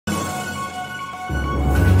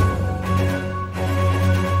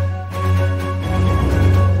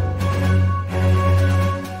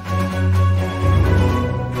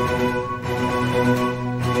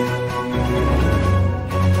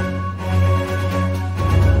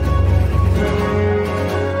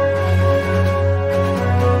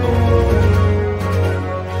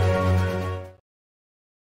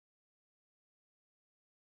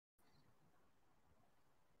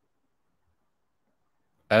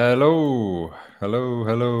Hello, hello,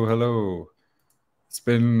 hello, hello. It's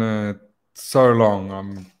been so long.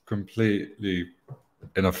 I'm completely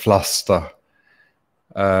in a fluster.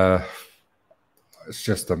 Uh, it's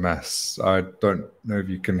just a mess. I don't know if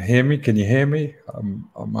you can hear me. Can you hear me?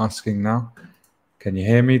 I'm asking now. Can you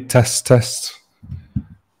hear me? Test, test.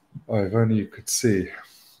 Oh, if only you could see.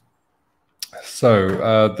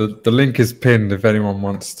 So the link is pinned if anyone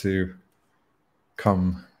wants to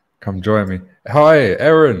come join me. Hi,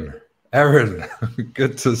 Erin. Erin,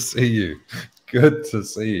 good to see you. Good to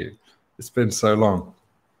see you. It's been so long.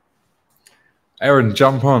 Erin,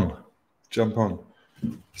 jump on. Jump on.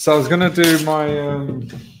 So I was gonna do my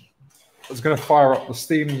I was gonna fire up the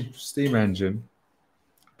Steam engine,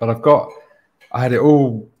 but I had it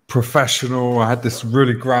all professional. I had this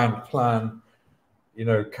really grand plan, you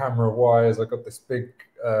know, camera wise. I got this big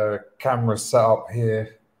camera set up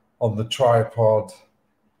here on the tripod.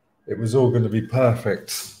 It was all going to be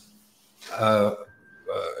perfect. It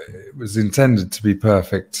was intended to be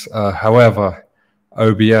perfect. However,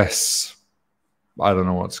 OBS, I don't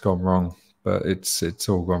know what's gone wrong, but it's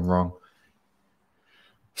all gone wrong.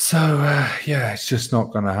 So yeah, it's just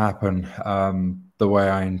not going to happen the way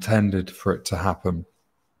I intended for it to happen.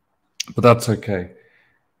 But that's okay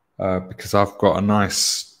because I've got a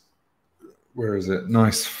nice, where is it?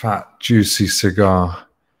 Nice fat juicy cigar,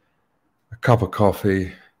 a cup of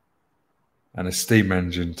coffee, and a steam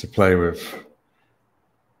engine to play with.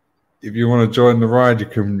 If you want to join the ride, you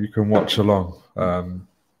can watch along.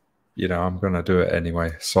 You know, I'm going to do it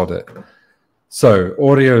anyway. Sod it. So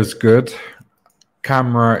audio is good.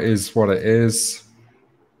 Camera is what it is.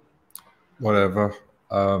 Whatever.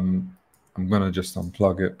 I'm going to just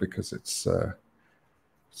unplug it because it's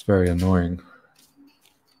very annoying.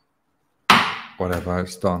 Whatever,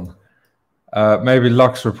 it's done. Maybe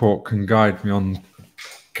Lux Report can guide me on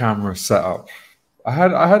camera setup. I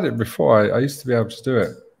had it before. I used to be able to do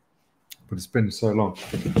it, but it's been so long.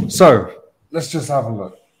 So let's just have a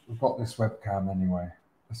look. We've got this webcam anyway.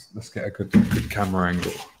 Let's get a good camera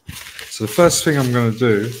angle. So the first thing I'm going to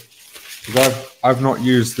do is I've not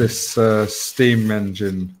used this Steam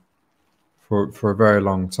engine for a very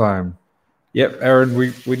long time. Yep, Erin,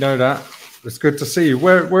 we know that. It's good to see you.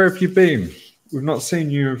 Where have you been? We've not seen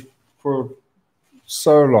you for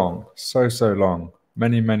so long, so long.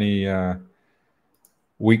 Many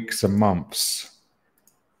weeks and months.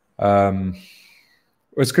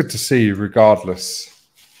 It's good to see you regardless.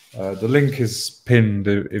 The link is pinned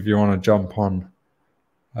if you want to jump on.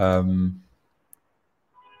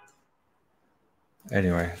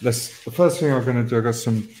 Anyway, the first thing I'm going to do, I've got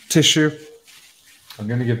some tissue. I'm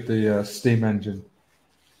going to give the steam engine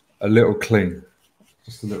a little clean,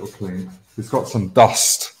 just a little clean. It's got some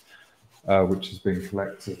dust, which has been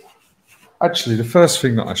collected. Actually, the first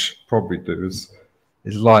thing that I should probably do is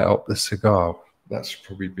light up the cigar. That should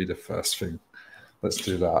probably be the first thing. Let's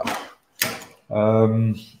do that.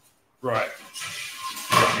 Right.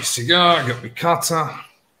 Got my cigar, got my cutter.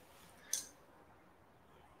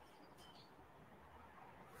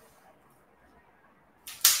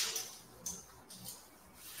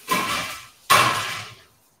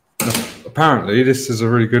 Apparently, this is a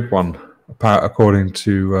really good one, according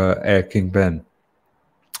to Air King Ben.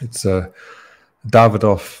 It's a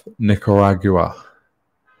Davidoff Nicaragua.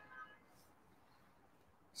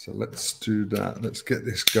 So let's do that. Let's get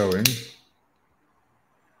this going.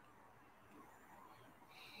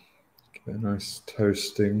 Get a nice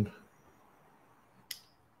toasting.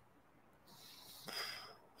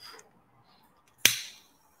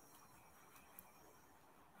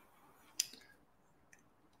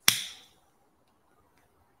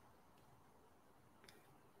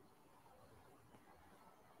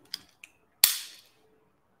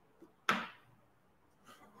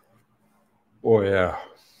 Oh yeah.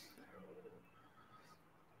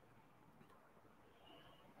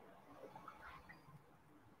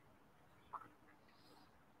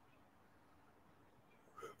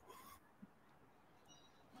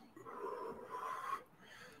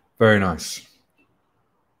 Very nice.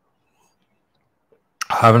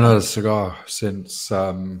 I haven't had a cigar since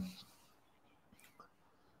I'm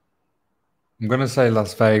going to say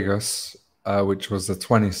Las Vegas, which was the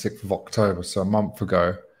 26th of October, so a month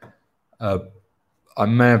ago. I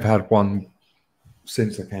may have had one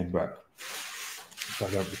since I came back, if I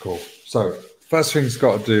don't recall. So first thing it's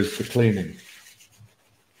got to do is the cleaning.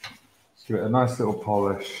 Let's give it a nice little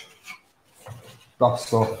polish,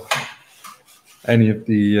 dust off any of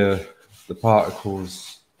the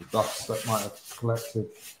particles, the dust that might have collected.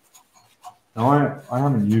 Now I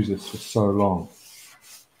haven't used this for so long,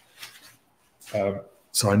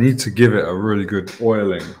 so I need to give it a really good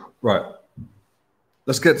oiling. Right,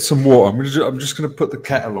 Let's get some water. I'm just going to put the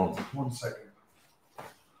kettle on. 1 second.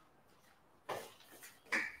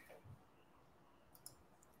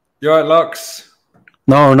 You all right, Lux?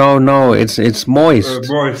 No. It's moist.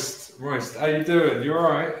 Moist. How you doing? You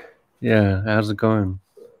all right? Yeah. How's it going?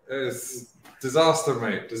 It's disaster,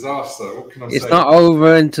 mate. Disaster. What can I say? It's not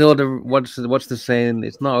over until the what's the saying?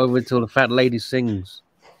 It's not over until the fat lady sings.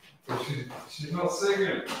 She's not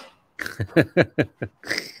singing.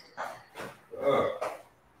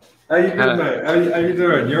 How you doing, mate? How you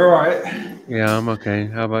doing? You all right? Yeah, I'm okay.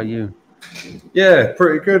 How about you? Yeah,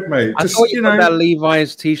 pretty good, mate. I thought you put that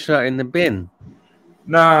Levi's t-shirt in the bin.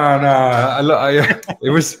 No. I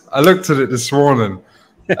looked at it this morning,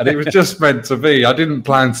 and it was just meant to be. I didn't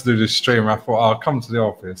plan to do this stream. I thought I'll come to the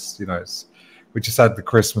office. You know, we just had the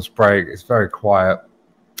Christmas break. It's very quiet.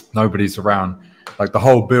 Nobody's around. Like the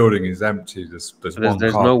whole building is empty. There's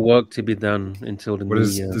no work to be done until the new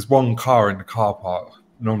year. There's one car in the car park.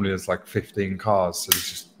 Normally there's like 15 cars, so there's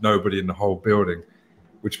just nobody in the whole building,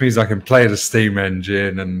 which means I can play the steam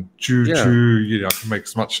engine and choo. You know, I can make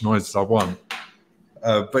as much noise as I want.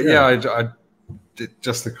 But I did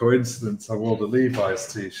just a coincidence. I wore the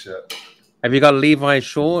Levi's t-shirt. Have you got Levi's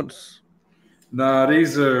shorts? No,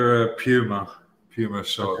 these are Puma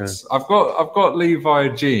shorts. Okay. I've got Levi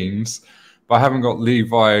jeans, but I haven't got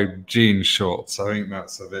Levi jean shorts. I think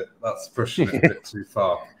that's pushing it a bit too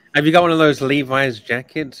far. Have you got one of those Levi's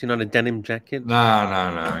jackets? You know, the denim jacket?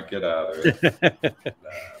 No. Get out of it. No.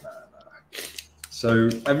 So,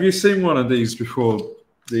 have you seen one of these before?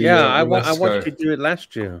 I watched you do it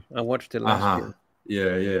last year. I watched it last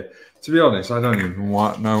year. Yeah. To be honest, I don't even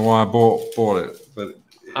know why I bought it. But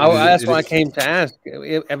that's what I came to ask.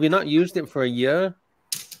 Have you not used it for a year?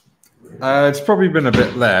 It's probably been a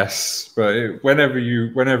bit less, but whenever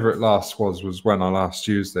it last was when I last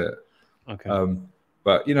used it. Okay.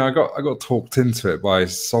 But you know, I got talked into it by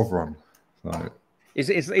Sovereign. So.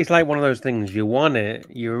 It's like one of those things. You want it,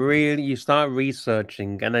 you start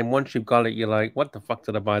researching, and then once you've got it, you're like, "What the fuck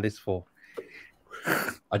did I buy this for?"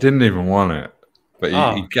 I didn't even want it, but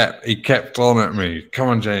he kept on at me. Come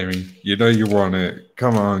on, Jamie, you know you want it.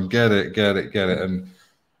 Come on, get it. And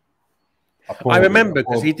I remember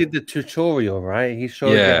because he did the tutorial, right? He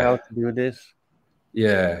showed you how to do this.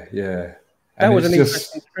 Yeah. That was an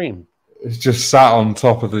interesting stream. It's just sat on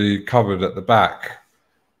top of the cupboard at the back.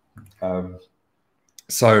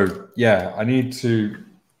 So yeah, I need to.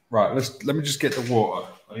 Right, let me just get the water.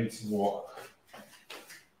 I need some water.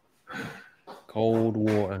 Cold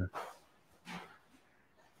water.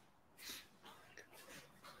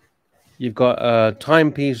 You've got a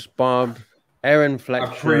timepiece, Bob. Aaron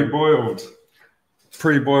Fletcher. I pre-boiled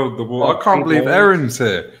the water. I can't believe Aaron's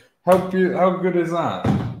here. How good is that?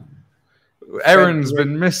 Aaron's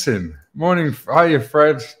been missing. Morning. Hiya,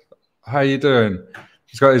 Fred. How you doing?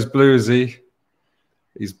 He's got his bluesy.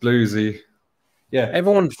 He's bluesy. Yeah.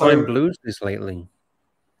 Everyone's buying blues this lately.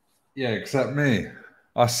 Yeah, except me.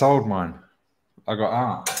 I sold mine. I got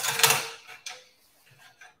out.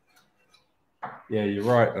 Yeah, you're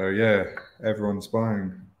right though. Yeah, everyone's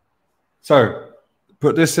buying. So,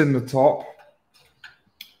 put this in the top.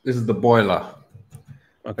 This is the boiler.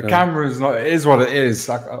 Okay. The camera is not. It is what it is.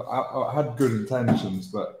 I had good intentions,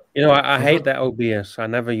 but you know, I hate that OBS. I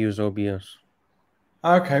never use OBS.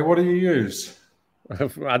 Okay, what do you use?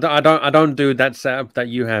 I don't do that setup that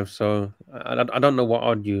you have, so I don't know what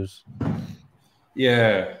I'd use.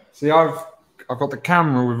 Yeah, see, I've got the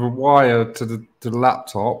camera with a wire to the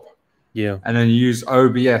laptop. Yeah, and then you use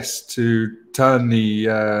OBS to turn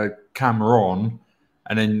the camera on,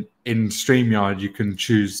 and then in StreamYard you can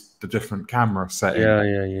choose the different camera setting.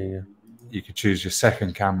 Yeah. You can choose your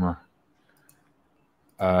second camera.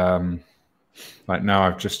 Like now,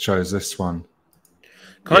 I've just chose this one.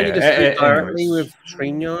 Can't you just do it directly with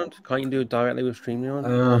StreamYard? Can't you do it directly with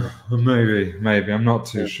StreamYard? Maybe. I'm not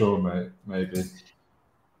too sure, mate. Maybe.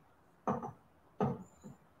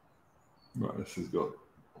 Right, this is good.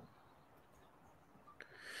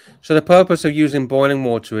 So the purpose of using boiling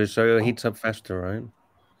water is so it heats up faster, right?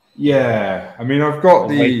 Yeah. I mean, I've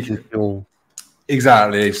got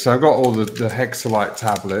exactly. So I've got all the hexalite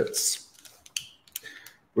tablets,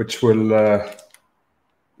 which will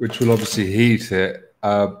obviously heat it.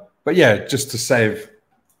 But yeah, just to save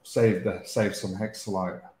some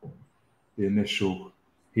hexalite, the initial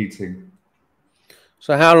heating.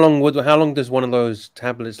 So how long does one of those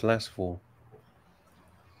tablets last for?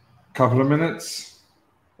 A couple of minutes.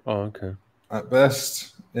 Oh, okay. At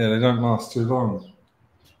best, yeah, they don't last too long.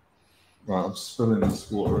 Right, I'm spilling this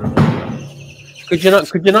water in. Could you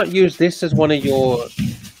not use this as one of your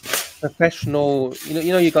professional?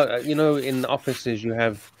 You know, you got in offices you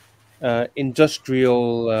have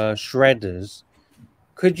industrial shredders.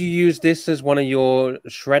 Could you use this as one of your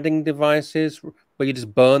shredding devices where you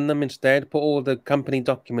just burn them instead? Put all the company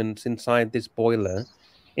documents inside this boiler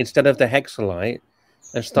instead of the hexalite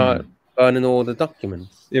and start burning all the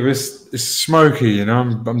documents. Yeah, but it's smoky, you know.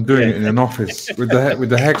 I'm doing it in an office with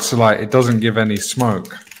the hexalite. It doesn't give any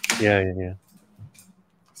smoke. Yeah.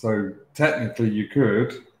 So technically you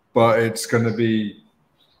could, but it's going to be,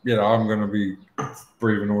 you know, I'm going to be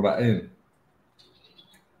breathing all that in.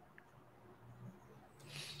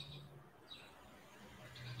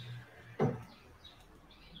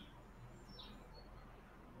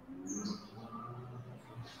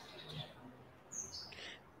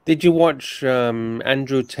 Did you watch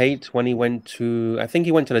Andrew Tate when he went to, I think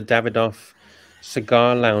he went to the Davidoff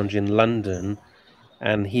Cigar Lounge in London,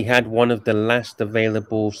 and he had one of the last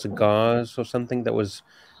available cigars or something that was,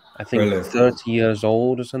 I think, Really? 30 years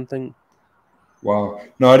old or something? Wow.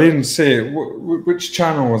 No, I didn't see it. Which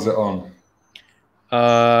channel was it on?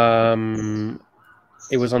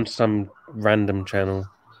 It was on some random channel.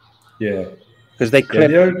 Yeah. Because they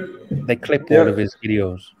clip all of his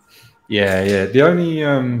videos. Yeah. The only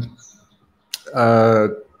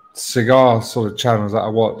cigar sort of channels that I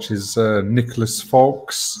watch is Nicholas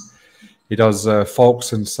Folks. He does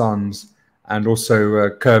Folks and Sons, and also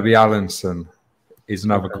Kirby Allenson. He's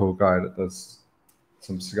another cool guy that does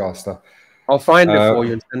some cigar stuff. I'll find it for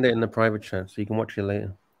you and send it in the private chat so you can watch it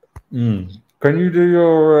later. Can you do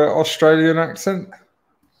your Australian accent?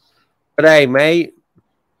 But hey, mate,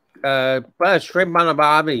 put a shrimp on a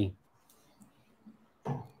barbie.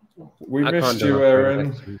 We missed you,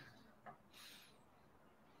 Aaron.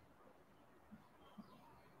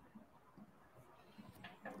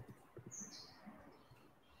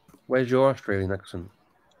 Where's your Australian accent?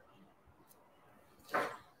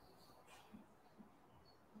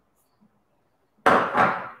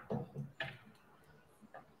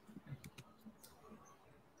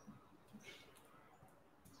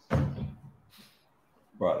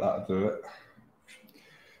 Right, that'll do it.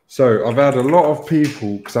 So I've had a lot of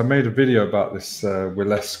people, because I made a video about this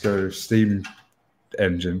Wilesco Steam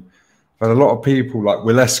Engine. I've had a lot of people, like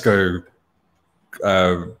Wilesco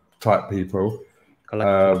type people.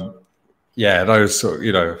 Yeah, those sort of,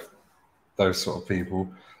 you know, those sort of people.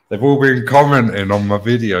 They've all been commenting on my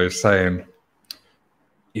video saying,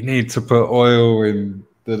 you need to put oil in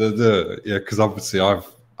Yeah, because obviously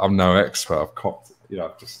I'm no expert. I've copped, you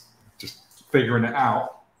know, just figuring it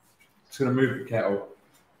out. Just gonna move the kettle.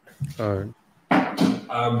 All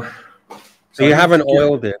right. So you haven't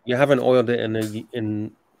oiled it. You haven't oiled it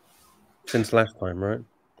in since last time, right?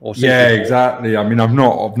 Or yeah, exactly. I mean, I've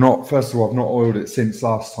not. First of all, I've not oiled it since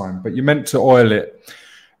last time. But you're meant to oil it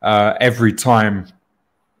every time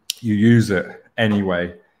you use it,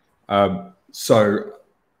 anyway. But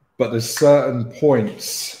there's certain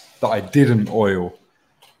points that I didn't oil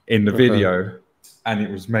in the video, and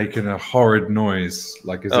it was making a horrid noise,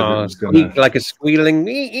 like as if it was gonna, like a squealing.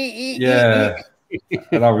 Yeah,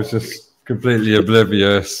 and I was just completely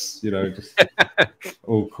oblivious, you know, just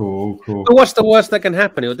all cool. But what's the worst that can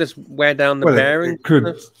happen? It'll just wear down the bearing. It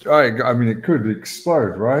could. I mean, it could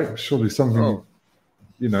explode, right? Surely something,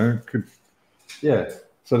 you know, could. Yeah.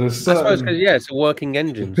 So there's certain, I suppose, yeah, it's a working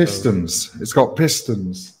engine. Pistons. So. It's got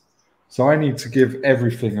pistons. So I need to give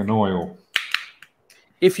everything an oil.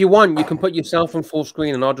 If you want, you can put yourself on full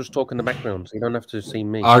screen, and I'll just talk in the background, so you don't have to see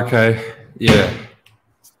me. Okay. Yeah.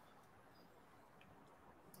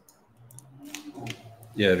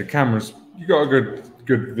 Yeah, the camera's, you got a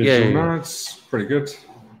good visual. Yeah. No, it's pretty good.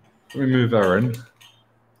 Let me move her in.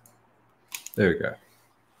 There we go.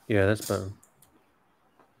 Yeah, that's better.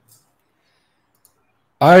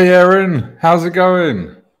 Hi, Aaron. How's it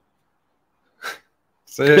going?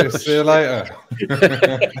 See you later.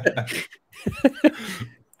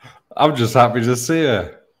 I'm just happy to see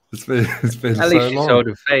her. It's been at so least she long. showed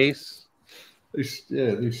her face.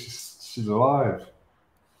 At least she's alive.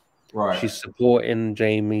 Right. She's supporting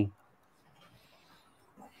Jamie.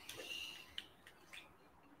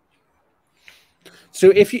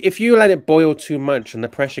 So if you let it boil too much and the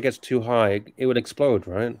pressure gets too high, it would explode,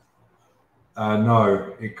 right?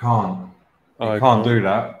 No, it can't. It can't do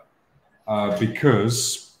that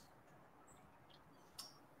because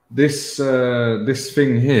this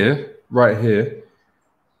thing here, right here,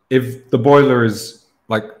 if the boiler is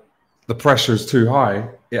like the pressure is too high,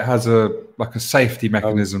 it has a safety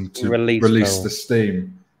mechanism to release the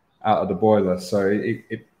steam out of the boiler, so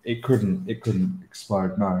it couldn't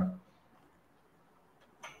explode. No.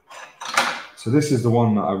 So this is the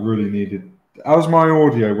one that I really needed. How's my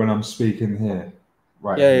audio when I'm speaking here?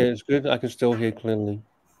 Right. Yeah, it's good. I can still hear clearly.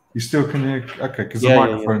 You still can hear? Okay, because the Yeah,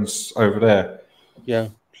 microphone's over there. Yeah,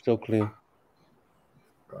 still clear.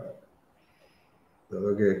 Right. So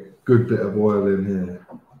I'll get a good bit of oil in here.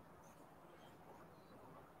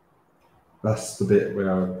 That's the bit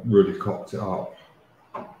where I really cocked it up.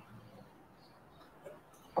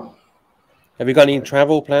 Have you got any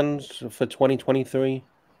travel plans for 2023?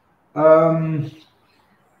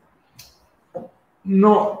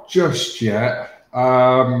 Not just yet.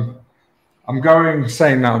 I'm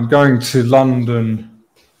saying that I'm going to London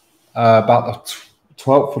about the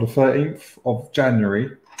 12th or the 13th of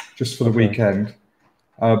January, just for the weekend.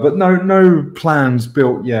 But no plans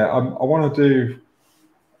built yet. I want to do,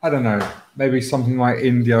 I don't know, maybe something like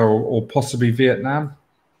India or possibly Vietnam.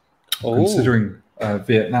 Considering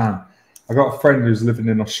Vietnam. I've got a friend who's living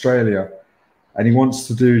in Australia, and he wants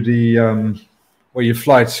to do the where you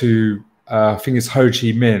fly to I think it's Ho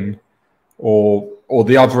Chi Minh or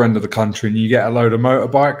the other end of the country, and you get a load of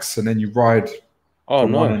motorbikes, and then you ride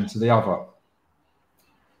from one end to the other.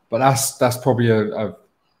 But that's probably a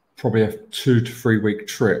 2 to 3 week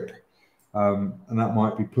trip, and that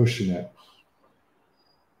might be pushing it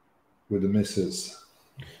with the missus.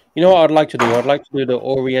 You know what I'd like to do? I'd like to do the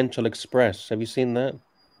Oriental Express. Have you seen that?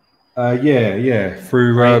 Yeah.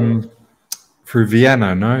 Through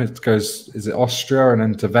Vienna, no? It goes, is it Austria and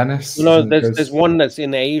then to Venice? No, there's one that's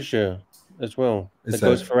in Asia as well. That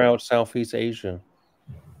goes throughout Southeast Asia.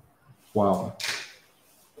 Wow.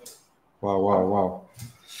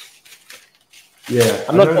 Yeah.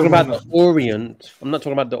 I'm not talking about the Orient. I'm not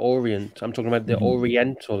talking about the Orient. I'm talking about the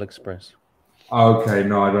Oriental Express. Okay,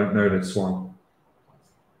 no, I don't know this one.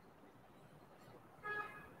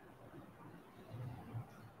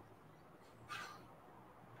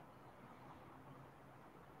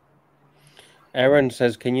 Aaron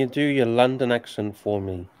says, "Can you do your London accent for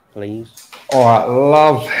me, please?" All right,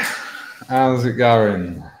 love. How's it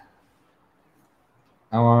going?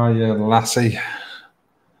 How are you, lassie?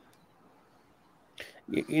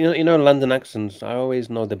 You know London accents. I always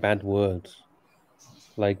know the bad words,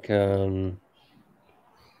 like fuck.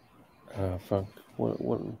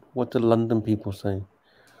 What do London people say?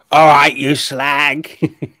 All right, you slag.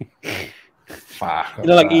 Fuck. You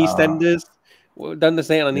know, like EastEnders. Don't they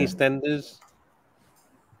say it on EastEnders?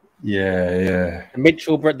 Yeah.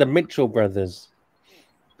 The Mitchell brothers.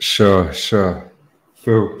 Sure.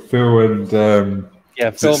 Phil and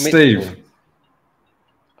Phil Steve.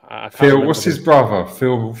 Phil, what's his brother?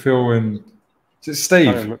 Phil and is it Steve?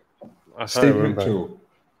 I can't Steve remember. Mitchell.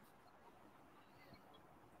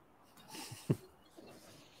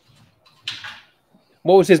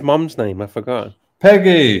 What was his mum's name? I forgot.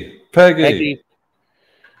 Peggy.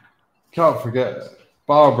 Can't forget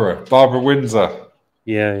Barbara Windsor.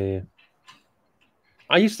 Yeah.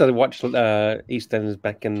 I used to watch EastEnders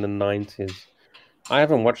back in the 90s. I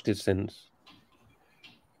haven't watched it since.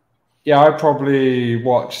 Yeah, I probably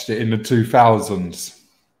watched it in the 2000s.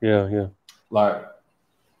 Yeah. Like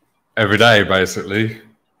every day, basically.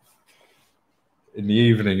 In the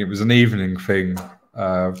evening, it was an evening thing.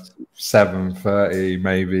 7:30,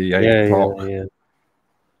 maybe 8 o'clock. Yeah.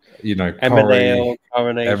 You know, Emmerdale,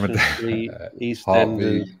 Coronation Street,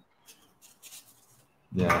 EastEnders.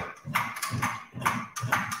 Yeah.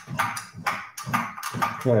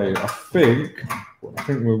 Okay, I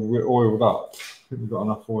think we're oiled up. I think we've got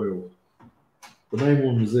enough oil. The main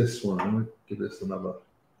one was this one. I'm going to give this another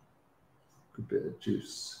good bit of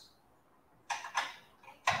juice.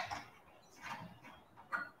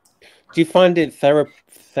 Do you find it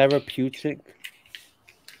therapeutic?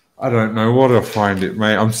 I don't know what I find it,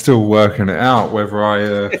 mate. I'm still working it out whether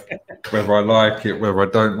I like it, whether I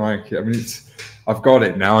don't like it. I mean, I've got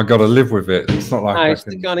it now. I got to live with it. It's not like I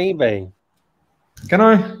stick it on eBay. Can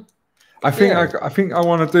I? I think I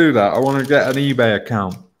want to do that. I want to get an eBay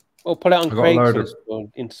account. Or put it on Craigslist or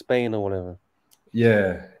in Spain or whatever.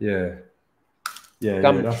 Yeah.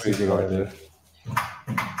 That's a good idea.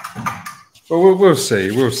 Well, we'll see.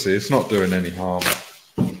 It's not doing any harm.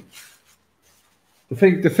 The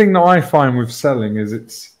thing that I find with selling is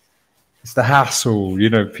it's the hassle. You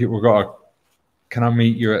know, people can I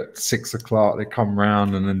meet you at 6 o'clock? They come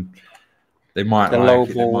round and then they might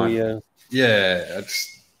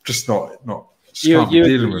it's just not. You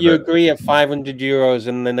agree at €500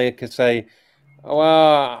 and then they could say,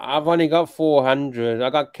 "Well, I've only got 400. I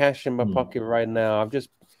got cash in my pocket right now. I just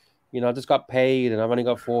got paid and I've only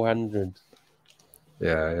got 400."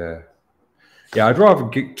 Yeah. I'd rather,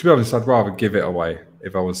 to be honest, I'd rather give it away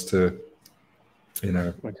if I was to,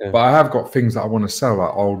 Okay. But I have got things that I want to sell,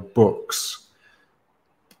 like old books.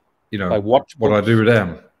 Like what I do with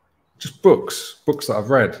them? Just books that I've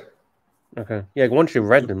read. Okay. Yeah. Once you've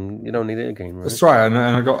read them, you don't need it again, right? That's right. And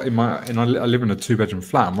I got I live in a 2-bedroom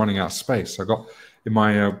flat. I'm running out of space. I got in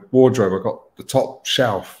my wardrobe. I got the top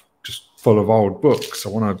shelf just full of old books. I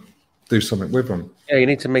want to do something with them. Yeah. You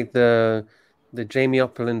need to make the Jamie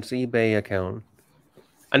Opulence eBay account,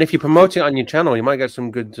 and if you promote it on your channel, you might get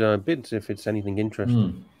some good bids if it's anything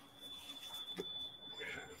interesting.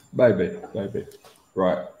 Maybe.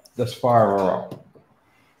 Right. Let's fire her up.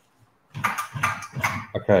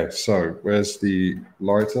 Okay, so where's the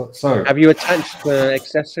lighter? So have you attached the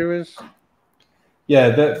accessories? Yeah,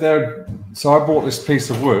 they're so I bought this piece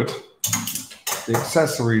of wood. The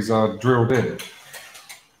accessories are drilled in.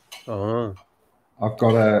 Oh, I've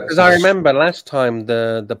got a. because I remember last time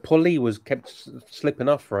the pulley was kept slipping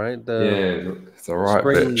off, right? Yeah, it's a right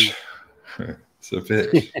spring. bitch. It's a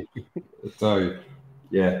bitch. So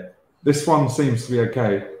yeah, this one seems to be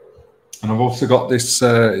okay. And I've also got this.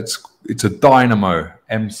 It's a Dynamo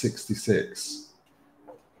M66.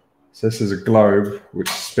 So this is a globe which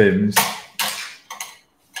spins.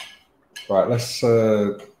 Right, let's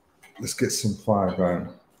get some fire going.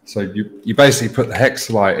 So you basically put the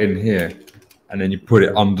hexalite in here, and then you put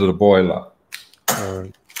it under the boiler.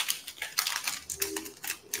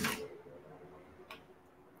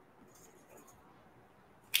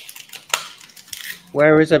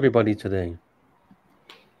 Where is everybody today?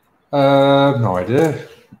 No idea.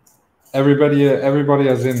 Everybody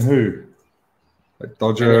as in who? Like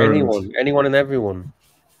Dodger. Anyone and everyone.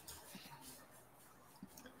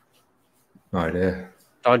 No idea.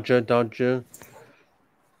 Dodger.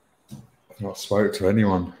 I've not spoke to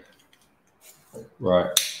anyone. Right.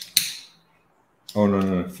 Oh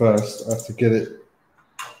no. First, I have to get it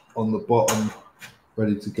on the bottom,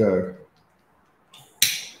 ready to go.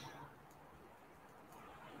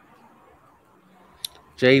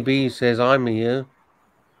 JB says I'm here.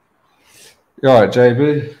 You all right,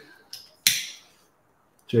 JB?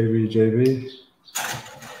 JB.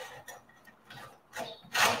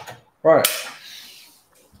 Right.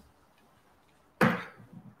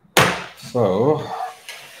 So,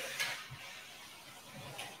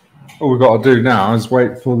 all we've got to do now is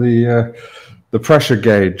wait for the pressure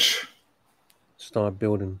gauge. Start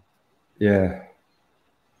building. Yeah.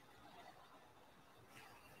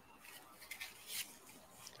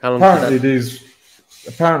 How long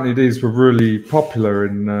Apparently these were really popular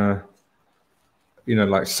in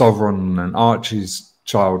like Sovereign and Archie's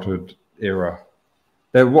childhood era.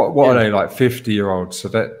 They're what are they, like 50-year-olds? So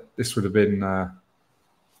this would have been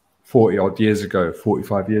 40 odd years ago,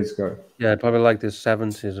 45 years ago. Yeah, probably like the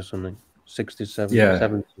 70s or something. 60s, 70s, yeah.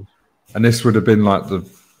 70s. And this would have been like the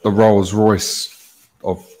Rolls Royce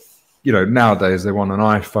of, nowadays they want an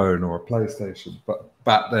iPhone or a PlayStation, but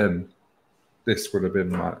back then this would have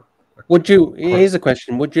been like. Here's a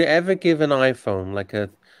question. Would you ever give an iPhone, like a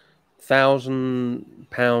 £1,000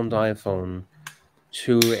 iPhone,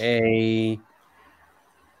 to a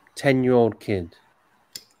 10-year-old kid?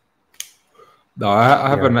 No, I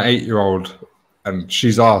have an 8-year-old, and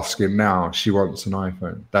she's asking now. She wants an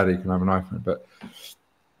iPhone. Daddy can have an iPhone, but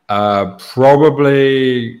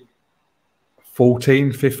probably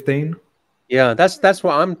 14, 15. Yeah, that's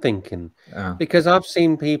what I'm thinking. Yeah. Because I've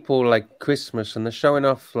seen people like Christmas and they're showing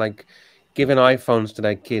off, like giving iPhones to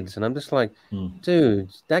their kids, and I'm just like, dude,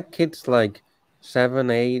 that kid's like 7,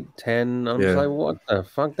 8, 10. I'm just like, what the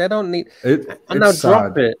fuck? They don't need it. And now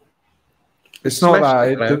drop it. It's not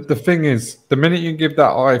that. The thing is, the minute you give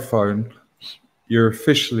that iPhone, you're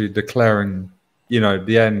officially declaring,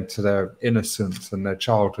 the end to their innocence and their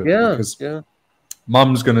childhood. Yeah, because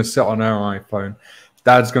mum's going to sit on her iPhone,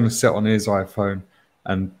 dad's going to sit on his iPhone,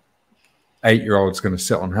 and 8-year-old's going to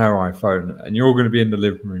sit on her iPhone, and you're all going to be in the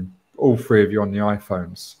living room, all three of you on the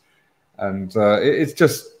iPhones. And it's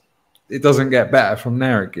just, it doesn't get better from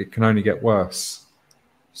there. It can only get worse.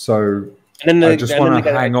 So I just want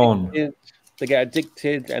to hang on. They get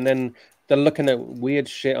addicted, and then they're looking at weird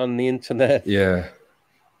shit on the internet. Yeah.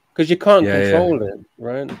 Because you can't control it,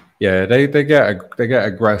 right? Yeah, they get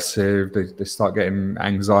aggressive. They start getting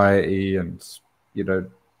anxiety, and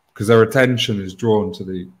because their attention is drawn to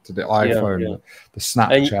the iPhone, the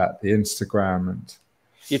Snapchat, the Instagram, and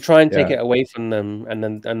you try and take it away from them, and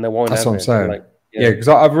they won't. That's have what I'm saying. Like, because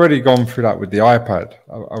I've already gone through that with the iPad.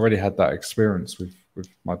 I already had that experience with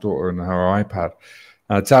my daughter and her iPad.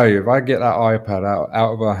 And I tell you, if I get that iPad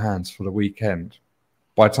out of her hands for the weekend,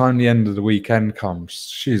 by the time the end of the weekend comes,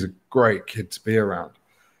 she's a great kid to be around.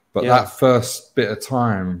 But that first bit of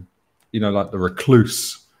time, like the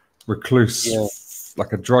recluse,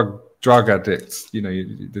 like a drug addict, they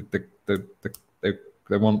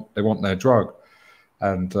want their drug,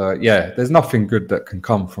 and there's nothing good that can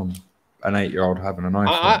come from an 8-year-old having an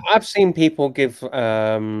iPhone. I've seen people give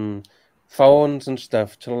phones and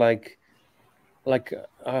stuff to like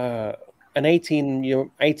an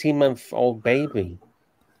 18-month-old baby.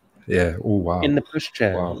 Yeah. Oh wow. In the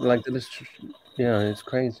pushchair, Wow. like this. Yeah, it's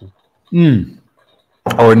crazy.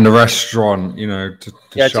 Or in the restaurant, you know, to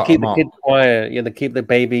shut keep them the up. kid quiet. Yeah, to keep the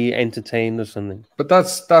baby entertained or something. But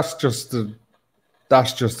that's just the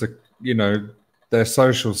you know, their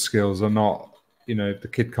social skills are not, you know, the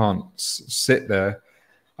kid can't sit there.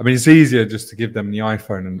 I mean, it's easier just to give them the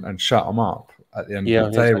iPhone and shut them up at the end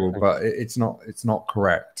of the table, exactly. but it's not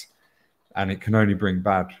correct, and it can only bring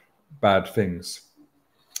bad things.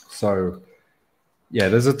 So, yeah,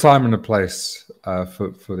 there's a time and a place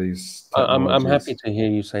for these technologies. I'm happy to hear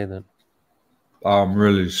you say that. I'm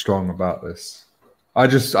really strong about this. I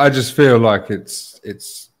just feel like it's.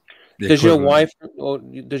 Does your wife or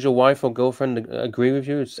girlfriend agree with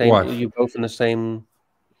you? You both in the same.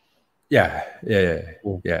 Yeah.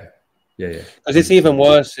 Because it's even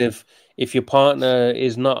worse if your partner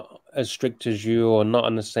is not as strict as you or not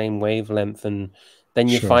on the same wavelength, and then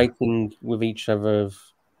you're fighting with each other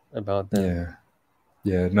about that.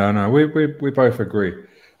 Yeah. No. We both agree.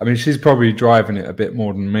 I mean, she's probably driving it a bit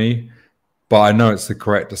more than me, but I know it's the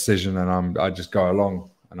correct decision, and I just go along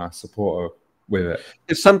and I support her with it.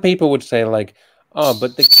 Some people would say like, "Oh,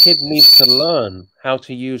 but the kid needs to learn how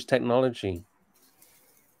to use technology."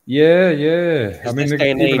 Yeah. I mean,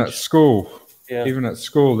 even at school,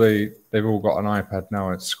 they've all got an iPad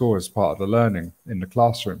now at school as part of the learning in the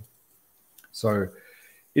classroom. So,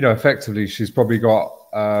 you know, effectively, she's probably got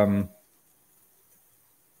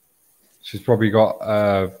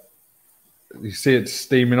you see it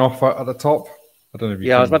steaming off at the top. I don't know if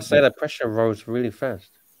you. I was about to say that pressure rose really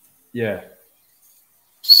fast. Yeah.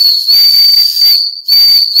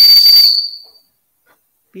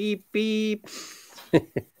 Beep beep.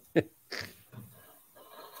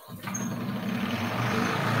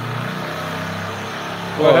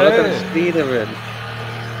 Well, look at the speed of it.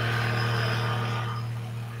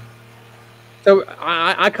 So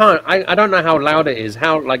I don't know how loud it is.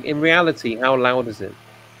 How, like, in reality, how loud is it?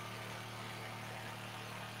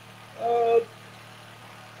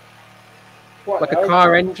 Like a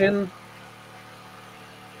car engine?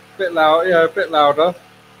 Bit loud, yeah, a bit louder.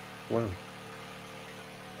 Wow.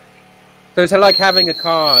 So it's like having a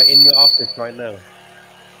car in your office right now.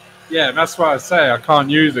 Yeah, and that's why I say I can't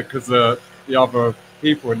use it because the other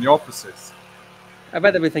people in the offices. I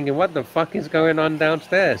bet they'll be thinking, what the fuck is going on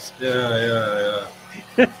downstairs? Yeah.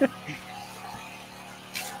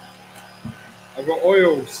 I've got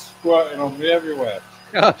oil squirting on me everywhere.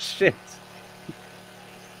 Oh, shit.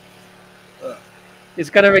 It's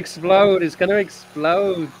going to explode. It's going to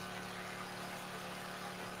explode.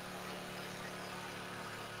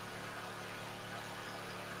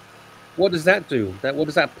 What does that do? What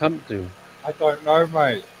does that pump do? I don't know,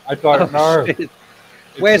 mate. I don't know. Shit.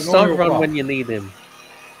 Where's Sovereign when you need him?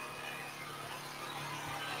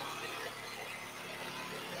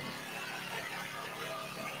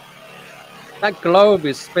 That globe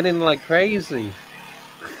is spinning like crazy.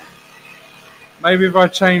 Maybe if I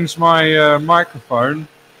change my microphone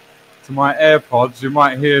to my AirPods, you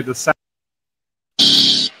might hear the sound.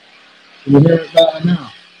 Can you hear it better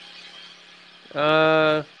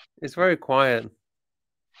now? It's very quiet.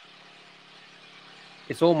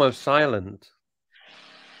 It's almost silent.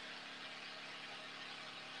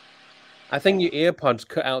 I think your earpods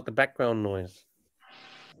cut out the background noise.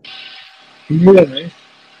 Can you hear me?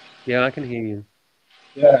 Yeah, I can hear you.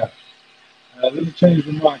 Yeah. Let me change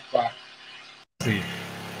the mic back.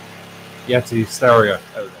 Yeti stereo.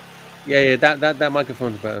 Yeah, that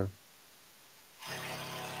microphone's better.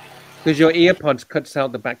 Because your earpods cuts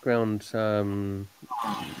out the background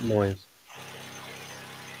noise.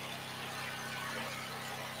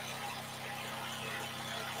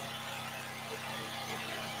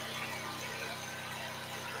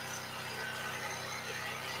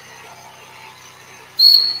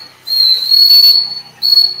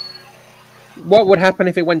 What would happen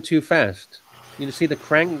if it went too fast? You see the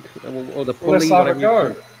crank or the pulley? Let's have a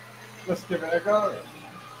go. Let's give it a go.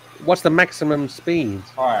 What's the maximum speed?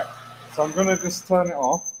 All right. So I'm gonna just turn it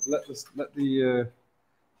off. Get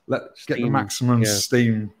the maximum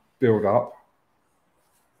steam build up.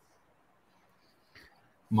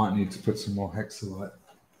 Might need to put some more hexalite.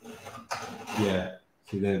 Yeah.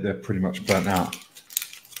 See, they're pretty much burnt out.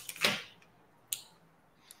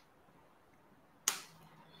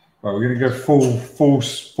 Right, we're gonna go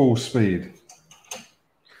full speed.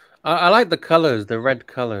 I like the colors. The red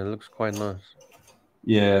color, it looks quite nice.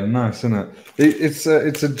 Yeah, nice, isn't it? It's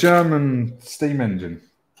a German steam engine.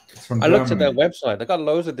 It's from I looked at Germany. their website. They got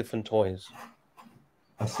loads of different toys.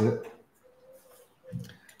 That's it.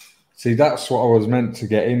 See, that's what I was meant to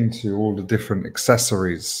get into, all the different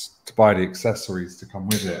accessories, to buy the accessories to come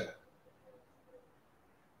with it.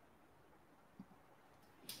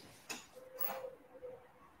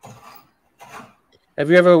 Have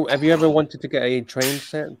you ever wanted to get a train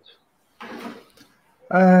set?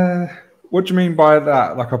 What do you mean by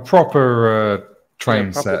that? Like a proper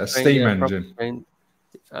train Proper set, a train, steam proper engine? train.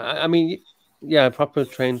 I mean, yeah, proper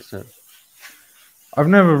train set. I've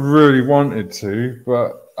never really wanted to,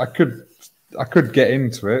 but I could get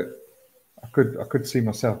into it. I could see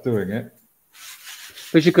myself doing it.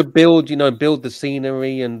 Because you could build, build the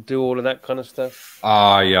scenery and do all of that kind of stuff.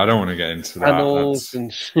 Ah, yeah, I don't want to get into that. Panels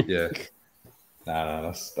and yeah, nah,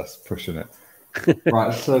 that's pushing it.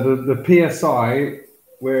 Right, so the PSI,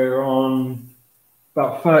 we're on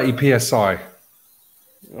about 30 PSI.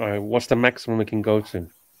 All right, what's the maximum we can go to?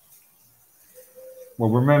 Well,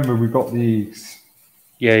 remember we got the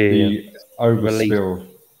overspill.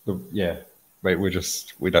 Wait,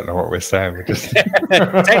 we don't know what we're saying. We're just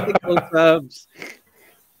technical terms.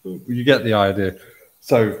 You get the idea.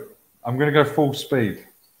 So I'm going to go full speed.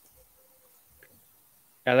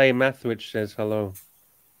 LA Mathwich says hello.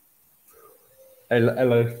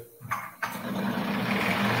 Hello.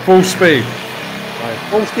 Full speed. Right,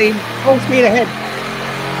 full speed ahead.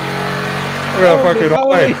 We're fucking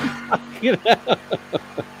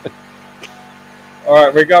All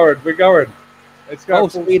right, we're going. Let's go.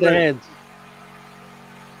 Full speed ahead.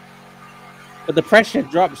 But the pressure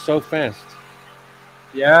drops so fast.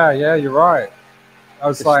 Yeah, you're right. I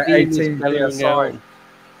was like 18 PSI.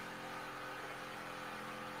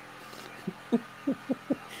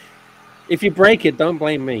 If you break it, don't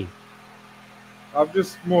blame me. I'm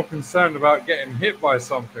just more concerned about getting hit by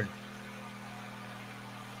something.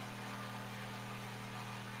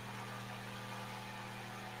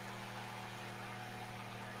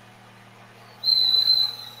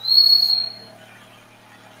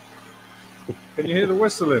 Can you hear the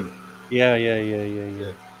whistling? Yeah.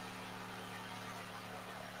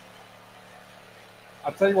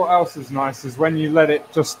 I'll tell you what else is nice is when you let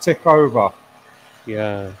it just tick over.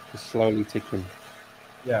 Yeah, just slowly ticking.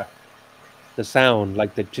 Yeah. The sound,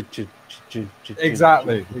 like the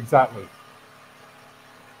Exactly.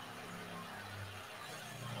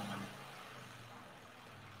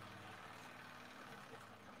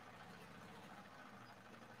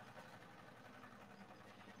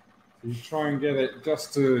 You try and get it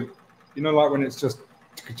just to, like when it's just.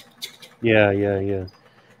 Yeah.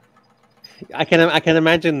 I can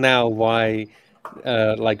imagine now why,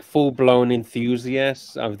 like full-blown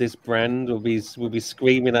enthusiasts of this brand will be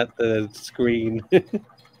screaming at the screen.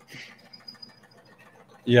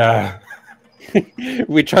 Yeah.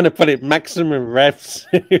 We're trying to put it maximum reps.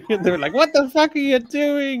 They're like, "What the fuck are you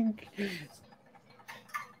doing?"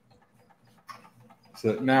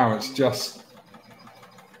 So now it's just.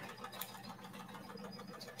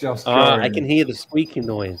 I can hear the squeaking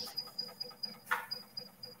noise.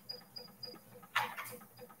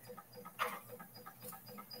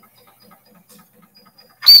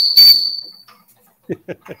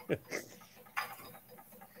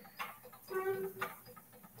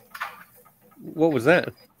 What was that?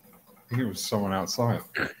 I think it was someone outside.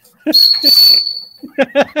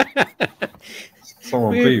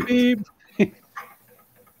 Someone beep. Beep.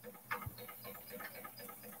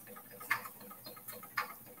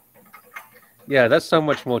 Yeah, that's so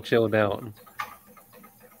much more chilled out.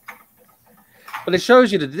 But it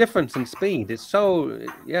shows you the difference in speed. It's so, it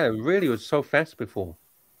really was so fast before.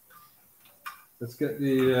 Let's get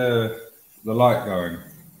the light going.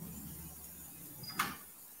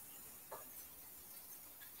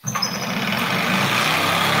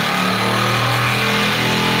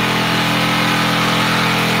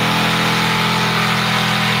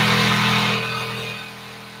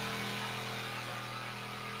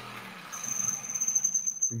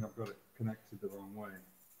 I think I've got it connected the wrong way.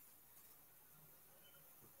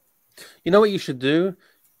 You know what you should do?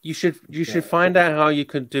 You should find out how you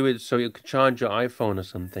could do it so you could charge your iPhone or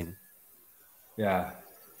something. Yeah.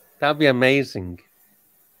 That'd be amazing.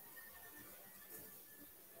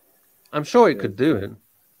 I'm sure it could do it.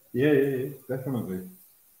 Yeah, definitely.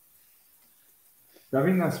 I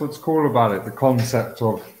think that's what's cool about it, the concept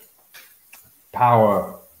of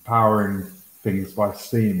powering things by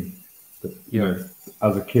steam. But, you know,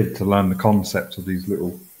 as a kid to learn the concept of these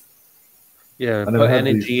little... Yeah, put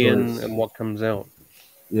energy in and what comes out.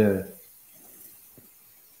 Yeah.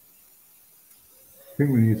 I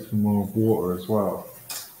think we need some more water as well.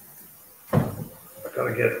 I've got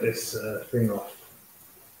to get this thing off.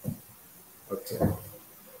 Okay.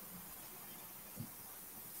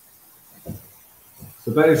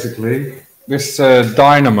 So basically, this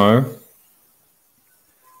Dynamo,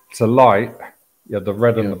 it's a light. You have the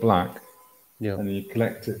red and the black. Yeah. And then you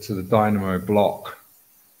connect it to the Dynamo block.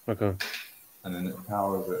 Okay. And then it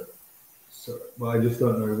powers it. So, well, I just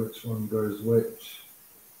don't know which one goes which.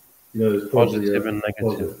 You know, there's probably Positive and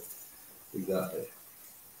negative. Positive. Exactly.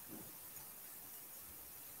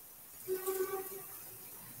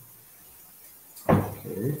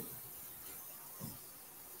 Okay.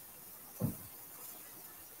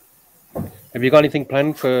 Have you got anything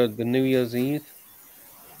planned for the New Year's Eve?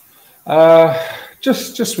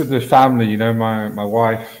 Just with the family, you know, my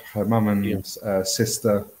wife, her mum and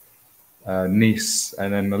sister, niece,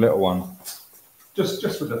 and then the little one. Just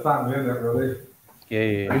with the family, isn't it, really?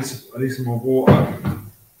 Yeah. I need some more water.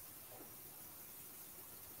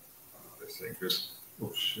 Oh, this ain't good.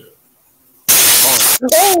 Oh, shit. Oh,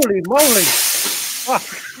 holy moly! Fuck.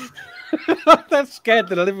 That scared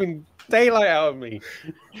the living daylight out of me.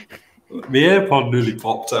 My AirPod nearly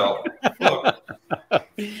popped out. Look.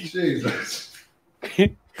 Jesus.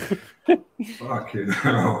 Fucking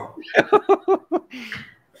hell.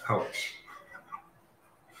 Ouch.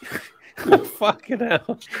 Fucking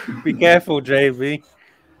hell. Be careful, JB.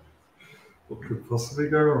 What could possibly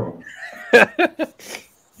go wrong?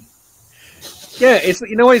 Yeah, it's,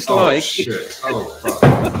 you know what it's like. Shit. Oh, fuck.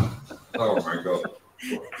 Oh my god.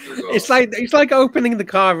 It's like opening the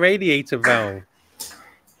car radiator valve.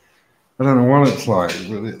 I don't know what it's like,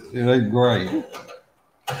 but it ain't great.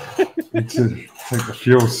 Need to take the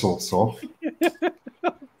fuel source off.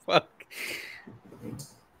 Fuck.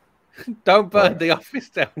 Don't burn the office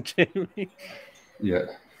down, Jimmy. Yeah,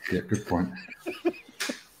 good point.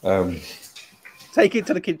 Take it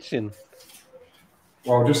to the kitchen.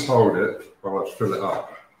 Well, I'll just hold it while I fill it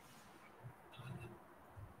up.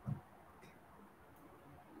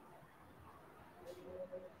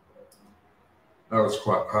 That was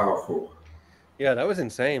quite powerful. Yeah, that was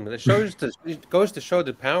insane. But it goes to show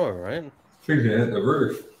the power, right? I think it hit the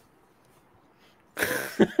roof.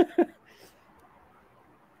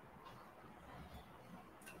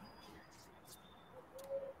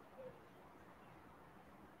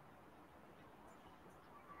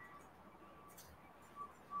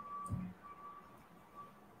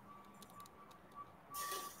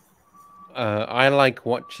 I like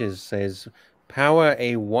watches says power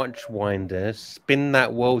a watch winder, spin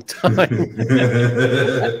that world time.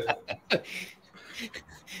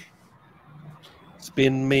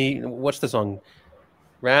 Spin me. What's the song?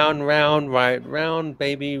 Round, round, right round,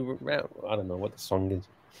 baby. Round. I don't know what the song is.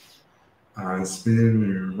 I spin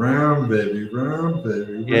you round, baby, round,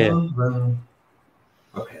 round.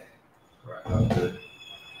 Okay. Right, that's good.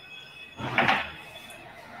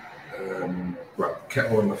 Right,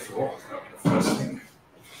 kettle on the floor. That'll be the first thing.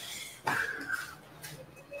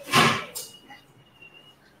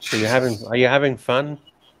 So are you having fun?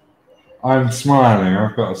 I'm smiling.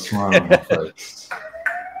 I've got a smile on my face.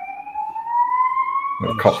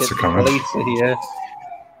 The cops are coming. Police are here.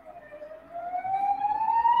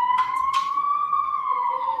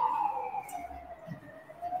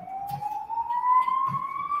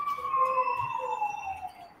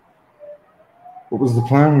 What was the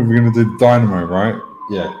plan? We were going to do Dynamo, right?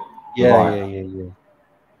 Yeah. Yeah.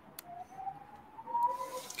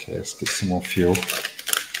 Okay, let's get some more fuel.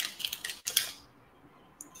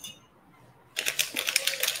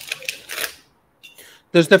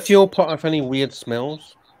 Does the fuel pot have any weird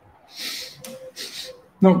smells?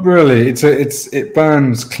 Not really. It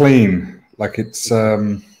burns clean. Like it's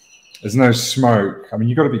there's no smoke. I mean,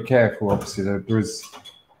 you've got to be careful. Obviously, there is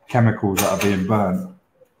chemicals that are being burnt.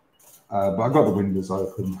 But I've got the windows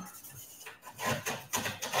open.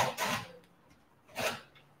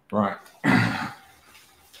 Right.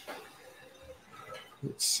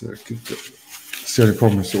 It's the only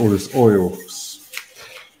problem is all this oil.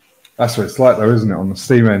 That's what it's like, though, isn't it? On the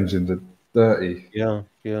steam engine, the dirty. Yeah.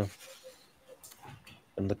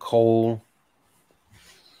 And the coal.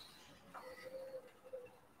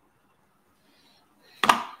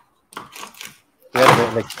 You had a bit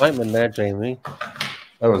of excitement there, Jamie.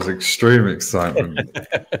 That was extreme excitement.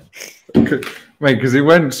 Mate, because it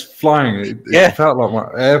went flying. It felt like my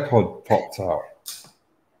AirPod popped out.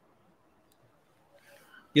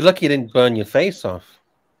 You're lucky you didn't burn your face off.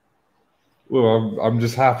 Well, I'm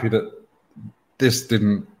just happy that this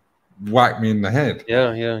didn't whack me in the head.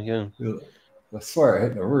 Yeah. I swear it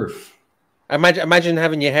hit the roof. Imagine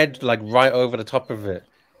having your head like right over the top of it,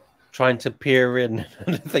 trying to peer in,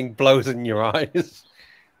 and the thing blows in your eyes.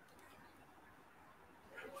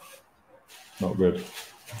 Not good.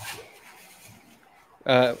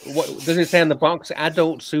 What does it say on the box?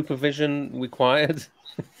 Adult supervision required.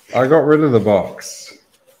 I got rid of the box.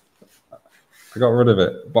 I got rid of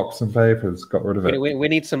it. Box and papers. Got rid of it. We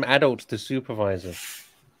need some adults to supervise us.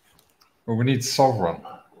 Well, we need Sovereign.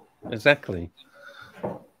 Exactly.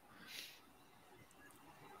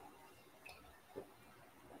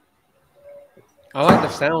 I like the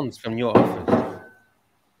sounds from your office.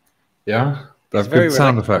 Yeah, they're very good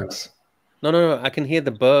sound relaxing. effects. No. I can hear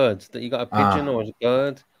the birds. That you got a pigeon or a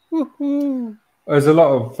bird. Woohoo! There's a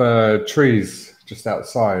lot of trees just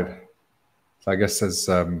outside. So I guess there's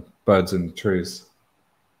birds in the trees.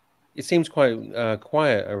 It seems quite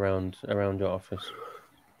quiet around your office.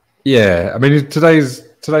 Yeah, I mean today's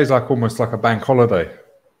like almost like a bank holiday.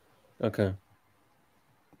 Okay.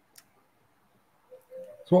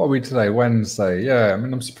 So what are we today? Wednesday. Yeah, I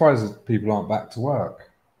mean I'm surprised that people aren't back to work.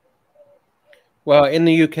 Well, in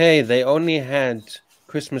the UK, they only had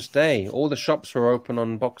Christmas Day. All the shops were open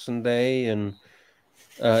on Boxing Day, and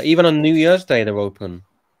even on New Year's Day, they're open.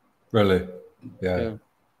 Really? Yeah.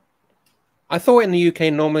 I thought in the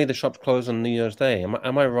UK normally the shops close on New Year's Day.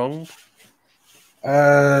 Am I wrong?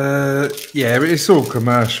 Yeah, it's all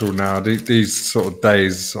commercial now. These sort of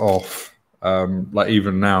days off, like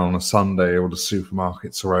even now on a Sunday, all the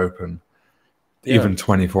supermarkets are open, even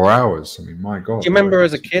 24 hours. I mean, my God. Do you remember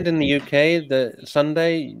as a kid in the UK, the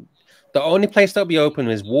Sunday, the only place that would be open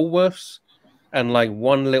is Woolworths and like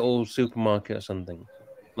one little supermarket or something?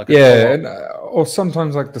 Like and, or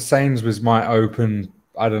sometimes like the Sainsbury's might open,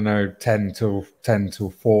 I don't know, 10 till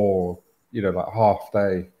 4, you know, like half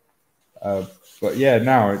day. But yeah,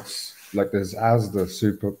 now it's like there's Asda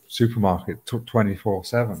supermarket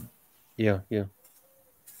 24/7. Yeah.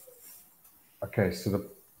 Okay, so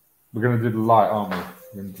we're gonna do the light, aren't we?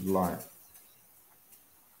 We're gonna do the light.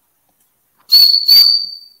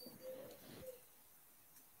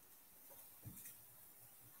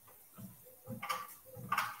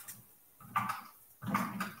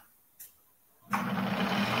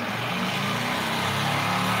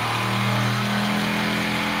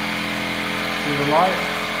 The light?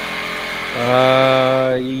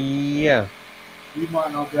 Yeah. You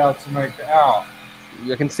might not be able to make it out.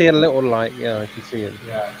 I can see a little light. Yeah, I can see it.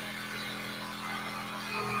 Yeah.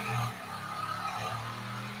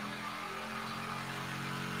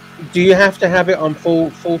 Do you have to have it on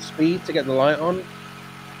full speed to get the light on?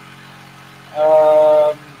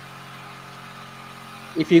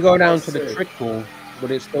 If you go down to the trickle,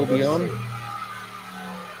 would it still be on?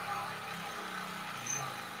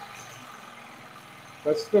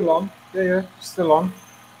 That's still on. Yeah, still on.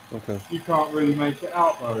 Okay. You can't really make it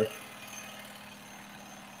out though.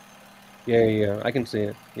 Yeah. I can see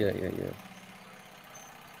it. Yeah.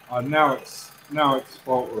 Now it's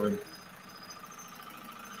faltering.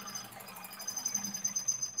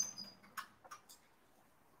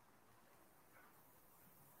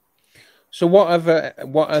 So what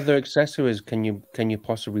other accessories can you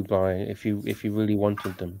possibly buy if you really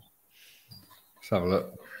wanted them? Let's have a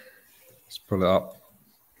look. Let's pull it up.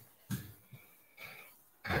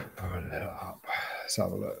 Let's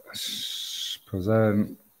have a look.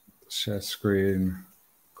 Present, share screen,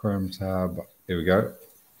 Chrome tab. Here we go.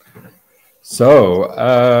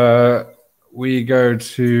 So we go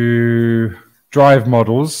to drive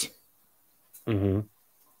models. Mm-hmm.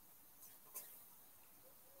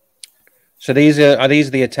 So are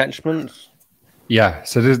these the attachments? Yeah.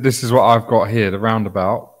 So this is what I've got here: the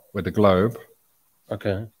roundabout with the globe.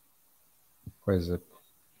 Okay. Where's it?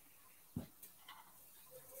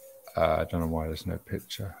 I don't know why there's no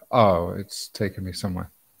picture. Oh, it's taken me somewhere.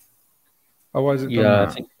 Oh, why is it done that?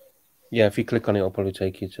 I think. Yeah, if you click on it, it'll probably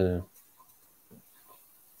take you to.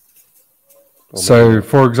 So,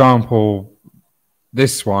 for example,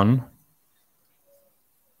 this one.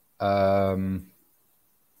 Yeah,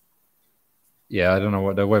 I don't know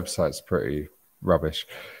what their website's pretty rubbish.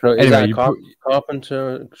 So is anyway, that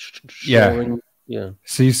carpenter? Yeah. Yeah.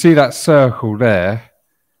 So you see that circle there?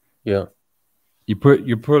 Yeah. You put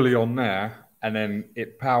your pulley on there, and then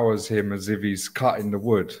it powers him as if he's cutting the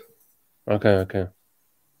wood. Okay.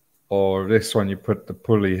 Or this one, you put the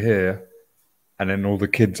pulley here, and then all the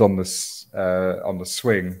kids on the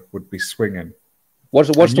swing would be swinging. What's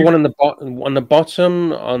the one on the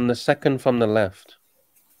bottom on the second from the left?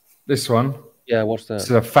 This one. Yeah, what's that? It's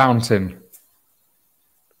a fountain.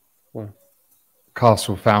 What?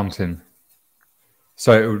 Castle fountain.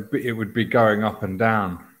 So it would be going up and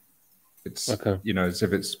down. It's as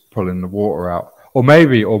if it's pulling the water out. Or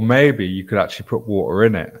maybe you could actually put water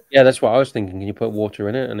in it. Yeah, that's what I was thinking. Can you put water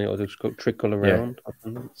in it and it'll just trickle around?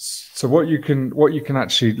 Yeah. So what you can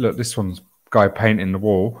actually look. This one's guy painting the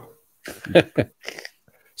wall.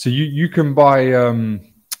 So you can buy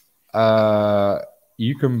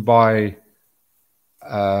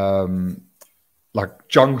like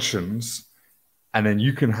junctions, and then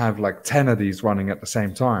you can have like 10 of these running at the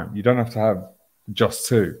same time. You don't have to have just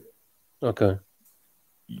 2. Okay.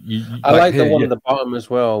 I like the one at the bottom as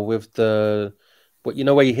well with the, but you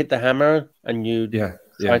know where you hit the hammer and you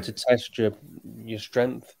try to test your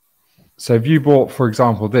strength. So if you bought, for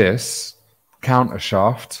example, this counter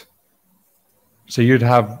shaft, so you'd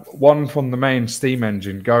have one from the main steam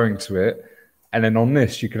engine going to it, and then on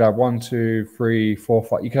this you could have 1, 2, 3, 4,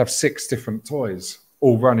 5. You could have 6 different toys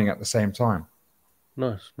all running at the same time.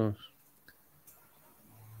 Nice, nice.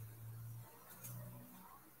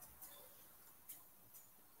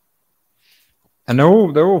 And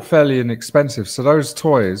they're all fairly inexpensive. So those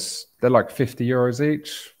toys, they're like 50 euros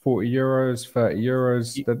each, 40 euros, 30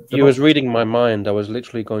 euros. You was reading my mind. I was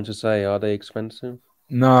literally going to say, are they expensive?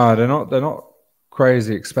 No, they're not. They're not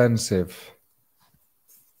crazy expensive.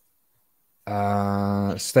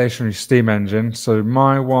 Stationary steam engine. So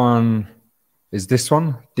my one is this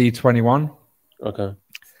one, D21. Okay.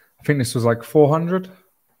 I think this was like 400,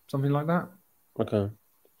 something like that. Okay.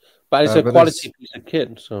 But it's a quality piece of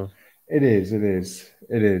kit, so. It is. It's.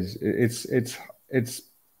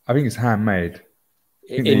 I think it's handmade.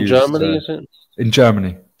 In Germany, is it? In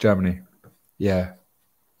Germany. Yeah.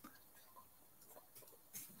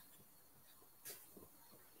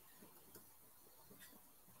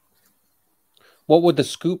 What would the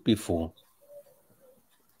scoop be for?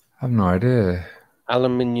 I have no idea.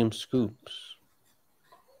 Aluminium scoops.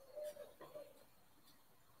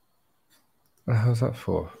 What the hell's that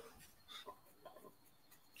for?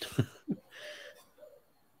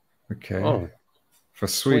 Okay. Oh, for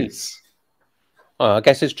sweets. Oh, I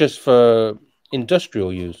guess it's just for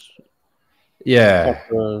industrial use. Yeah.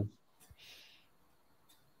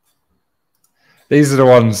 These are the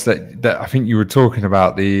ones that I think you were talking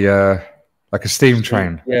about, the like a steam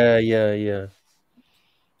train. Yeah.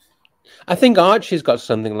 I think Archie's got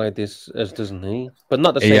something like this, as doesn't he? But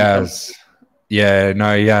not the same. He has. Yeah,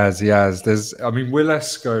 no, he has. There's, I mean,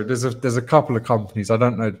 Wilesco. There's a couple of companies. I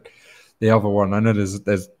don't know the other one. I know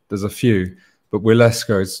there's a few, but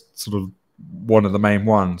Wilesco is sort of one of the main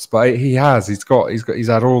ones. But he's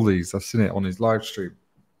had all these. I've seen it on his live stream.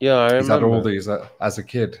 Yeah, I remember. He's had all these as a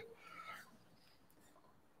kid.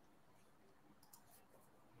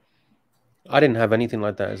 I didn't have anything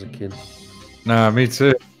like that as a kid. No, me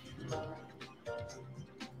too.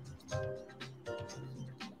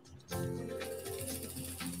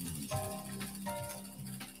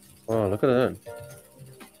 Oh, look at that.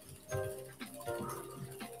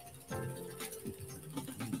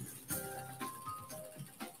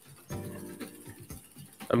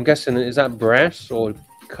 I'm guessing, is that brass or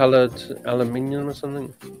colored aluminium or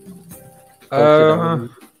something?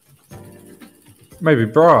 Maybe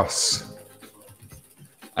brass.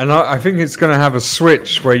 And I think it's going to have a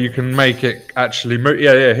switch where you can make it actually move.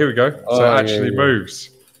 Yeah, here we go. So it actually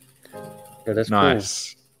moves. Yeah, that's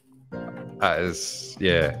nice. Cool. That is,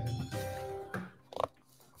 yeah.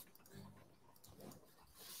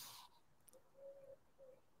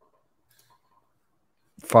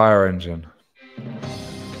 Fire engine.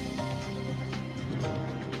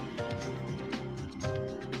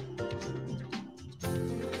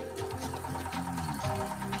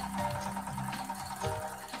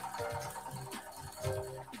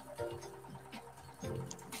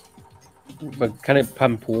 But can it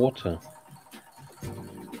pump water?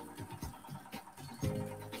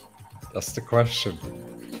 That's the question.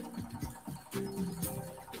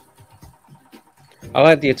 I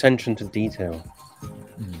like the attention to detail.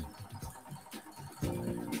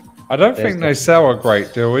 I don't think they sell a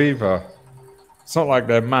great deal either. It's not like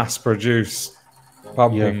they're mass-produced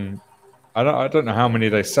pumping. Yeah. I don't know how many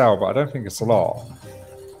they sell, but I don't think it's a lot.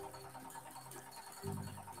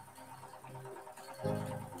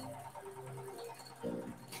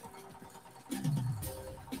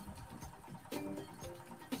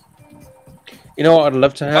 You know what I'd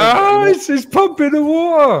love to have? Oh, he's pumping the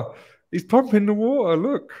water. He's pumping the water.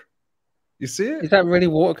 Look. You see it? Is that really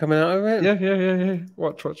water coming out of it? Yeah.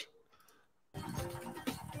 Watch.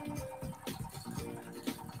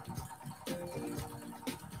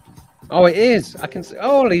 Oh, it is. I can see.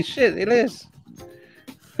 Holy shit, it is.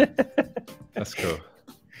 That's cool.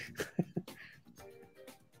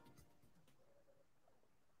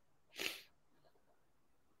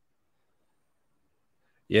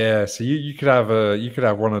 Yeah, so you could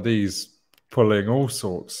have one of these pulling all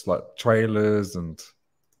sorts, like trailers and.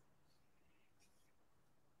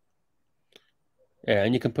 Yeah,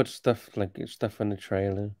 and you can put stuff in the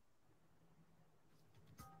trailer.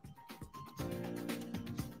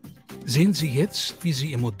 Sehen Sie jetzt, wie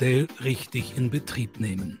Sie Ihr Modell richtig in Betrieb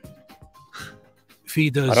nehmen.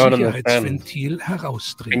 Federsicherheitsventil Can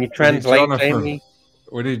herausdrehen. you translate, Jonathan. Jamie?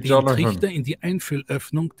 We need Den Jonathan. Trichter in die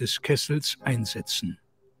Einfüllöffnung des Kessels einsetzen.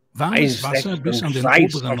 Warmes Wasser bis an den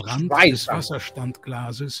oberen Rand des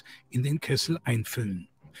Wasserstandglases in den Kessel einfüllen.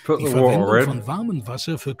 Put Die the water Verwendung in. von warmem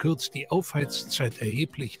Wasser verkürzt die Aufheizzeit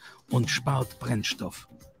erheblich und spart Brennstoff.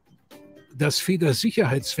 Das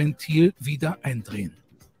Federsicherheitsventil wieder eindrehen.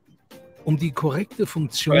 Um die korrekte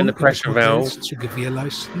Funktion des Modells zu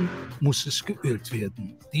gewährleisten, muss es geölt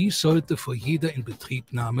werden. Dies sollte vor jeder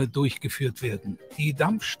Inbetriebnahme durchgeführt werden. Die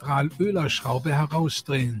Dampfstrahlölerschraube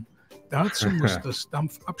herausdrehen. Dazu muss das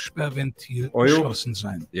Dampfabsperrventil geschlossen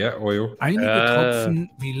sein. Einige Tropfen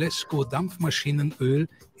Wilesco Dampfmaschinenöl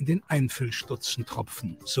in den Einfüllstutzen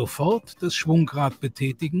tropfen. Sofort das Schwungrad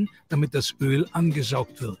betätigen, damit das Öl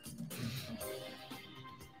angesaugt wird.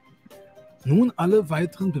 Nun alle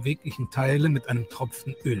weiteren beweglichen Teile mit einem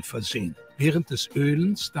Tropfen Öl versehen. Während des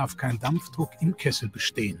Ölens darf kein Dampfdruck im Kessel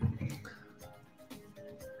bestehen.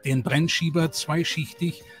 Den Brennschieber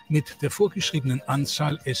zweischichtig mit der vorgeschriebenen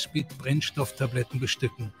Anzahl S-Bit Brennstofftabletten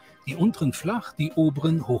bestücken. Die unteren flach, die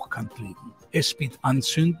oberen hochkant legen. S-Bit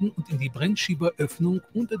anzünden und in die Brennschieberöffnung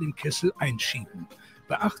unter dem Kessel einschieben.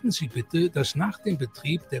 Beachten Sie bitte, dass nach dem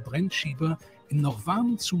Betrieb der Brennschieber im noch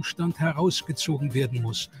warmen Zustand herausgezogen werden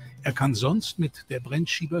muss. Er kann sonst mit der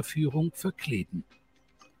Brennschieberführung verkleben.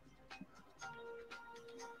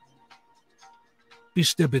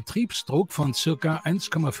 Bis der Betriebsdruck von ca.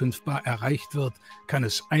 1,5 bar erreicht wird, kann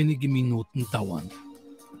es einige Minuten dauern.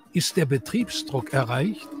 Ist der Betriebsdruck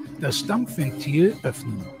erreicht, das Dampfventil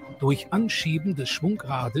öffnen. Durch Anschieben des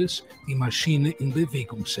Schwungrades die Maschine in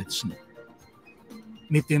Bewegung setzen.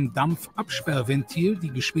 Mit dem Dampfabsperrventil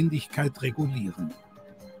die Geschwindigkeit regulieren.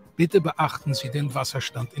 Bitte beachten Sie den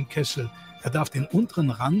Wasserstand im Kessel. Er darf den unteren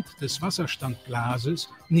Rand des Wasserstandglases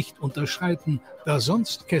nicht unterschreiten, da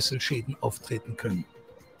sonst Kesselschäden auftreten können.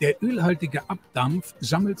 Der ölhaltige Abdampf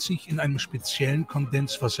sammelt sich in einem speziellen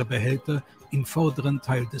Kondenswasserbehälter im vorderen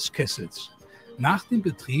Teil des Kessels. Nach dem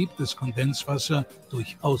Betrieb das Kondenswasser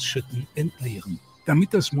durch Ausschütten entleeren.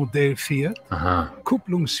 Damit das Modell fährt,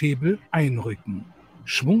 Kupplungshebel einrücken.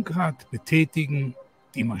 Schwungrad betätigen,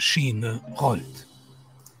 die Maschine rollt.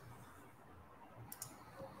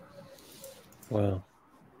 Wow.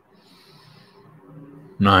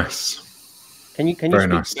 Nice. Can you Very speak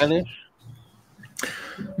nice. Spanish?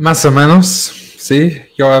 Más o menos, sí.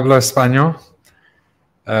 Yo hablo español.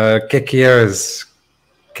 ¿Qué quieres?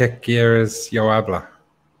 ¿Qué quieres? Yo habla.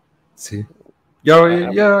 Sí.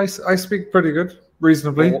 Yeah, I speak pretty good,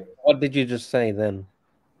 reasonably. What did you just say then?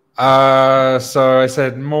 So I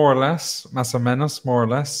said more or less, más o menos, more or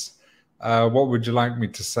less. What would you like me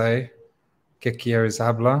to say? ¿Qué quieres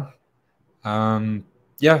hablar?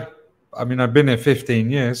 Yeah, I mean, I've been here 15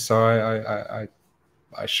 years, so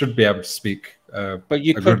I should be able to speak. But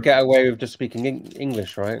you could get away with just speaking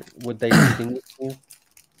English, right? Would they speak English to you?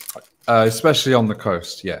 Especially on the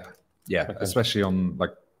coast, yeah. Okay. Especially on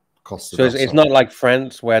like Costa del Sol. So it's not like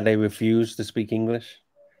France where they refuse to speak English?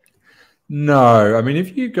 No, I mean,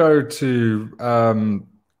 if you go to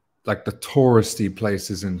like the touristy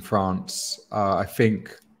places in France, I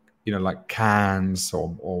think, you know, like Cannes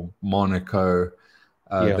or Monaco,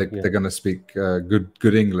 they're going to speak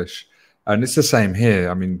good English. And it's the same here.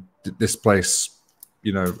 I mean, this place,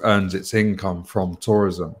 you know, earns its income from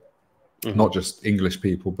tourism, not just English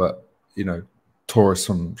people, but, you know, tourists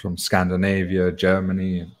from Scandinavia,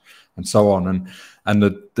 Germany, and so on. And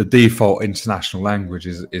the default international language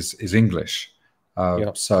is English.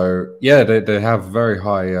 So yeah, they have very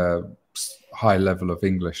high level of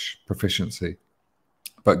English proficiency.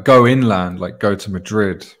 But go inland, like go to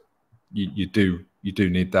Madrid, you do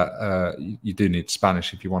need that. You do need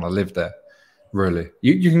Spanish if you want to live there. Really,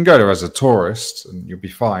 you can go there as a tourist and you'll be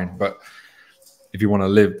fine. But if you want to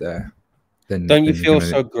live there, then don't you feel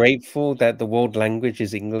so grateful that the world language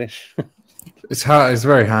is English? It's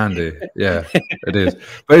very handy. Yeah, it is.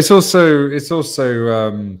 But it's also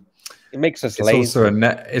it makes us lazy. Also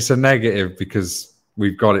it's a negative because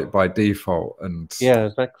we've got it by default. And yeah,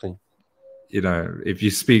 exactly. You know, if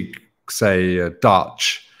you speak, say,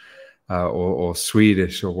 Dutch or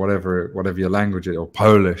Swedish or whatever your language is, or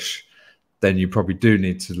Polish, then you probably do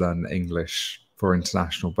need to learn English for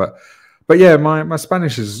international. But yeah, my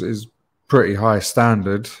Spanish is pretty high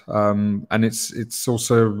standard, and it's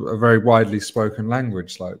also a very widely spoken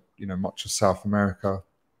language. Like, you know, much of South America,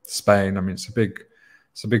 Spain. I mean, it's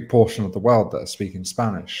a big portion of the world that are speaking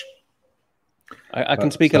Spanish. I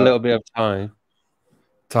can speak a little bit of Thai.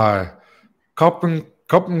 Thai. Koppen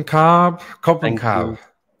Carb.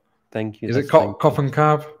 Thank you. Is it Koppen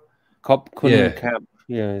Carb? Koppen Carb.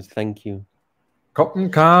 Yeah, thank you. Koppen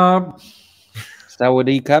Carb.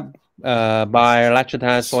 Sawadee Cup by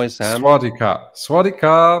Lachata Soy Sam. Swadikap.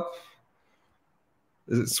 Swadikap.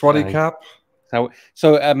 Is it Swadikap?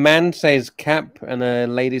 So a man says cap and a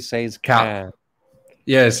lady says Cap.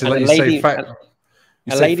 Yeah, so and like a you lady, say, you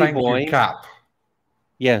a say lady thank boy. you, Cap.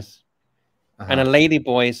 Yes. And a Uh-huh. lady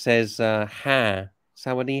boy says ha.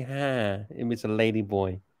 Sawadee ha. It's a lady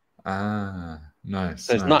boy. Ah, nice.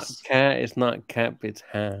 So it's not cat, it's not cap, it's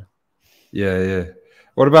ha. Yeah, yeah.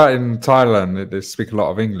 What about in Thailand? They speak a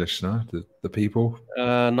lot of English, no? The people?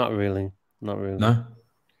 Not really. Not really. No?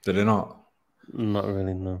 Do they not? Not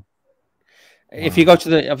really, no. If you go to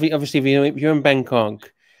the obviously if you're in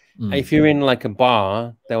Bangkok, if you're in like a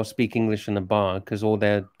bar, they'll speak English in the bar because all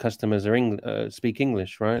their customers are speak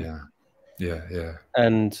English, right? Yeah, yeah, yeah.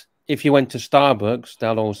 And if you went to Starbucks,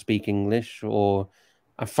 they'll all speak English, or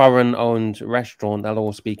a foreign-owned restaurant, they'll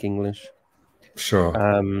all speak English. Sure.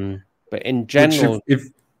 But in general,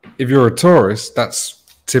 if you're a tourist, that's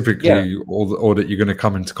typically all that you're going to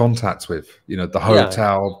come into contact with. You know, the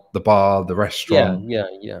hotel, the bar, the restaurant.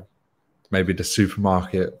 Yeah. Maybe the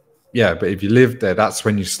supermarket. Yeah, but if you live there, that's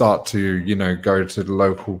when you start to, you know, go to the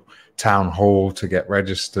local town hall to get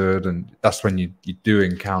registered, and that's when you do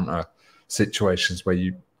encounter situations where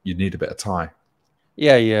you need a bit of Thai.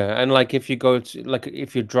 Yeah, and like if you go to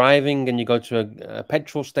if you're driving and you go to a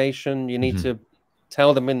petrol station, you need to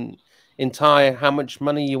tell them in Thai how much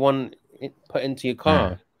money you want put into your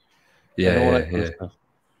car. Yeah.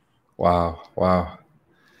 Wow,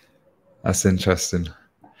 that's interesting.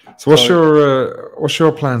 So what's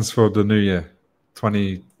your plans for the New Year,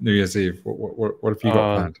 New Year's Eve? What have you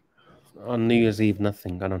got planned? On New Year's Eve,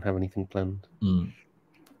 nothing. I don't have anything planned.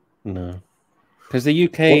 No, because the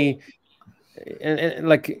UK,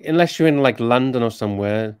 like unless you're in like London or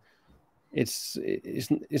somewhere, it's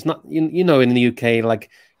not you know, in the UK,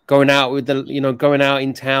 like going out with going out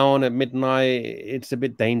in town at midnight, it's a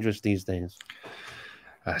bit dangerous these days.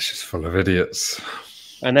 That's just full of idiots.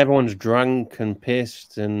 And everyone's drunk and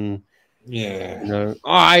pissed and you know,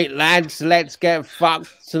 all right, lads, let's get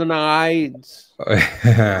fucked tonight.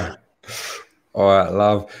 All right,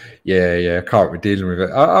 love. Yeah. I can't be dealing with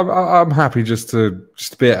it. I'm happy just to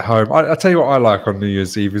be at home. I tell you what I like on New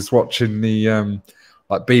Year's Eve is watching the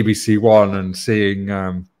like BBC One and seeing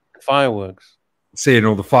fireworks, seeing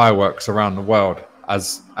all the fireworks around the world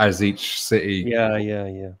as each city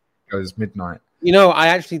goes midnight. You know, I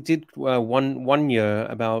actually did one year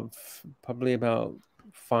probably about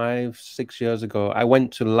 5-6 years ago. I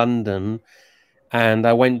went to London, and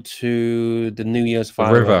I went to the New Year's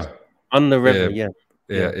fireworks on the river. Yeah.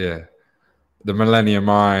 The Millennium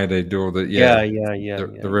Eye. They do all the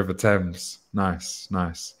the River Thames. Nice.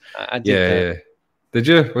 I did that. Did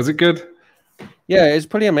you? Was it good? Yeah, it's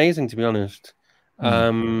pretty amazing, to be honest.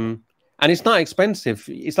 And it's not expensive.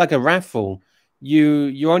 It's like a raffle.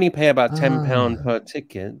 You only pay about £10 per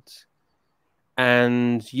ticket,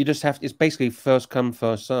 and you just have it's basically first come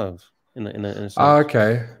first serve in a sense.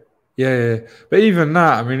 Okay, yeah. But even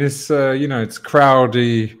that, I mean, it's it's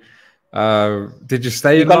crowdy. Did you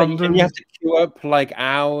stay in London? You have to queue up like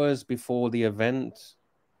hours before the event.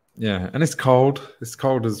 Yeah, and it's cold. It's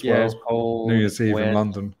cold as well. It's cold. New Year's Eve in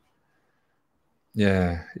London.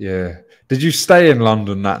 Yeah. Did you stay in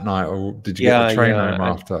London that night, or did you get the train home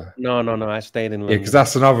after? No. I stayed in London. Yeah, because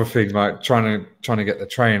that's another thing. Like trying to get the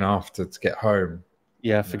train after to get home.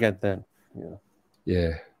 Yeah, forget that.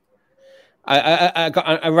 Yeah.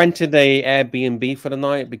 I rented a Airbnb for the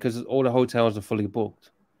night because all the hotels are fully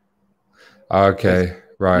booked. Okay,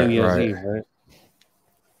 right. New Year's Eve, right?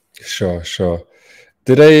 Sure.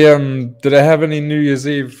 Do they have any New Year's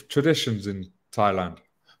Eve traditions in Thailand?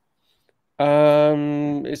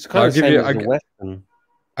 It's kind of the same as the Western.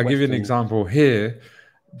 I'll give you an example. Here,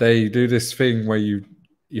 they do this thing where you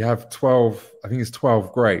have 12, I think it's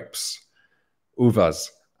 12 grapes, uvas,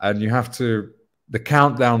 and you have to, the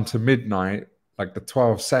countdown to midnight, like the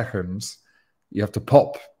 12 seconds, you have to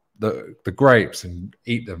pop the grapes and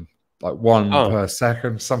eat them, like one per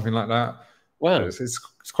second, something like that. Wow.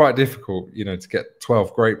 It's quite difficult, to get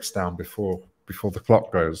 12 grapes down before the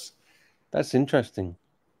clock goes. That's interesting.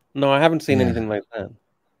 No, I haven't seen anything like that.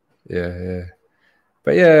 Yeah.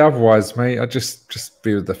 But yeah, otherwise, mate, I just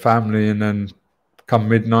be with the family and then come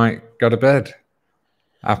midnight, go to bed.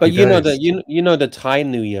 Happy but you days. you know the Thai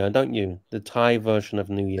New Year, don't you? The Thai version of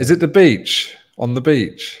New Year. Is it the beach? On the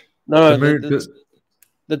beach? No,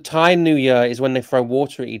 the Thai New Year is when they throw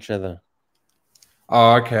water at each other.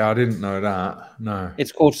 Oh, okay. I didn't know that. No.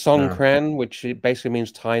 It's called Songkran, which basically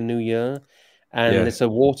means Thai New Year, and it's a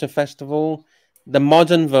water festival. The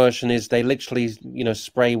modern version is they literally,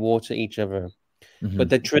 spray water at each other. But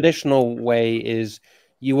the traditional way is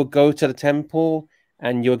you would go to the temple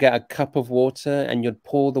and you'll get a cup of water and you'd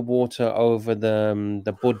pour the water over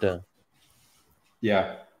the Buddha.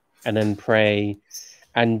 Yeah. And then pray,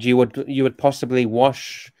 and you would possibly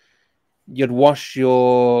wash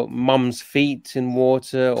your mum's feet in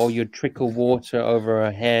water, or you'd trickle water over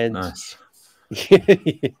her head. Nice.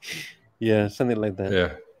 Yeah, something like that.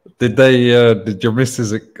 Yeah. Did your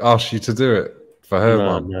missus ask you to do it for her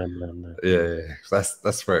mum? No. Yeah.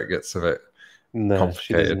 That's where it gets a bit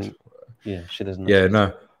complicated. She doesn't. Yeah,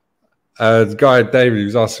 no. The guy David, he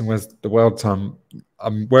was asking where's the world time.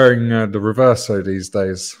 I'm wearing the Reverso these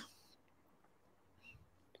days.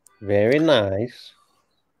 Very nice.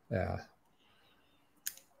 Yeah.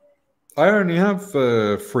 I only have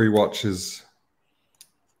 3 watches.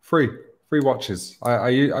 Three watches. I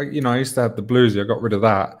used to have the bluesy. I got rid of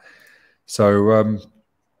that. So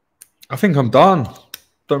I think I'm done.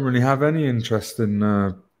 Don't really have any interest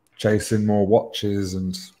in chasing more watches,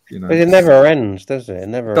 and But it never ends, does it? It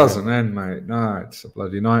never doesn't end, mate. No, it's a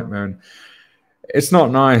bloody nightmare. And it's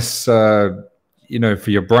not nice, for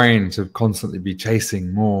your brain to constantly be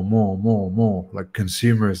chasing more, like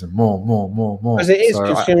consumerism, more. Because it is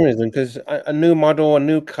consumerism. Because a new model, a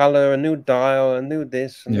new color, a new dial, a new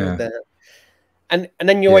this, and new that, and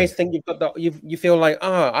then you always think you've got you feel like,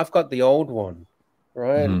 I've got the old one,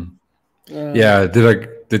 right? Mm-hmm. Yeah.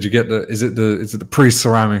 Did you get is it the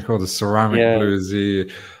pre-ceramic or the ceramic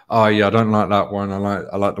bluesy? Oh yeah, I don't like that one. I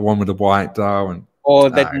like the one with the white dial. And or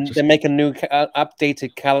they make a new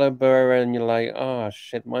updated caliber, and you're like, oh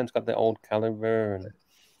shit, mine's got the old caliber. And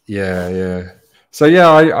yeah. So yeah,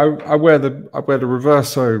 I wear the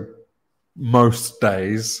Reverso most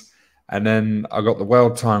days, and then I got the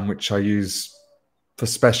World Time, which I use for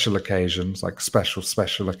special occasions, like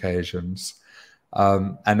special occasions.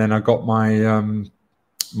 And then I got my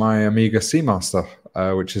my Amiga Seamaster,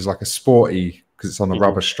 which is like a sporty, because it's on a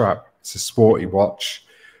rubber strap. It's a sporty watch,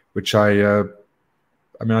 which I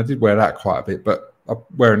did wear that quite a bit, but I'm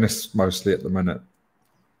wearing this mostly at the minute.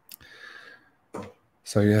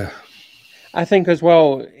 So yeah, I think as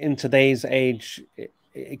well in today's age,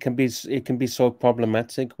 it can be so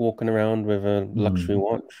problematic walking around with a luxury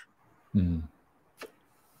watch.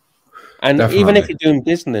 And Definitely. even if you're doing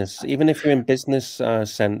business, even if you're in business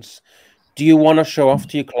sense, do you want to show off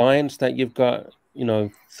to your clients that you've got,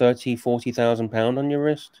 30,000-40,000 on your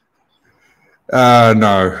wrist?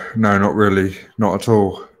 No, not really, not at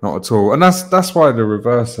all. And that's why the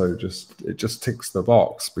Reverso just ticks the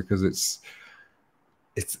box, because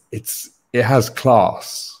it has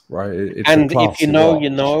class, right? And if you know,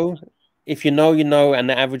 you know. If you know, you know, and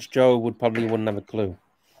the average Joe wouldn't have a clue.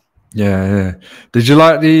 Yeah. Did you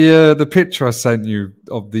like the picture I sent you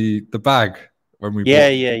of the bag when we?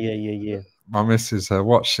 Yeah. My missus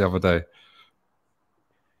watch the other day.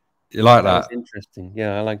 You like that? Was interesting.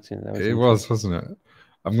 Yeah, I liked it. It was, wasn't it?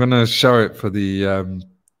 I'm gonna show it for the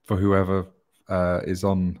for whoever is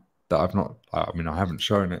on that. I haven't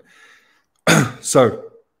shown it.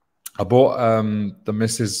 So I bought the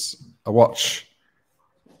missus a watch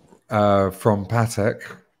from Patek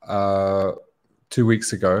 2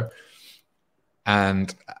 weeks ago,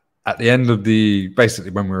 and at the end of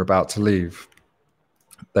basically when we were about to leave,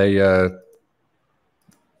 they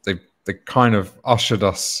kind of ushered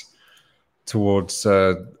us towards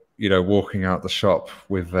walking out the shop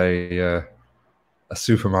with a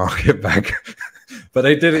supermarket bag. But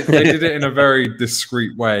they did it in a very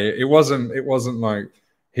discreet way. It wasn't like,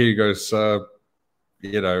 here you go, sir.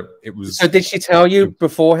 It was. So did she tell you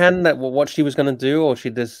beforehand that what she was going to do, or she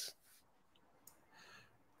just?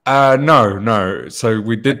 No. So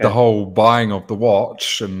we did the whole buying of the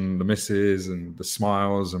watch and the misses and the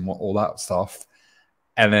smiles and all that stuff,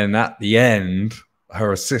 and then at the end,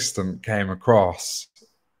 her assistant came across,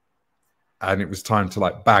 and it was time to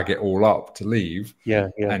like bag it all up to leave. Yeah.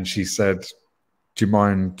 And she said, "Do you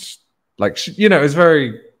mind?" Like, it was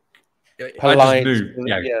very polite. I just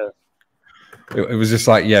knew, It was just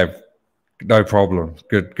like, no problem.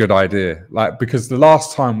 Good idea. Like, because the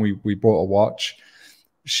last time we bought a watch,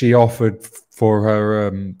 she offered for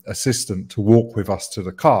her assistant to walk with us to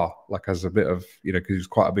the car, like as a bit of, because he was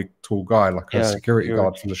quite a big, tall guy, like a security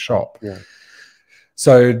guard for the shop. Yeah.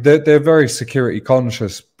 So they're very security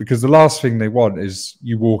conscious, because the last thing they want is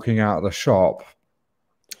you walking out of the shop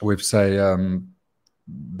with, say,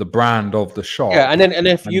 the brand of the shop. Yeah, and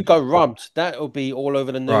if you got robbed, that will be all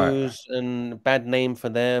over the news, and bad name for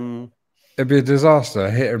them. It'd be a disaster,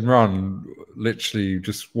 hit and run, literally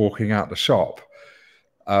just walking out the shop.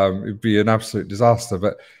 It'd be an absolute disaster.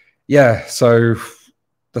 But yeah, so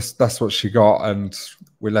that's what she got, and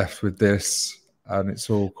we're left with this, and it's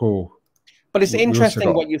all cool. But it's we also interesting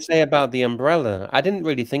got, what you say about the umbrella. I didn't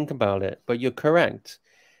really think about it, but you're correct.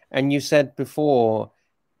 And you said before,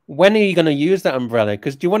 when are you going to use that umbrella?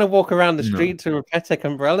 Because do you want to walk around the street to a Patek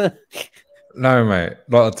umbrella? no, mate,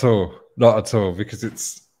 not at all, not at all, because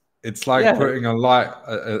it's like Yeah. putting a light,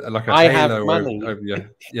 like a I have halo money. over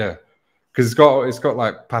your, yeah, because it's got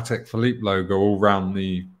like Patek Philippe logo all around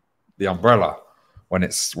the umbrella when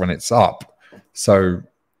it's up. So,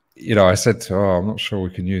 you know, I said to her, oh, I'm not sure we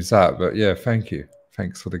can use that, but yeah, thank you,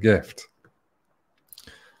 thanks for the gift.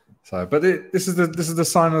 So, but this is the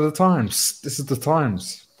sign of the times. This is the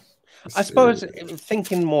times. I suppose,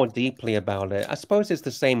 thinking more deeply about it, I suppose it's the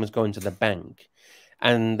same as going to the bank,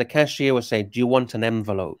 and the cashier will say, "Do you want an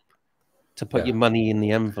envelope to put your money in the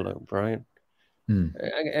envelope?" Right?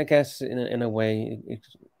 I guess in a way,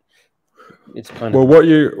 it's kind well, of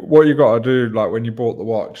what you got to do, like when you bought the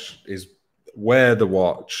watch, is wear the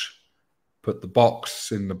watch, put the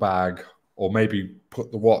box in the bag, or maybe put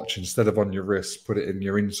the watch instead of on your wrist, put it in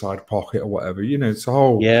your inside pocket or whatever. You know, it's a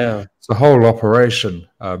whole operation.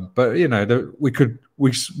 But you know,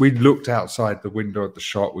 we looked outside the window at the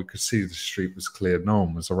shop. We could see the street was clear. No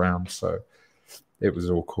one was around, so it was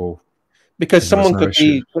all cool. Because someone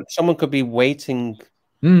could be waiting,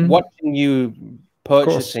 watching you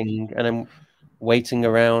purchasing, and then waiting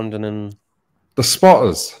around, and then the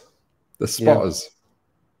spotters,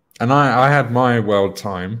 and I had my world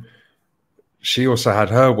time. She also had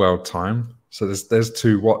her world time, so there's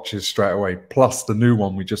 2 watches straight away, plus the new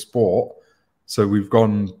one we just bought. So we've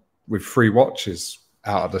gone with 3 watches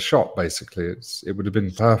out of the shop. Basically, it would have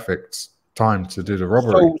been perfect time to do the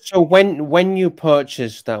robbery. So when you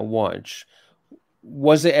purchased that watch,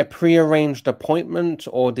 was it a pre-arranged appointment,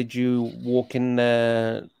 or did you walk in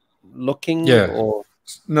there looking? Yeah. Or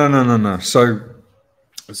No.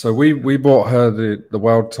 So we bought her the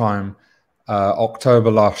world time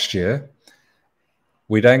October last year.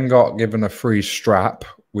 We then got given a free strap,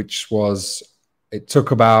 it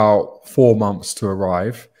took about 4 months to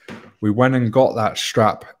arrive. We went and got that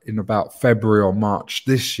strap in about February or March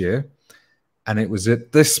this year. And it was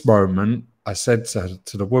at this moment, I said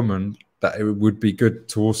to the woman that it would be good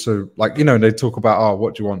to also, like, you know, they talk about, oh,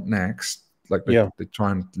 what do you want next? Like they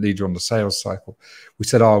try and lead you on the sales cycle. We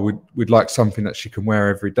said, oh, we'd like something that she can wear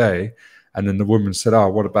every day. And then the woman said, oh,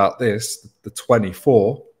 what about this? The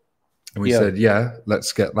 24. And we said, yeah,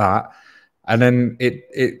 let's get that. And then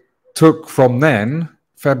it took from then,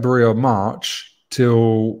 February or March,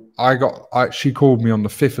 till she called me on the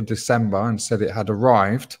 5th of December and said it had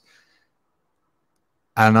arrived.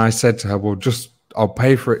 And I said to her, well, I'll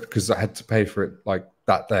pay for it, because I had to pay for it like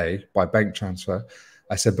that day by bank transfer.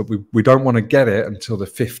 I said, but we don't want to get it until the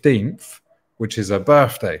 15th, which is her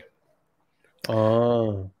birthday.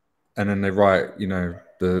 Oh. And then they write, you know,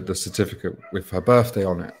 the certificate with her birthday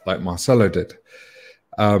on it, like Marcelo did.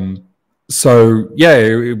 So yeah,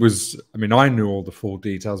 it was, I mean, I knew all the full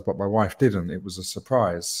details, but my wife didn't. It was a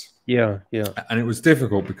surprise. Yeah. And it was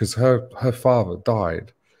difficult because her father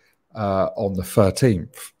died on the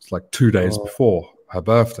 13th. It's like 2 days before her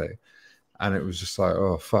birthday. And it was just like,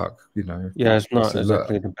 oh, fuck, you know. Yeah, it's not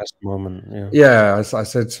exactly the best moment. Yeah, I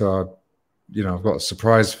said to her, you know, I've got a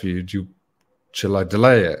surprise for you. Shall I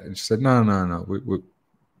delay it? And she said, no. We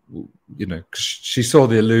you know, 'cause she saw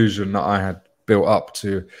the illusion that I had built up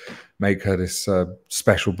to make her this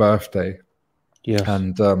special birthday. Yeah.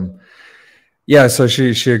 And yeah, so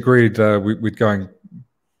she agreed we'd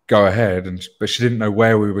go ahead, but she didn't know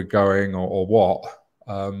where we were going or what.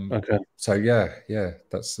 Okay. So yeah,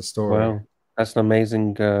 that's the story. Wow, that's an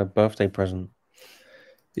amazing birthday present.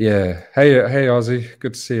 Yeah. Hey, Ozzy.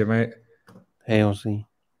 Good to see you, mate. Hey, Ozzy.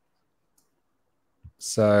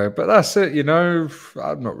 So, but that's it. You know,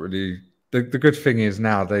 I'm not really. The good thing is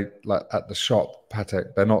now they, like at the shop,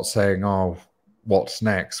 Patek, they're not saying, "Oh, what's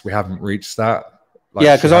next?" We haven't reached that. Like,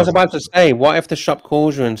 yeah, because I was about to say, what if the shop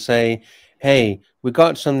calls you and say, "Hey, we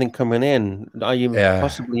got something coming in. Are you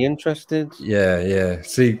possibly interested?" Yeah.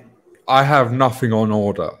 See, I have nothing on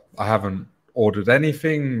order. I haven't ordered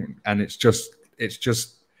anything, and it's just,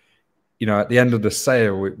 you know, at the end of the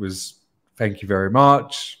sale, it was, "Thank you very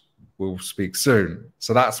much. We'll speak soon."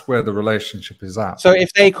 So that's where the relationship is at. So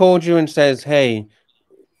if they called you and says, "Hey,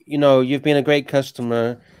 you know, you've been a great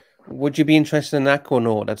customer. Would you be interested in that or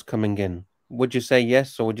not that's coming in?" Would you say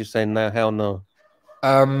yes, or would you say no? Hell no.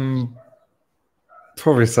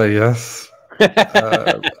 Probably say yes, but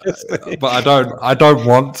I don't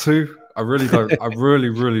want to. I really don't. I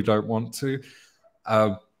really don't want to.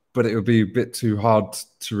 But it would be a bit too hard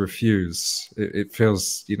to refuse. It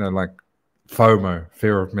feels, you know, like FOMO,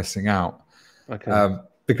 fear of missing out. Okay.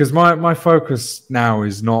 Because my focus now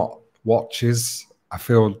is not watches. I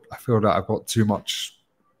feel that I've got too much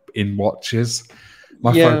in watches.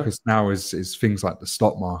 My focus now is things like the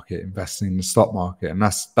stock market, investing in the stock market, and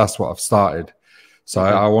that's what I've started. So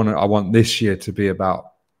I want this year to be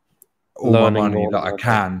about all learning my money that I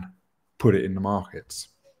can put it in the markets.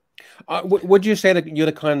 Would you say that you're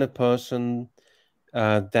the kind of person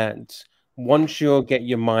that once you get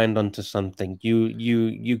your mind onto something,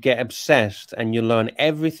 you get obsessed and you learn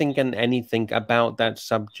everything and anything about that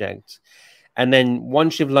subject, and then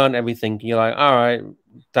once you've learned everything, you're like, all right,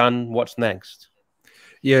 done. What's next?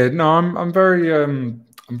 Yeah, no, I'm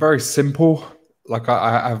very simple. Like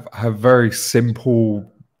I have very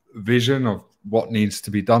simple vision of what needs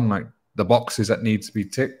to be done, like the boxes that need to be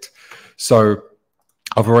ticked. So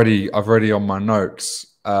I've already on my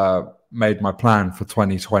notes made my plan for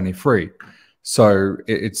 2023. So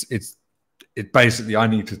it's basically, I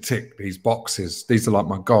need to tick these boxes. These are like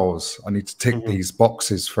my goals. I need to tick these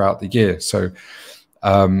boxes throughout the year. So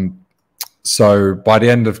so by the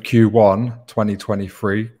end of Q1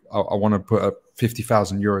 2023, I want to put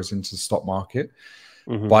 50,000 euros into the stock market.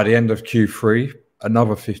 By the end of Q3,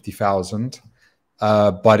 another 50,000.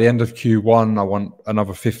 By the end of Q1, I want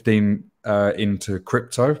another 15 into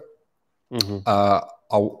crypto.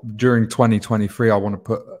 During 2023, I want to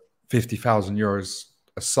put 50,000 euros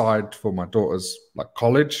aside for my daughter's like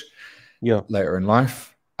college later in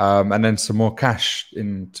life, and then some more cash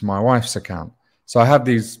into my wife's account. So I have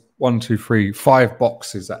these 5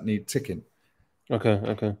 boxes that need ticking.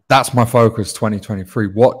 Okay. That's my focus 2023.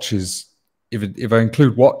 Watches, if I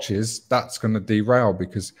include watches, that's going to derail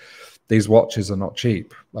because these watches are not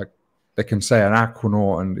cheap. Like they can say an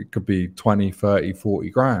Aquanaut and it could be 20, 30, 40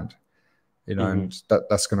 grand, you know, and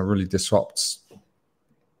that's going to really disrupt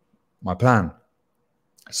my plan.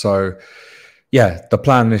 So yeah, the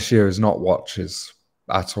plan this year is not watches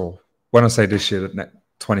at all. When I say this year,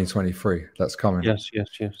 2023, that's coming. Yes.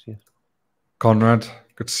 Conrad,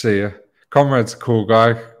 good to see you. Conrad's a cool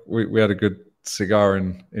guy. We had a good cigar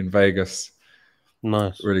in Vegas.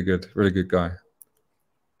 Nice. Really good guy.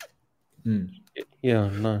 Yeah,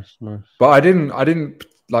 nice. But I didn't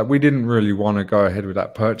like, we didn't really want to go ahead with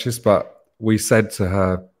that purchase, but we said to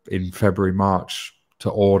her in February, March to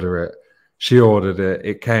order it. She ordered it.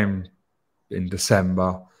 It came in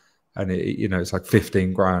December, and it's like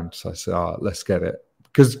 15 grand. So I said, oh, let's get it.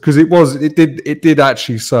 Because it did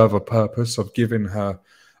actually serve a purpose of giving her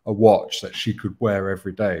a watch that she could wear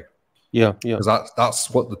every day. Yeah. Because that's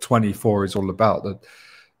what the 24 is all about.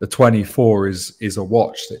 The 24 is a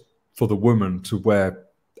watch that for the woman to wear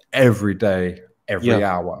every day, every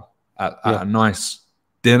hour at a nice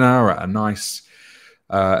dinner, at a nice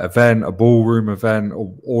event, a ballroom event,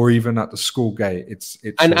 or even at the school gate. It's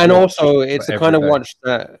also it's the kind of watch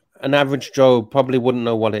that an average Joe probably wouldn't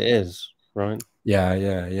know what it is, right? Yeah,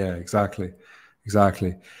 exactly.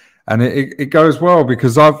 And it goes well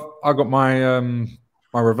because I got my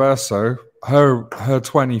my Reverso. Her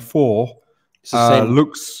 24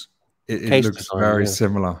 looks very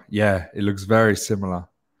similar. Yeah, it looks very similar.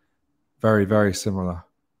 Very similar.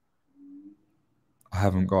 I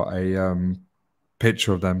haven't got a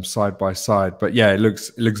picture of them side by side, but yeah, it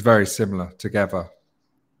looks very similar together.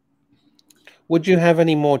 Would you have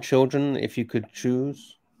any more children if you could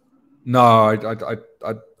choose? No, I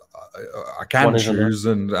can choose,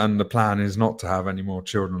 and the plan is not to have any more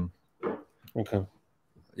children. Okay.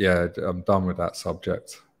 Yeah, I'm done with that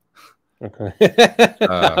subject. Okay.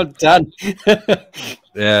 I'm done.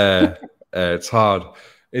 Yeah, it's hard.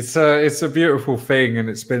 It's a beautiful thing, and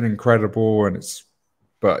it's been incredible,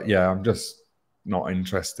 but yeah, I'm just not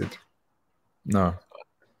interested. No.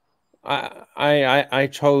 I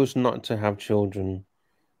chose not to have children.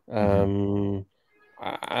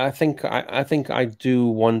 I think I do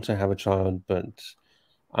want to have a child, but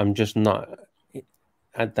I'm just not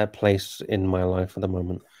at that place in my life at the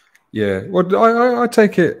moment. Yeah, well, I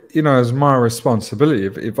take it, as my responsibility.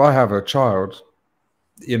 If I have a child,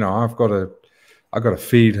 I've got to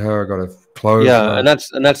feed her, I've got to clothe her. Yeah,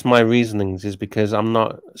 and that's my reasonings, is because I'm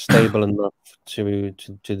not stable enough to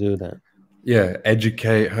do that. Yeah,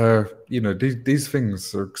 educate her. These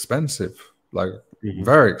things are expensive, like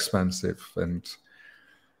very expensive, and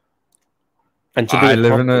I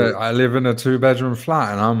live in a 2-bedroom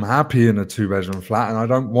flat, and I'm happy in a 2-bedroom flat, and I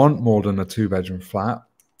don't want more than a 2-bedroom flat.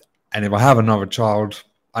 And if I have another child,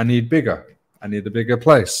 I need bigger. I need a bigger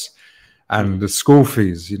place, and the school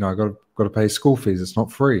fees. I got to pay school fees. It's not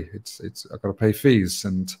free. It's I got to pay fees,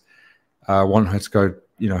 and I want her to go.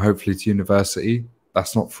 Hopefully to university.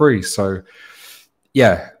 That's not free. So,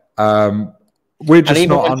 yeah, we're just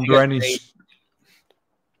not under any.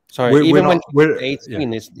 Sorry, even when she's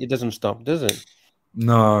 18, it doesn't stop, does it?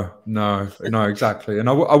 No, no, no, exactly. And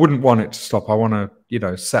I wouldn't want it to stop. I want to, you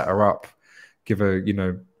know, set her up, give her, you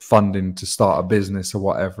know, funding to start a business or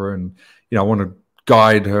whatever. And, you know, I want to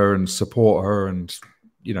guide her and support her and,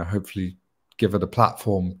 you know, hopefully give her the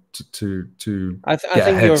platform to I get a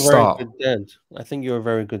think head you're a very start. good dad. I think you're a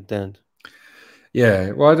very good dad.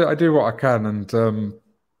 Yeah, well, I do what I can. And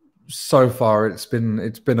so far it's been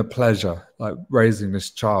a pleasure, like raising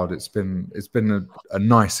this child. It's been a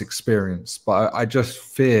nice experience, but I just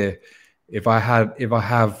fear if I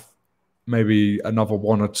have maybe another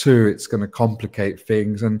one or two, it's going to complicate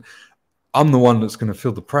things, and I'm the one that's going to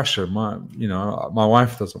feel the pressure. My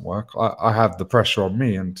wife doesn't work. I have the pressure on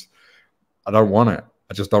me, and I don't want it.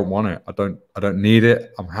 I just don't want it. I don't need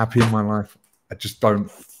it. I'm happy in my life. I just don't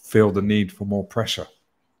feel the need for more pressure.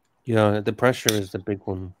 Yeah, the pressure is the big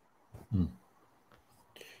one.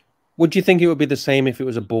 Would you think it would be the same if it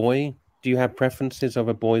was a boy? Do you have preferences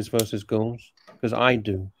over boys versus girls? Because I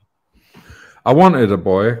do. I wanted a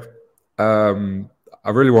boy. I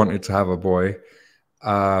really wanted to have a boy.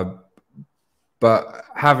 But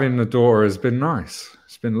having a daughter has been nice.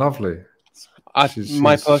 It's been lovely.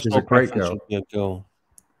 My personal a great preference girl. would be a girl.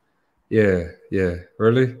 Yeah, yeah.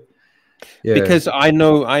 Really? Yeah. Because I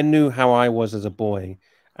knew how I was as a boy,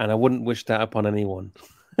 and I wouldn't wish that upon anyone.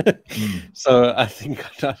 So I think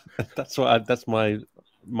that's my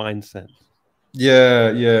mindset.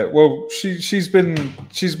 Yeah, yeah. Well, she's been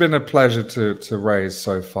a pleasure to raise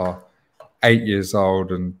so far. 8 years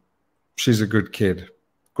old, and she's a good kid,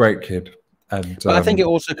 great kid. And but I think it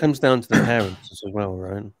also comes down to the parents as well,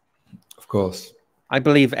 right? Of course. I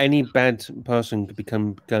believe any bad person could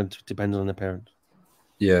become going to depend on the parents.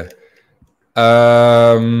 Yeah.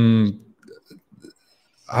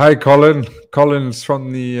 Hi, Colin. Colin's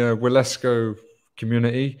from the Wilesco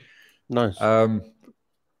community. Nice.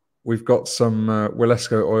 We've got some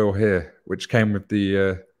Wilesco oil here, which came with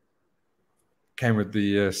the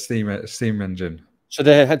steam engine. So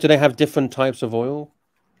do they have different types of oil?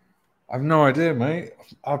 I've no idea, mate.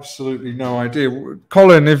 Absolutely no idea.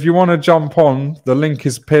 Colin, if you want to jump on, the link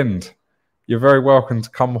is pinned. You're very welcome to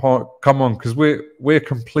come on, because we're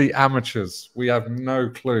complete amateurs. We have no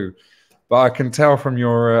clue, but I can tell from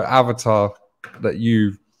your avatar that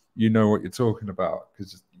you know what you're talking about,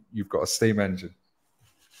 because you've got a steam engine.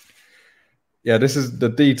 Yeah, this is the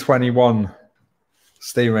D21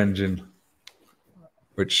 steam engine,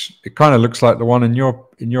 which it kind of looks like the one in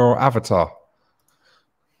your avatar.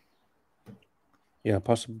 Yeah,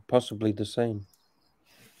 possibly the same.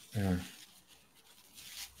 Yeah.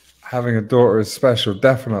 Having a daughter is special,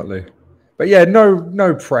 definitely. But yeah,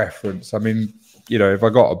 no preference. I mean, you know, if I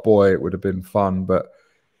got a boy, it would have been fun. But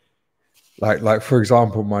like for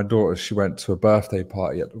example, my daughter, she went to a birthday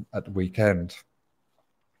party at the weekend.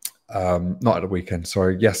 Not at the weekend,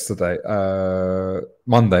 sorry, yesterday,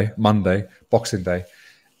 Monday, Boxing Day,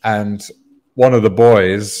 and one of the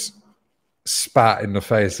boys spat in the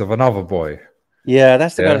face of another boy. Yeah,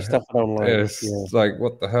 that's the kind of stuff I don't like. It's like,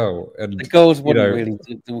 what the hell? And the girls wouldn't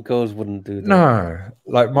the girls wouldn't do that. No,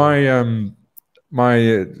 like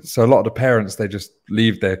so a lot of the parents, they just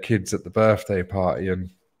leave their kids at the birthday party and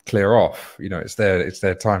clear off. You know, it's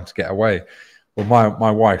their time to get away. Well, my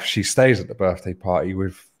wife, she stays at the birthday party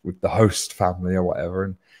with the host family or whatever,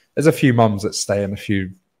 and there's a few mums that stay and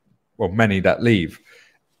many that leave.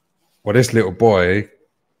 Well, this little boy,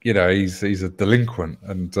 you know, he's a delinquent,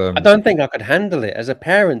 and I don't think I could handle it as a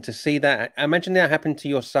parent to see that. Imagine that happened to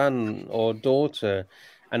your son or daughter,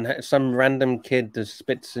 and some random kid just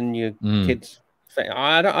spits in your kid's face.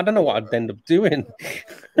 I don't know what I'd end up doing.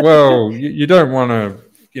 Well, you don't want to,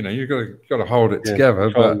 you know, you got to hold it together.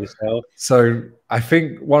 But yourself. So I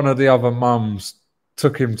think one of the other mums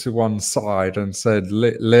took him to one side and said,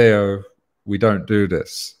 "Leo, we don't do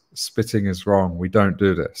this. Spitting is wrong. We don't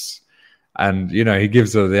do this." And, you know, he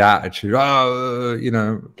gives her the attitude, you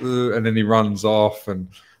know, and then he runs off. And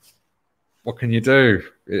what can you do?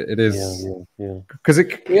 It is because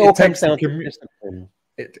it takes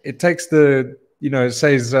the, you know, it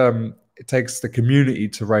says it takes the community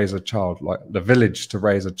to raise a child, like the village to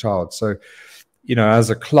raise a child. So, you know,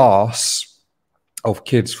 as a class of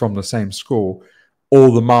kids from the same school,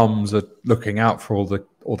 all the mums are looking out for all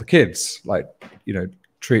the kids, like, you know,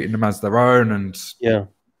 treating them as their own, and you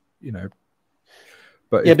know.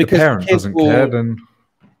 But if the parent doesn't care, then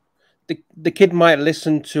the kid might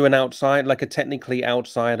listen to an outside, like a technically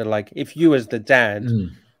outsider. Like if you as the dad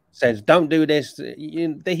says, "Don't do this,"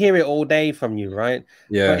 they hear it all day from you, right?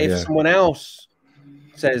 Yeah. But if someone else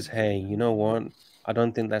says, "Hey, you know what? I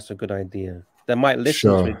don't think that's a good idea," they might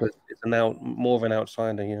listen to it because it's more of an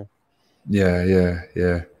outsider.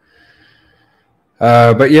 Yeah.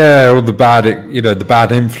 But yeah, all the bad, the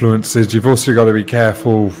bad influences. You've also got to be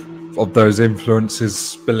careful of those influences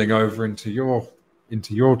spilling over into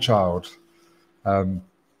your child.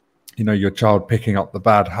 Your child picking up the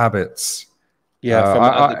bad habits.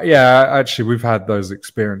 Yeah, actually, we've had those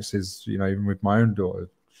experiences. Even with my own daughter,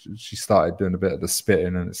 she started doing a bit of the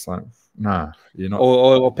spitting, and it's like, nah, you're not.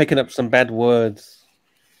 Or picking up some bad words.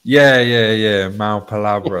 Yeah. Mal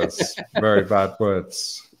palabras, very bad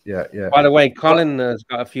words. Yeah. By the way, Colin has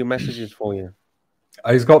got a few messages for you.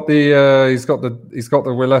 He's got the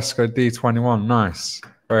Wilesco D21. Nice,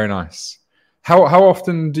 very nice. How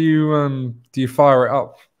often do you fire it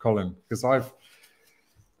up, Colin? Because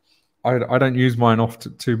I don't use mine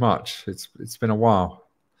too much. It's been a while.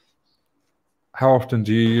 How often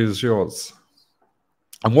do you use yours?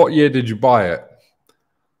 And what year did you buy it?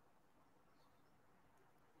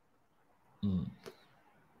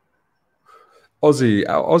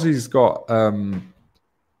 Aussie's got I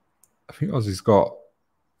think Aussie's got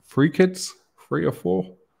 3 kids, 3 or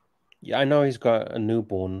 4. Yeah, I know he's got a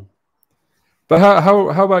newborn. But how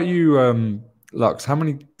about you, Lux? How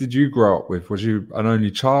many did you grow up with? Was you an only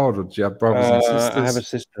child, or did you have brothers and sisters? I have a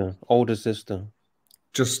sister, older sister.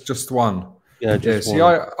 Just one. Yeah, just see,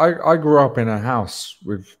 one. I grew up in a house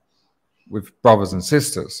with brothers and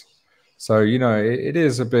sisters, so it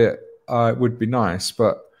is a bit. It would be nice,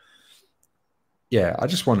 but yeah, I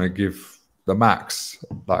just want to give the max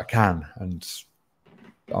that I can, and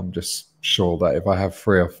I'm just sure that if I have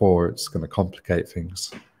 3 or 4, it's going to complicate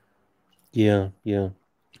things. Yeah.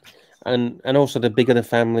 And also, the bigger the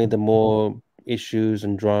family, the more issues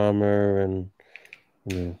and drama, and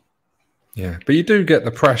yeah. But you do get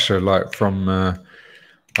the pressure, like from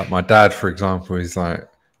like my dad, for example. He's like,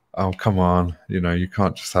 "Oh, come on, you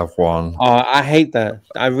can't just have one." Oh, I hate that.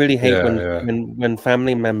 I really hate when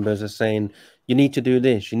family members are saying, "You need to do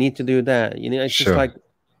this, you need to do that." It's just like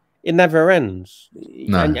it never ends.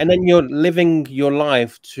 No. And then you're living your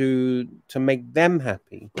life to make them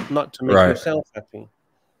happy, not to make yourself happy.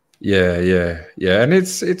 Yeah. And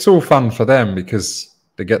it's all fun for them because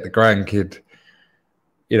they get the grandkid,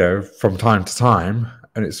 from time to time,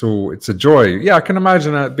 and it's a joy. Yeah, I can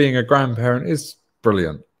imagine that being a grandparent is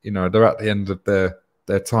brilliant. They're at the end of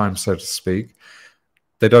their time, so to speak.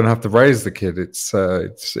 They don't have to raise the kid. It's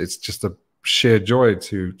just a sheer joy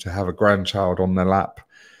to have a grandchild on their lap.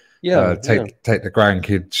 Take the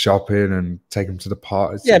grandkid shopping and take them to the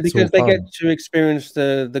park. Because they get to experience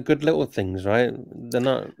the good little things, right? They're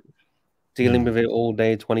not dealing with it all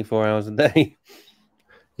day, 24 hours a day.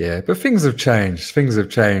 Yeah, but things have changed. Things have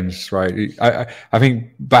changed, right? I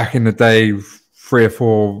think back in the day, 3 or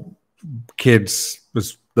 4 kids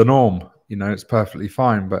was the norm. It's perfectly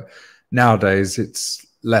fine. But nowadays, it's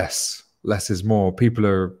less. Less is more. People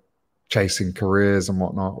are chasing careers and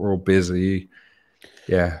whatnot. We're all busy.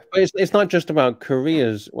 Yeah, but it's not just about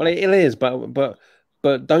careers. Well, it is, but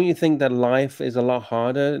don't you think that life is a lot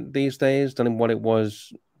harder these days than what it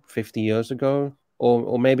was 50 years ago?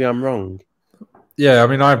 Or maybe I'm wrong. Yeah, I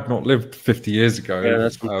mean, I've not lived 50 years ago. Yeah,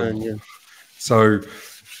 that's what I'm saying, yeah. So,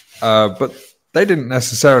 but they didn't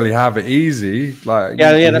necessarily have it easy. Like,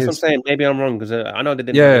 that's what I'm saying. Maybe I'm wrong because I know they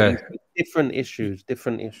didn't. Yeah, different issues.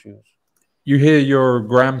 You hear your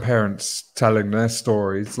grandparents telling their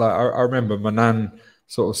stories. Like I remember my nan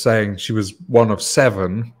sort of saying she was one of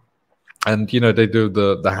 7, and they do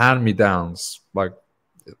the hand-me-downs. Like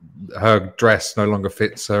her dress no longer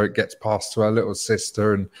fits her; it gets passed to her little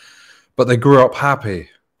sister, but they grew up happy,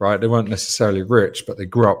 right? They weren't necessarily rich, but they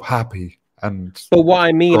grew up happy. But what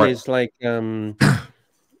I mean is, like,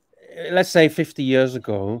 let's say 50 years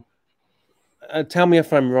ago. Tell me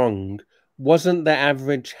if I'm wrong. Wasn't the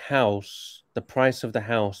average house, the price of the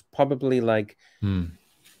house, probably like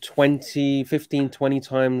 15, 20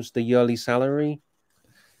 times the yearly salary?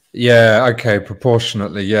 Yeah, okay,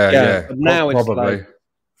 proportionately, yeah. But now it's like,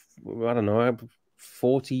 I don't know,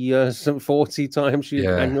 40 times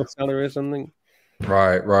your annual salary or something.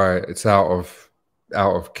 Right. It's out of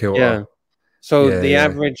kilter. Yeah. So the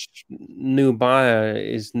average new buyer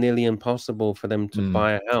is nearly impossible for them to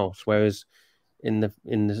buy a house, whereas in the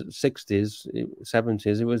 60s,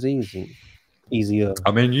 70s, it was easier.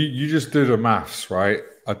 I mean, you just do the maths, right?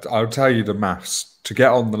 I'll tell you the maths to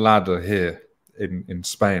get on the ladder here in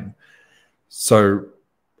Spain. So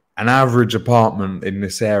an average apartment in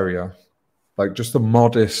this area, like just a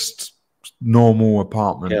modest, normal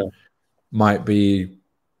apartment, might be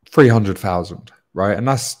 300,000, right? And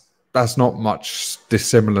that's not much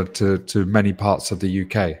dissimilar to many parts of the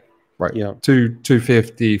UK, right? Yeah,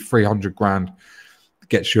 250, 300 grand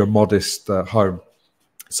gets you a modest home.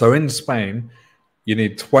 So in Spain, you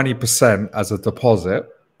need 20% as a deposit,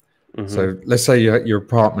 So let's say your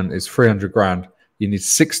apartment is 300 grand. You need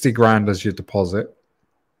 60 grand as your deposit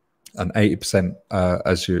and 80%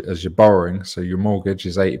 as your borrowing. So your mortgage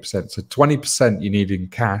is 80%. So 20% you need in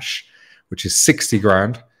cash, which is 60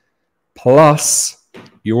 grand. Plus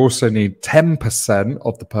you also need 10%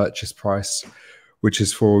 of the purchase price, which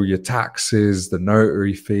is for your taxes, the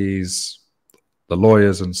notary fees, the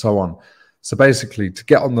lawyers, and so on. So basically, to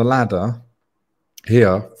get on the ladder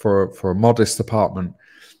here for a modest apartment,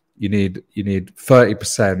 you need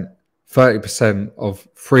 30%. 30% of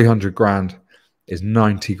 300 grand is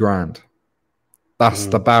 90 grand. That's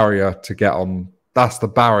the barrier to get on. That's the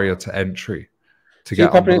barrier to entry to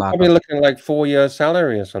get on the ladder. Probably looking at like 4 years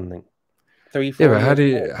salary or something. 3, 4 Yeah, but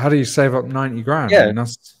years. how do you save up 90 grand? Yeah. I mean,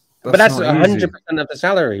 that's But that's not 100% easy. of the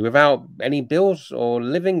salary without any bills or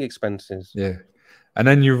living expenses. Yeah, and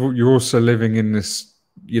then you're also living in this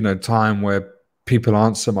time where people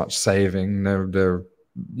aren't so much saving. They're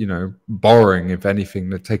borrowing. If anything,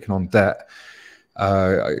 they're taking on debt.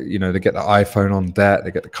 They get the iPhone on debt.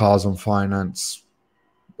 They get the cars on finance.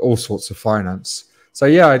 All sorts of finance. So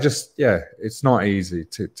yeah, it's not easy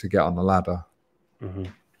to get on the ladder.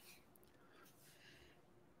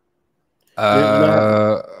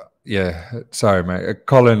 Yeah, sorry, mate.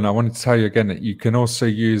 Colin, I wanted to tell you again that you can also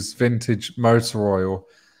use vintage motor oil,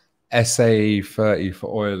 SAE 30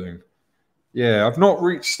 for oiling. Yeah, I've not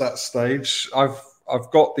reached that stage. I've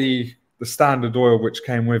got the standard oil which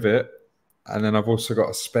came with it, and then I've also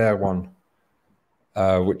got a spare one,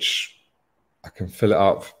 which I can fill it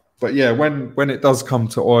up. But yeah, when it does come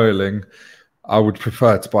to oiling, I would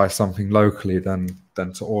prefer to buy something locally than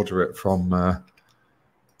to order it from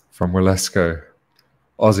Wilesco.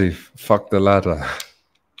 Aussie, fuck the ladder.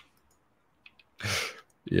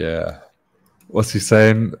 Yeah. What's he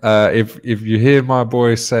saying? If you hear my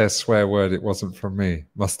boy say a swear word, it wasn't from me.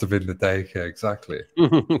 Must have been the daycare. Exactly.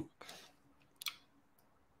 Do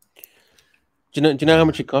you know how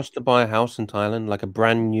much it costs to buy a house in Thailand? Like a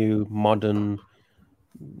brand new, modern,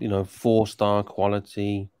 4-star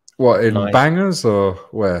quality. What, in Bangers or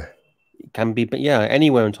where? It can be, but yeah,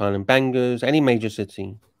 anywhere in Thailand. Bangers, any major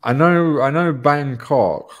city. I know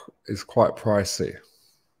Bangkok is quite pricey.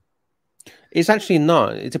 It's actually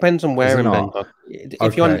not. It depends on where in Bangkok.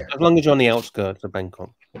 If you're as long as you're on the outskirts of Bangkok,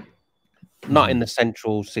 not in the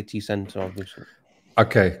central city center, obviously.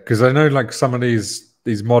 Okay, because I know like some of these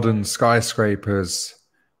modern skyscrapers,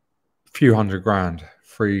 few hundred grand,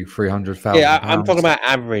 300,000. Yeah, I'm talking about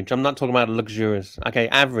average. I'm not talking about luxurious. Okay,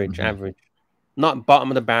 average, not bottom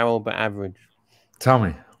of the barrel, but average. Tell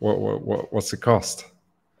me, what's it cost?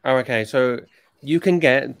 Oh, okay. So you can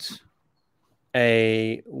get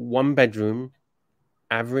a 1-bedroom,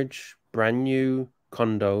 average, brand new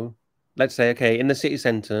condo. Let's say, okay, in the city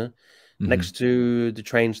center, next to the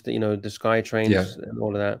trains, the Sky trains and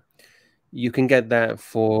all of that. You can get that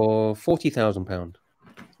for £40,000.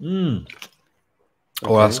 Okay.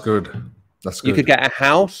 Oh, that's good. That's good. You could get a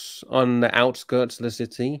house on the outskirts of the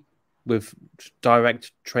city with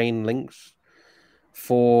direct train links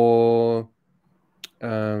for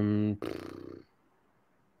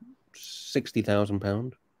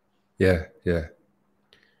 £60,000. Yeah.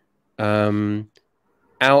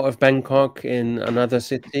 Out of Bangkok in another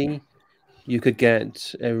city, you could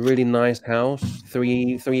get a really nice house,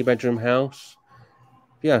 three-bedroom house.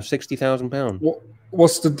 Yeah, £60,000.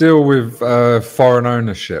 What's the deal with foreign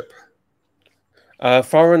ownership?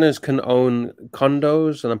 Foreigners can own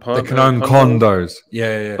condos and apartments. They can own condos.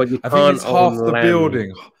 Yeah. But you I can't think it's half the land.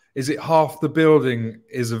 building. Is it half the building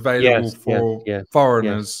is available for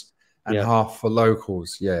foreigners and half for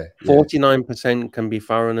locals? Yeah. 49% can be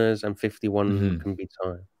foreigners and 51% can be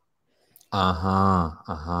Thai.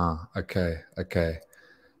 Okay.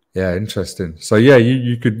 Yeah, interesting. So yeah,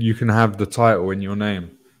 you can have the title in your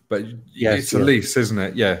name, but it's a lease, isn't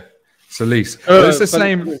it? Yeah, it's a lease. But it's the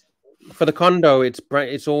same for the condo.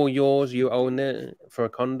 It's all yours. You own it for a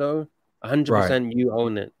condo. 100% you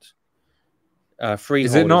own it. Freehold.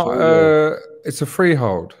 Is it not? It's a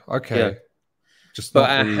freehold. Okay. Yeah. But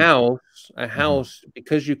a house,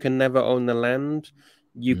 because you can never own the land.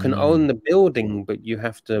 You can own the building, but you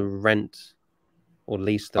have to rent or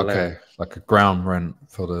lease the land. Okay, like a ground rent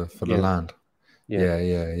for the land. Yeah.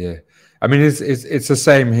 I mean, it's the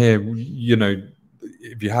same here.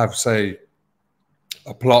 If you have, say,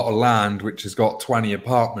 a plot of land which has got 20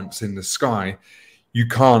 apartments in the sky, you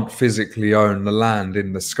can't physically own the land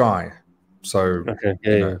in the sky. So,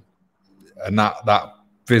 and that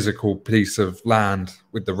physical piece of land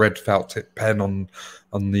with the red felt tip pen on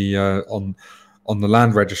the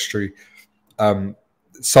land registry,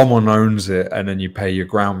 someone owns it, and then you pay your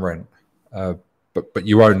ground rent. But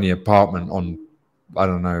you own the apartment on I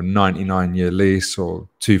don't know, 99-year lease or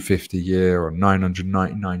 250-year or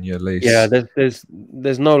 999-year lease. Yeah,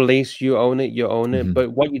 there's no lease. You own it. You own it.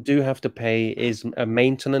 But what you do have to pay is a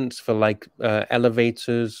maintenance for like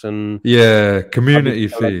elevators and community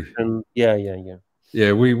fee.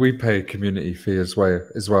 Yeah, we pay a community fee as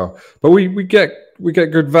well. But we get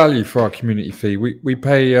good value for our community fee. We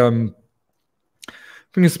pay I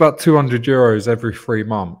think it's about €200 every 3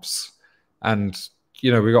 months, and we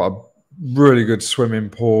got a really good swimming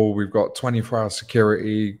pool. We've got 24-hour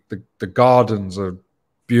security. The gardens are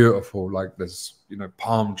beautiful. Like there's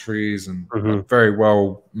palm trees and very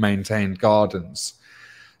well maintained gardens.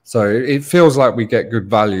 So it feels like we get good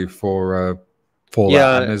value for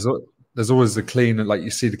that. And there's always the cleaner. Like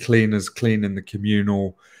you see the cleaners cleaning the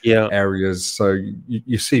communal areas. So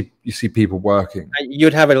you see people working.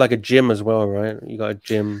 You'd have it like a gym as well, right? You got a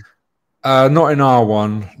gym. Not in our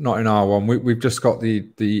one. We've just got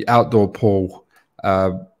the outdoor pool,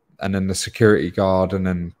 and then the security guard, and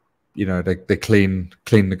then they clean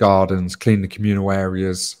the gardens, clean the communal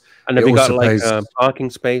areas. And have you got like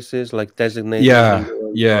parking spaces, like designated?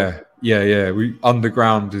 Yeah. We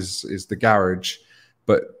underground is the garage,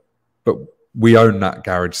 but we own that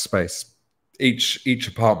garage space. Each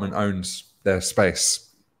apartment owns their space.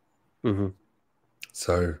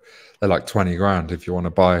 So they're like 20 grand if you want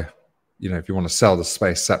to buy. If you want to sell the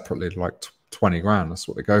space separately, like 20 grand, that's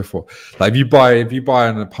what they go for. Like if you buy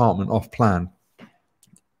an apartment off plan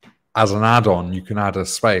as an add-on, you can add a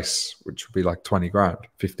space, which would be like 20 grand,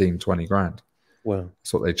 15, 20 grand. Wow.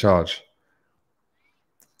 That's what they charge.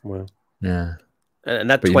 Wow. Yeah. And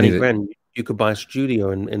that 20 grand, you could buy a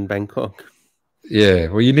studio in Bangkok. Yeah.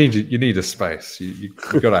 Well, you need a space. You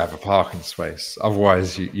got to have a parking space.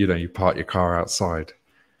 Otherwise, you park your car outside,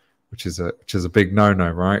 which is a big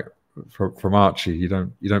no-no, right? From Archie, you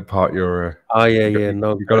don't park your.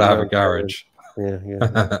 You got to have a garage.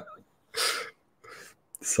 Yeah.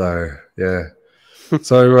 So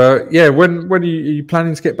yeah, when are you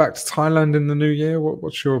planning to get back to Thailand in the new year?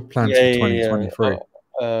 What's your plans for 2023?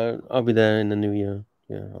 I'll be there in the new year.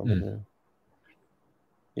 Yeah, I'll be there.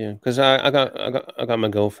 Yeah, because I got my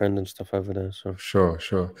girlfriend and stuff over there. So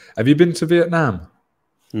sure. Have you been to Vietnam?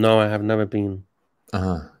 No, I have never been.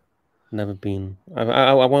 Never been.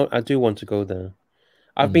 I do want to go there.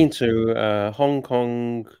 I've been to Hong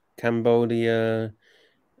Kong, Cambodia,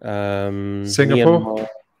 Singapore. Myanmar.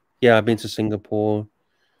 Yeah, I've been to Singapore.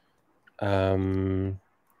 Where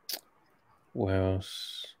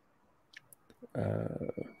else?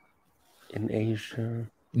 In Asia.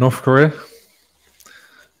 North Korea.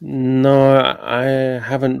 No, I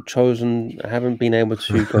haven't been able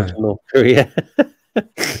to go to North Korea.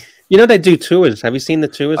 They do tours. Have you seen the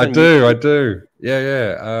tours? I do.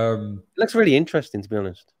 Yeah. It looks really interesting, to be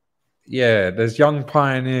honest. Yeah, there's Young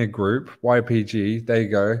Pioneer Group, YPG. There you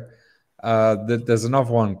go. There's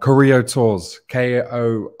another one, Koryo Tours,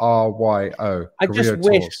 Koryo. I just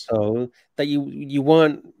wish, though, that you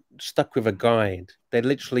weren't stuck with a guide. They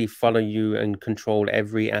literally follow you and control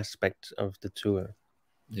every aspect of the tour.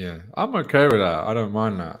 Yeah, I'm okay with that. I don't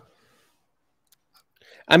mind that.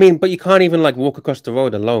 I mean, but you can't even like walk across the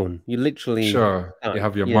road alone. You literally you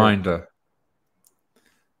have your minder.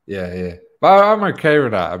 Yeah. But I'm okay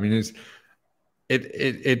with that. I mean,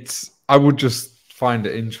 it's. I would just find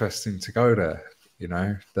it interesting to go there.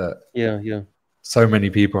 That so many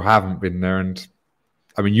people haven't been there, and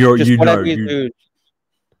I mean,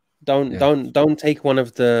 don't take one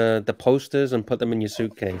of the posters and put them in your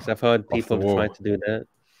suitcase. I've heard people try to do that.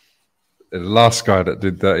 The last guy that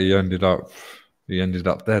did that, he ended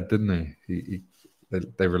up dead, didn't he?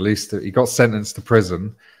 They released it. He got sentenced to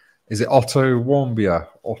prison. Is it Otto Warmbier?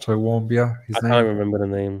 His name? Can't remember the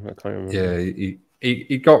name. I can't remember. Yeah,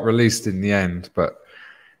 he got released in the end, but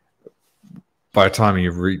by the time he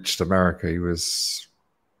reached America, he was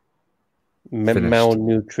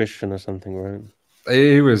malnutrition or something, right?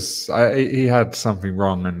 He was. He had something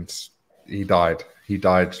wrong, and he died. He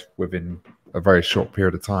died within a very short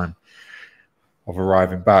period of time of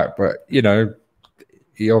arriving back. But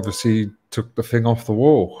he obviously took the thing off the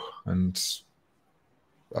wall, and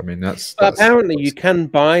I mean that's apparently you can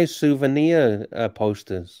buy souvenir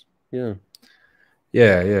posters. Yeah.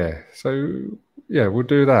 So yeah, we'll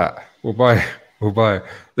do that. We'll buy.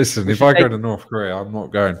 Listen, if I go to North Korea, I'm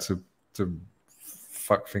not going to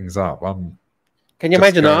fuck things up. Can you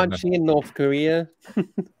imagine Archie in North Korea?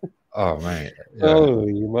 Oh mate! Yeah.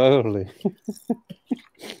 Holy moly!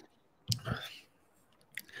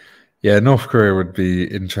 Yeah, North Korea would be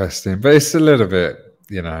interesting, but it's a little bit,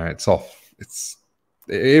 it's off.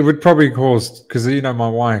 It would probably cause, because my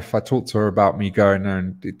wife, I talked to her about me going there,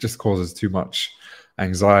 and it just causes too much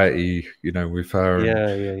anxiety, you know, with her.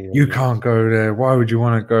 And you can't go there. Why would you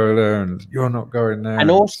want to go there? And you're not going there.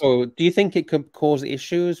 And also, do you think it could cause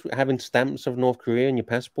issues having stamps of North Korea in your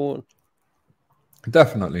passport?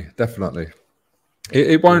 Definitely, definitely.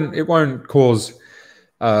 It won't cause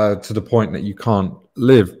to the point that you can't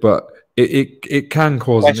live, but it can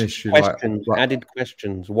cause an issue. Questions, added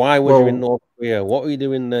questions. Why was you in North Korea? What were you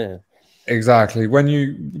doing there? Exactly.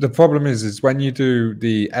 The problem is when you do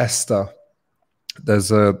the ESTA,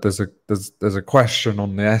 there's a question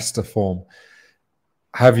on the ESTA form.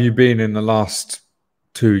 Have you been in the last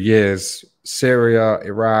 2 years? Syria,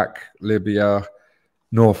 Iraq, Libya,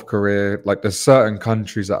 North Korea, like there's certain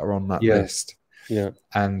countries that are on that list. Yeah.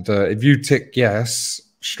 And if you tick yes,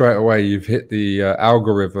 straight away you've hit the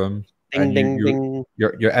algorithm, ding, ding.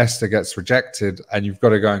 Your ESTA gets rejected, and you've got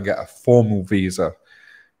to go and get a formal visa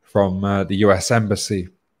from the US Embassy,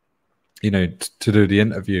 you know, to do the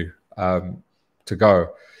interview, to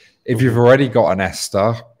go. If you've already got an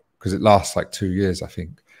ESTA, because it lasts like 2 years, I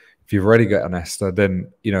think. If you've already got an ESTA,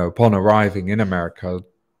 then, you know, upon arriving in America,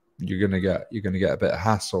 you're gonna get a bit of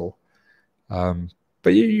hassle.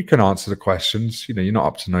 But you can answer the questions. You know, you're not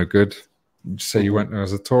up to no good. You just say you went there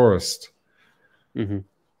as a tourist.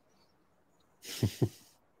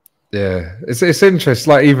 Yeah, it's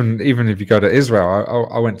interesting. Like even if you go to Israel,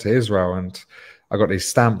 I went to Israel and I got these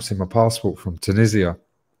stamps in my passport from Tunisia,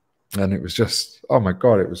 and it was just, oh my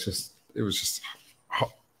God, it was just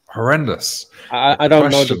horrendous. I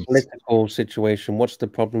don't know the political situation. What's the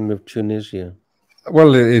problem with Tunisia?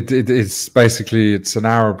 Well, it's basically, it's an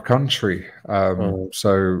Arab country.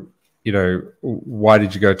 So, you know, why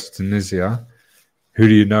did you go to Tunisia? Who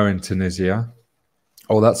do you know in Tunisia?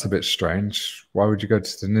 Oh, that's a bit strange. Why would you go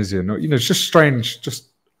to Tunisia? No, you know, it's just strange, just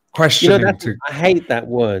questioning. You know, I hate that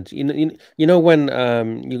word. You know when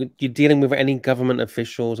you're dealing with any government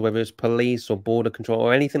officials, whether it's police or border control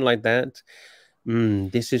or anything like that.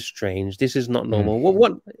 This is strange. This is not normal.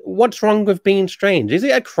 What's wrong with being strange? Is it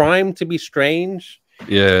a crime to be strange?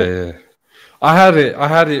 Yeah. I had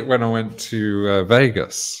it when I went to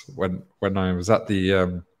Vegas, when I was at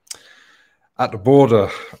the border,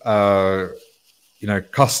 you know,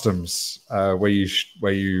 customs, where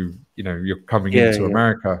you know, you're coming into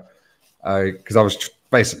America, because I was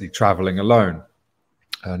basically traveling alone,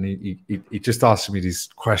 and he just asked me these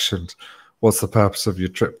questions. What's the purpose of your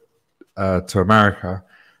trip to America?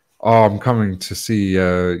 Oh, I'm coming to see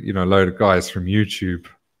you know, a load of guys from YouTube.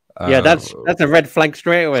 Yeah, that's a red flag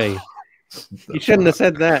straight away. You shouldn't have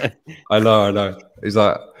said that. I know. He's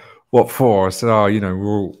like, what for? I said, oh, you know,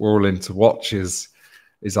 we're all into watches.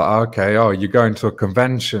 He's like, okay, oh, you're going to a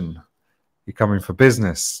convention. You're coming for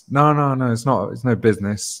business. No, it's not. It's no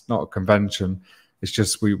business, not a convention. It's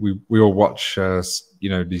just we all watch you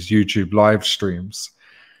know, these YouTube live streams.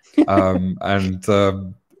 And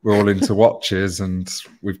we're all into watches, and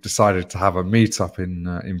we've decided to have a meetup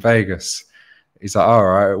in Vegas. He's like, all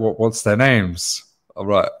right, what's their names? I'm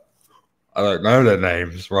like, I don't know their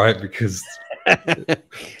names, right? Because so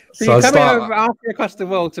you're coming over halfway across the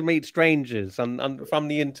world to meet strangers from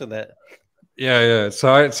the internet. Yeah.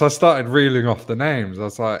 So I started reeling off the names. I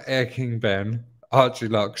was like, Air King Ben, Archie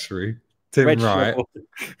Luxury, Tim Wright,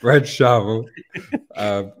 Red Shovel,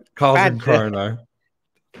 Carlton Chrono.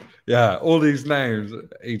 Yeah, all these names.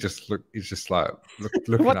 He's just like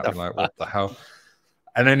looking at me like, what the hell?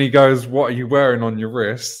 And then he goes, what are you wearing on your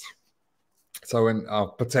wrist? So I went,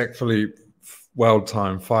 Patek Philippe World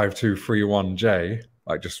Time 5231J,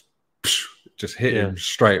 like just hit him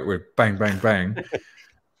straight with bang, bang, bang.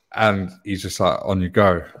 And he's just like, on you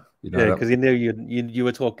go. You know, yeah, because he knew you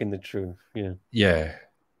were talking the truth. Yeah.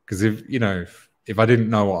 Because if I didn't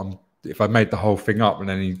know if I made the whole thing up, and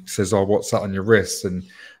then he says, oh, what's that on your wrist? And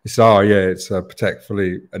he says, oh yeah, it's a Patek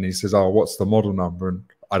Philippe. And he says, oh, what's the model number? And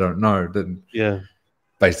I don't know. Then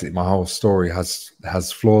basically my whole story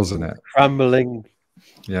has flaws in it. Crumbling.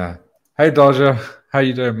 Yeah. Hey Dodger, how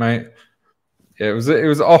you doing, mate? Yeah, it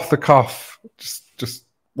was off the cuff. Just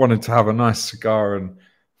wanted to have a nice cigar and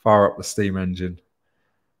fire up the steam engine.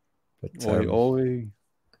 But, oi.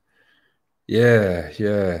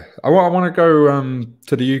 Yeah. I want to go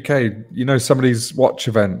to the UK. You know, some of these watch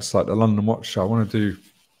events, like the London Watch Show. I want to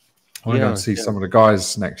go and see some of the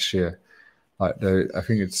guys next year. Like I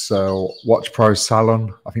think it's Watch Pro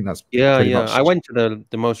Salon. I think that's pretty much. I went to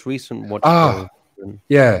the most recent Watch Pro.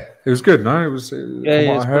 Yeah, it was good. No, it was.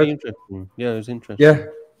 Pretty interesting. Yeah, it was interesting.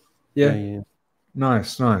 Yeah.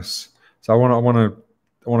 Nice. So I want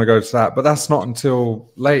to go to that, but that's not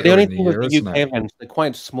until later. The only in the thing year, with the isn't UK it? events, they're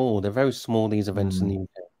quite small. They're very small. These events in the UK.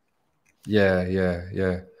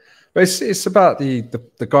 Yeah. But it's about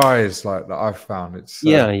the guys like that I've found. It's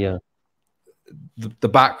the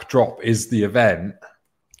backdrop is the event,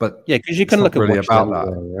 but yeah, because you can look really at about anywhere,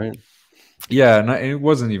 that, right? Yeah, no, it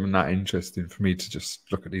wasn't even that interesting for me to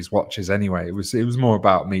just look at these watches anyway. It was more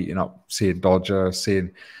about meeting up, seeing Dodger,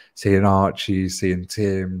 seeing Archie, seeing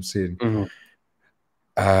Tim, seeing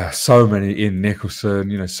so many, Ian Nicholson,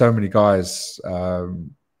 you know, so many guys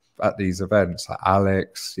at these events, like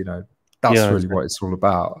Alex, you know, that's really what it's all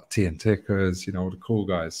about. T and Tickers, you know, all the cool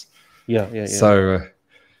guys. Yeah. So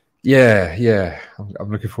yeah,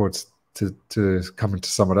 I'm looking forward to coming to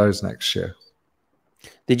some of those next year.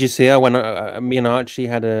 Did you see her when me and Archie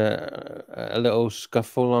had a little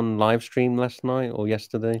scuffle on live stream last night or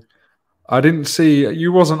yesterday? I didn't see,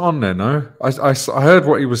 you wasn't on there, no. I heard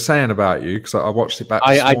what he was saying about you because I watched it back.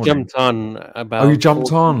 I jumped on about. Oh, you jumped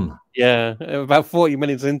 40, on? Yeah, about 40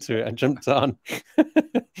 minutes into it, I jumped on.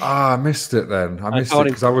 I missed it then. I missed it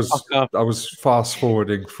because I was fast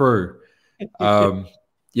forwarding through.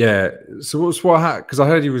 Yeah. So what happened? Because I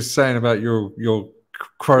heard you was saying about your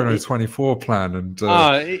Chrono 24 plan, and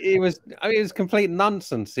it was complete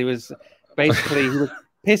nonsense. He was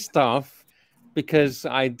pissed off because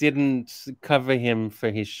I didn't cover him for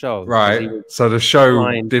his show. Right. So the show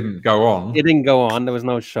didn't go on. It didn't go on. There was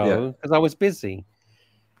no show because I was busy.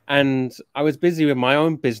 And I was busy with my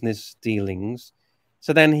own business dealings.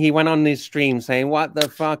 So then he went on his stream saying, what the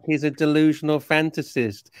fuck? He's a delusional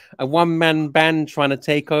fantasist. A one-man band trying to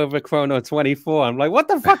take over Chrono 24. I'm like, what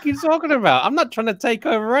the fuck are you talking about? I'm not trying to take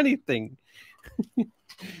over anything.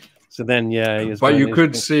 So then, yeah. But you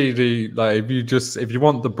could see if you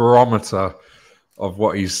want the barometer of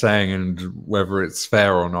what he's saying and whether it's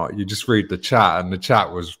fair or not, you just read the chat, and the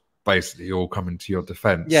chat was basically all coming to your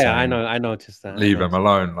defense. Yeah, I know. I noticed that. Leave him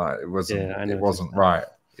alone. Like it wasn't right.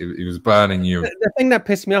 He was burning you. The thing that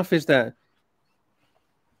pissed me off is that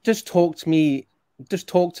just talk to me. Just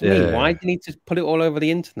talk to me. Why do you need to put it all over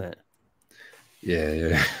the internet?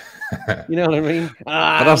 Yeah. You know what I mean?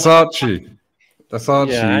 But that's Archie. That's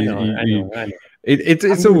Archie. Yeah, I know.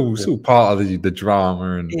 It's all part of the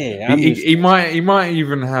drama, and he might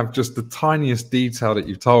even have just the tiniest detail that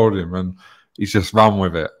you've told him, and he's just run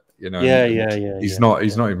with it. You know, He's not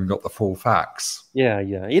even got the full facts.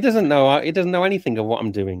 Yeah. He doesn't know. He doesn't know anything of what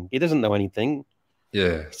I'm doing. He doesn't know anything.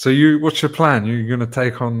 Yeah. So what's your plan? You're going to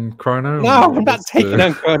take on Chrono? No, I'm not taking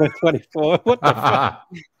on Chrono 24. What the fuck?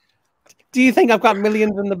 Do you think I've got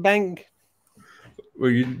millions in the bank?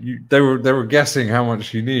 Well, they were guessing how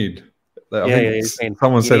much you need. I think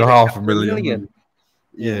someone said 500,000.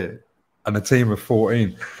 Yeah, and a team of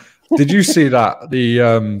 14. Did you see that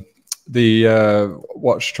the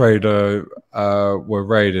watch trader were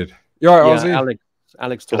raided? You all right, Ozzy?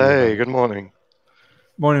 Alex. Hey, good morning.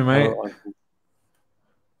 Morning, mate.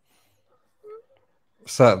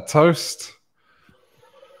 Is that toast?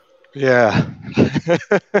 Yeah.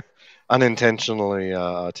 Unintentionally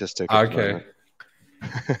artistic. Okay.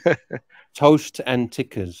 Toast and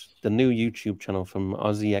Tickers, the new YouTube channel from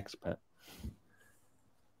Aussie Expat.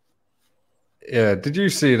 Yeah, did you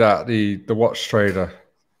see that the watch trader?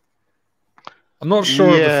 I'm not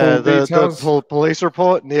sure. Yeah, of the full details. The police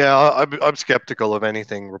report. Yeah, I'm skeptical of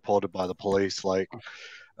anything reported by the police. Like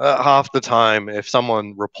half the time, if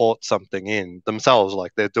someone reports something in themselves,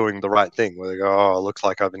 like they're doing the right thing, where they go, "Oh, it looks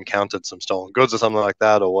like I've encountered some stolen goods or something like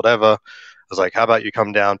that, or whatever." I was like, "How about you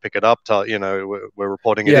come down, pick it up? We're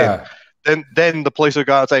reporting it in." Then the police would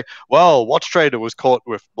go out and say, "Well, watch trader was caught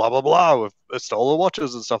with blah blah blah with stolen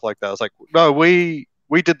watches and stuff like that." I was like, "No, we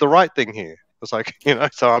did the right thing here." It's like,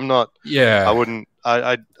 so I'm not. Yeah, I wouldn't.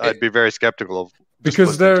 I'd be very skeptical of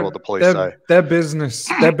because what the police say. Their business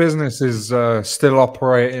is still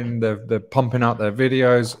operating. They're pumping out their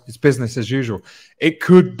videos. It's business as usual. It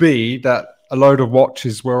could be that a load of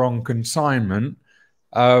watches were on consignment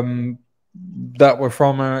that were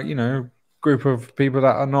from a group of people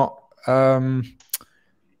that are not.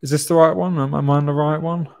 Is this the right one? Am I on the right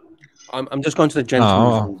one? I'm just going to the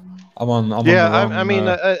gentleman. No, I'm on. I mean,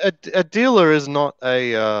 a dealer is not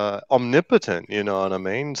a omnipotent. You know what I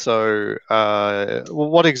mean? So,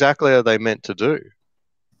 what exactly are they meant to do?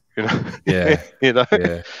 Yeah.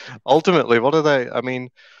 Ultimately, what are they? I mean,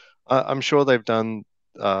 I'm sure they've done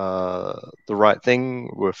the right thing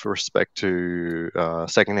with respect to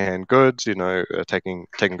secondhand goods. Taking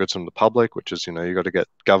goods from the public, which is you got to get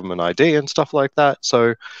government ID and stuff like that.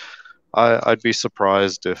 So, I'd be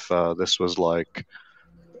surprised if this was like.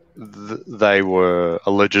 They were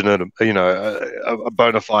a legitimate, a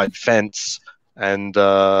bona fide fence, and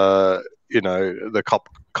the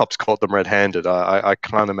cops caught them red-handed. I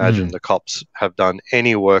can't imagine the cops have done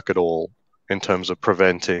any work at all in terms of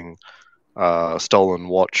preventing stolen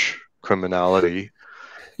watch criminality.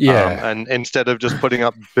 Yeah. And instead of just putting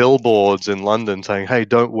up billboards in London saying, "Hey,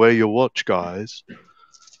 don't wear your watch, guys."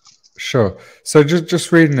 Sure. So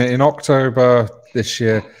just reading it, in October this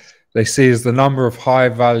year, they seized the number of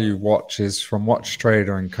high-value watches from Watch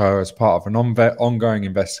Trader & Co. as part of an ongoing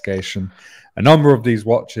investigation. A number of these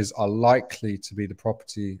watches are likely to be the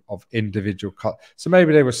property of individual so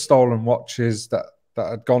maybe they were stolen watches that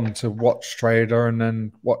had gone to Watch Trader, and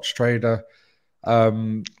then Watch Trader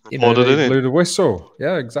they blew the whistle.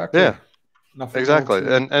 Yeah, exactly. Yeah. Nothing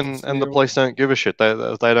Exactly. and And the police don't give a shit. They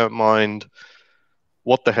don't mind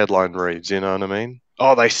what the headline reads, you know what I mean?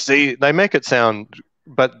 Oh, they make it sound,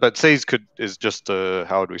 but seize is just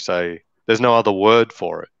how would we say? There's no other word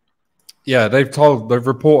for it. Yeah, they've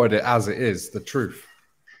reported it as it is, the truth.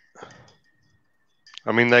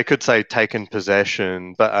 I mean, they could say taken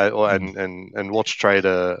possession, but and Watch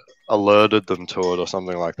Trader alerted them to it or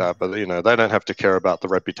something like that. But you know, they don't have to care about the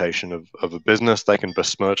reputation of a business. They can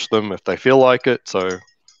besmirch them if they feel like it. So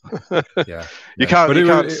yeah, you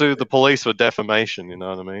can't sue the police for defamation. You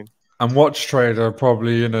know what I mean? And Watch Trader are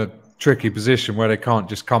probably in a tricky position where they can't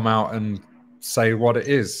just come out and say what it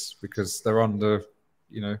is because they're under,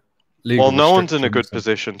 legal. Well, no one's in a good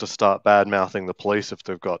position to start bad mouthing the police if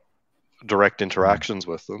they've got direct interactions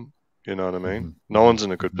with them. You know what I mean? Mm-hmm. No one's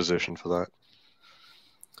in a good position for that.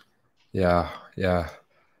 Yeah.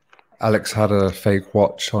 Alex had a fake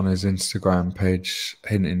watch on his Instagram page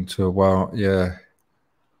hinting to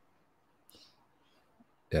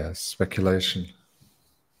speculation.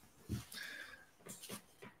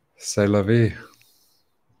 C'est la vie.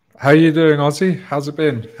 How are you doing, Ozzy? How's it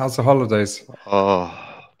been? How's the holidays? Oh,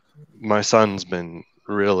 my son's been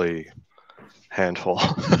really handful.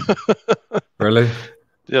 Really?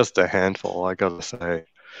 Just a handful, I gotta say.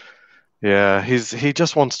 Yeah, he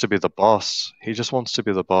just wants to be the boss. He just wants to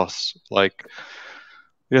be the boss. Like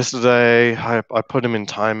yesterday, I put him in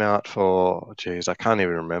timeout for, I can't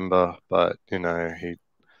even remember, but he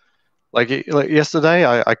like yesterday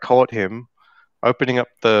I caught him opening up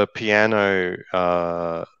the piano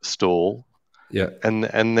stool, and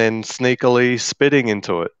then sneakily spitting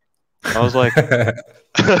into it. I was like,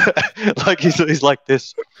 like he's like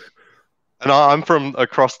this, and I'm from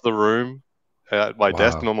across the room at my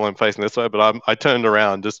desk. Normally I'm facing this way, but I turned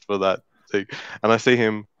around just for that thing, and I see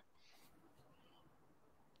him.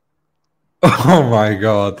 Oh my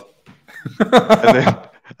god!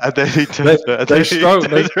 And then he turns around. He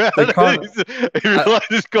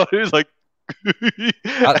realizes he was like.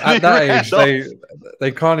 at that age,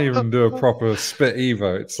 they can't even do a proper spit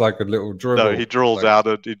either. It's like a little dribble. No, he dribbled out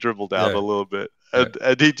a little bit,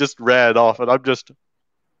 and he just ran off, and I'm just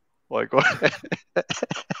like, what?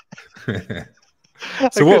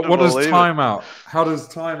 So what does timeout? How does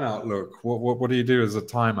timeout look? What do you do as a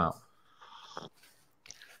timeout?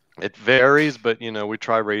 It varies, but we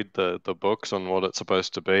try read the books on what it's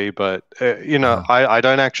supposed to be, but I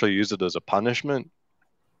don't actually use it as a punishment.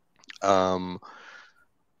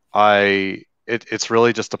 It's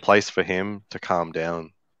really just a place for him to calm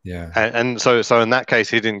down. Yeah. And so in that case,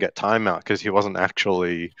 he didn't get timeout because he wasn't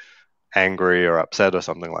actually angry or upset or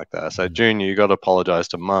something like that. So Junior, you got to apologize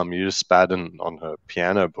to Mum. You just spat on her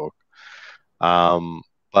piano book.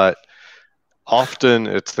 But often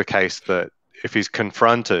it's the case that if he's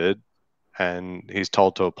confronted and he's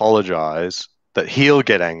told to apologize, that he'll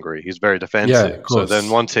get angry. He's very defensive. Yeah, so then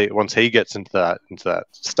once he gets into that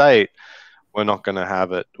state, we're not going to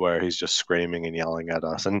have it where he's just screaming and yelling at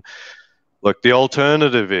us. And look, the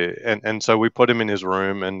alternative is, and so we put him in his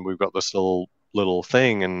room, and we've got this little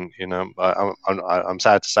thing, and I'm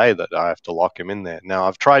sad to say that I have to lock him in there. Now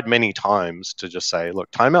I've tried many times to just say, look,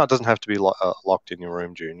 timeout doesn't have to be locked in your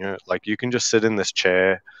room, Junior. Like you can just sit in this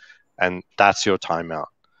chair, and that's your timeout.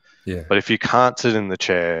 Yeah. But if you can't sit in the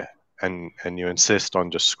chair and you insist on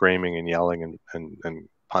just screaming and yelling and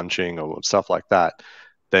punching or stuff like that,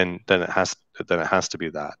 then it has to be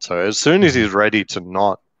that. So as soon as he's ready to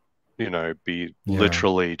not, be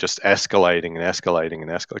literally just escalating,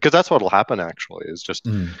 because that's what'll happen actually, is just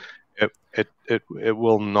it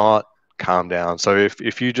will not calm down. So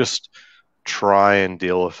if you just try and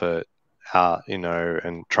deal with it,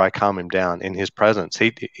 and try calm him down in his presence,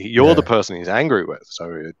 you're the person he's angry with.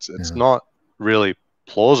 So it's not really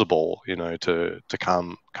plausible, to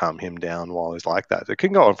calm him down while he's like that. It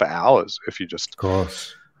can go on for hours if you just, of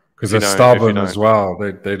course, because they're stubborn as well.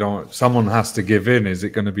 They don't. Someone has to give in. Is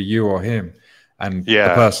it going to be you or him? And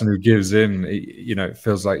the person who gives in, it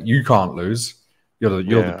feels like you can't lose. You're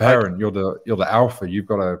the parent. You're the alpha. You've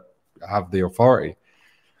got to have the authority.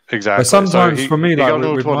 Exactly. But sometimes for me, like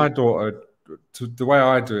with my daughter, the way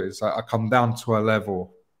I do it is I come down to her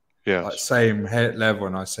level, like same head level,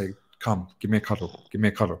 and I say, come, give me a cuddle, give me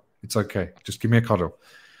a cuddle. It's okay, just give me a cuddle,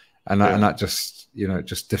 and that just it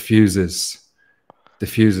just diffuses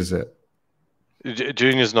it.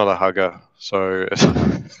 Junior's not a hugger, so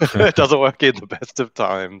it doesn't work in the best of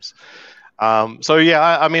times. So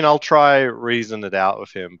yeah, I mean, I'll try reason it out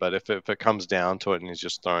with him, but if it comes down to it and he's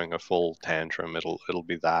just throwing a full tantrum, it'll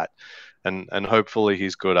be that, and hopefully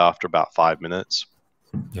he's good after about 5 minutes.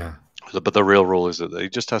 Yeah. But the real rule is that he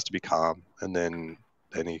just has to be calm, and then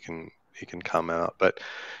he can come out. But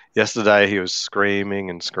yesterday he was screaming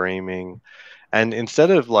and screaming, and instead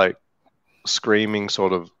of like screaming,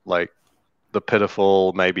 sort of like the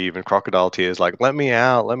pitiful, maybe even crocodile tears, like let me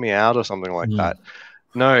out, or something like that.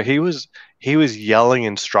 No, he was yelling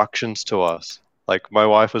instructions to us. Like my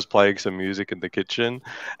wife was playing some music in the kitchen,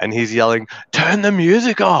 and he's yelling, "Turn the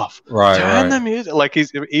music off! Turn the music!" Like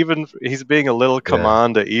he's being a little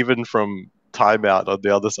commander, even from timeout on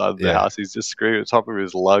the other side of the house. He's just screaming at the top of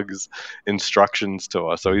his lungs instructions to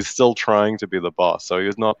us. So he's still trying to be the boss. So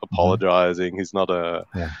he's not apologizing. He's not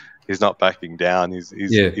He's not backing down. He's going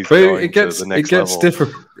to the next level. It gets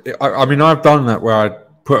difficult. I mean, I've done that where I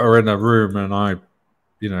put her in a room and I,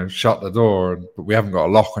 shut the door, but we haven't got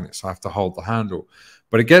a lock on it, so I have to hold the handle.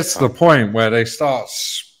 But it gets to the point where they start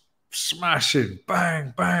smashing,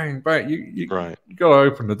 bang, bang, bang. You got to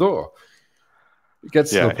open the door. It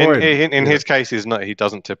gets to the point. In his case, he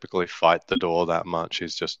doesn't typically fight the door that much.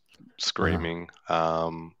 He's just screaming.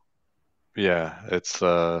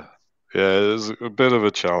 It was a bit of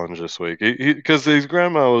a challenge this week because his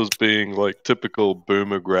grandma was being like typical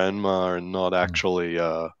boomer grandma and not actually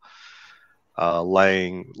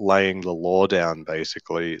laying the law down.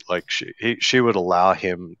 Basically, like she would allow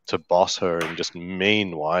him to boss her in just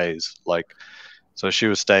mean ways. Like, so she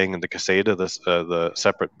was staying in the casita, the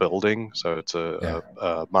separate building. So it's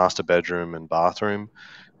a master bedroom and bathroom,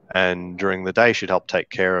 and during the day she'd help take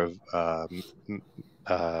care of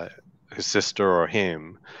his sister or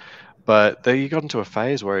him. But then he got into a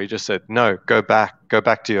phase where he just said, "No, go back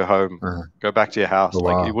to your home, go back to your house."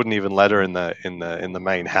 Like he wouldn't even let her in the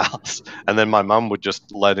main house. And then my mum would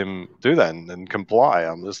just let him do that and comply.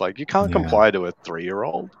 I'm just like, you can't comply to a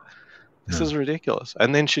 3-year-old. This is ridiculous.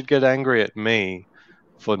 And then she'd get angry at me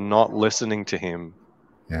for not listening to him.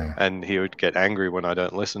 Yeah. And he would get angry when I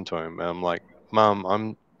don't listen to him. And I'm like,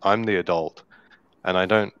 Mum, I'm the adult, and I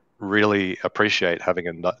don't really appreciate having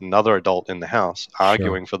another adult in the house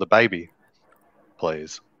arguing for the baby.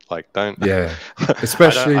 Please, like, don't. Yeah,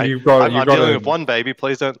 especially I'm dealing with one baby.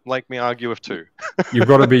 Please don't make me argue with two. You've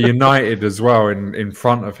got to be united as well in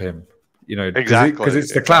front of him. Exactly, because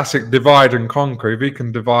it's the classic divide and conquer. If he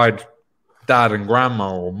can divide dad and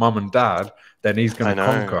grandma or mum and dad, then he's going to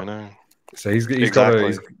conquer. I know. So he's got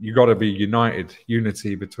you got to be united.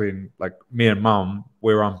 Unity between, like, me and mum.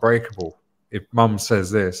 We're unbreakable. If mum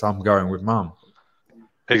says this, I'm going with mum.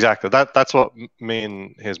 Exactly. That's what me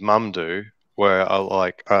and his mum do. Where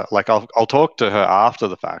I'll talk to her after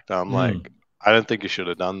the fact. I'm like, I don't think you should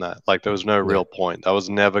have done that. Like, there was no real point. That was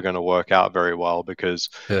never going to work out very well because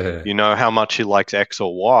you know how much he likes X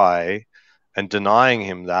or Y, and denying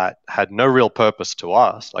him that had no real purpose to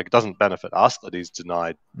us. Like, it doesn't benefit us that he's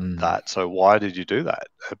denied that. So why did you do that?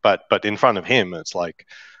 But in front of him, it's like,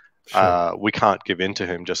 we can't give in to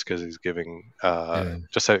him just because he's giving,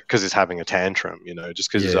 just because he's having a tantrum,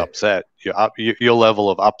 just because he's upset. Your level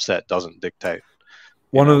of upset doesn't dictate.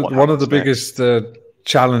 One of the biggest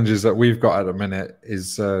challenges that we've got at the minute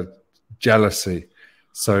is jealousy.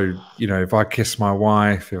 So, if I kiss my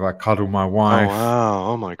wife, if I cuddle my wife,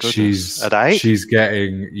 oh my goodness, at 8, she's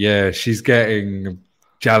getting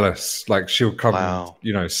jealous. Like, she'll come,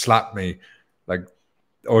 and, slap me, like.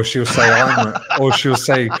 Or she'll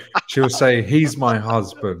say, she'll say, he's my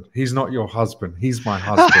husband. He's not your husband. He's my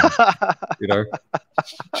husband.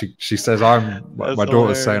 She says my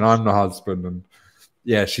daughter's saying I'm the husband, and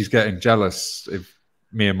she's getting jealous if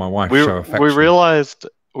me and my wife show affection.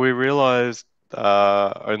 We realized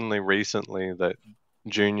only recently that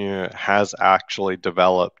Junior has actually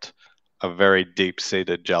developed a very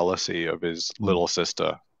deep-seated jealousy of his little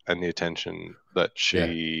sister and the attention that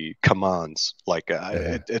she commands. Like,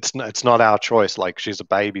 it's not our choice. Like, she's a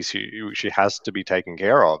baby, she has to be taken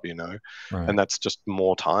care of, and that's just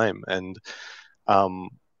more time. And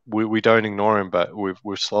we don't ignore him, but we've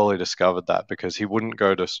slowly discovered that because he wouldn't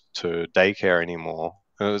go to daycare anymore.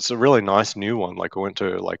 And it's a really nice new one. Like, we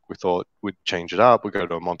thought we'd change it up. We go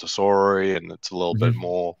to a Montessori, and it's a little bit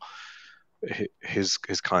more his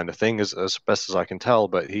kind of thing, as best as I can tell.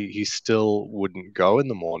 But he still wouldn't go in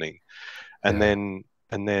the morning. And then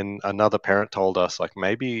another parent told us, like,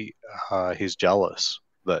 maybe he's jealous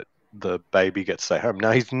that the baby gets to stay home.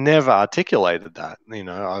 Now, he's never articulated that. You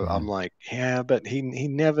know, I'm like, yeah, but he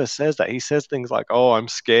never says that. He says things like, oh, I'm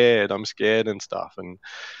scared and stuff, and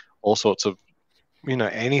all sorts of, you know,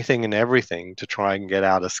 anything and everything to try and get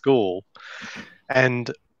out of school.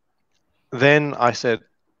 And then I said,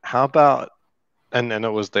 how about, and it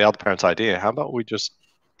was the other parent's idea, how about we just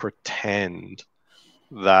pretend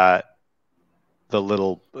that the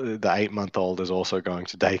 8-month-old is also going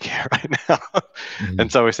to daycare right now.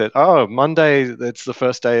 And so we said, oh, Monday, it's the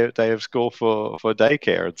first day of school for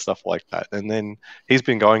daycare and stuff like that. And then he's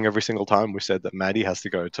been going every single time we said that Maddie has to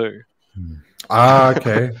go too.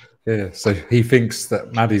 Okay. Yeah. So he thinks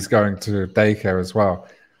that Maddie's going to daycare as well.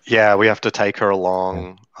 Yeah, we have to take her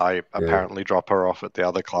along. I apparently drop her off at the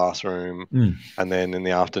other classroom. And then in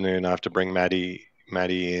the afternoon, I have to bring Maddie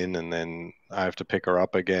in, and then I have to pick her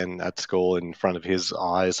up again at school in front of his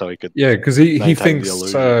eyes so he could. Yeah, because he thinks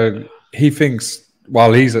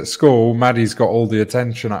while he's at school, Maddie's got all the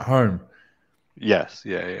attention at home. Yes,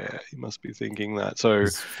 yeah. He must be thinking that. So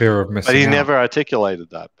his fear of missing but he out. never articulated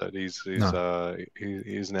that. But he's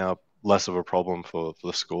now less of a problem for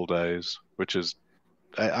the school days, which is.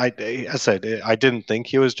 I said I didn't think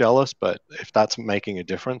he was jealous, but if that's making a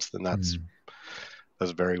difference, then that's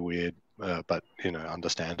very weird. But you know,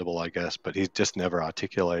 understandable, I guess. But he's just never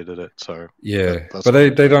articulated it. So but they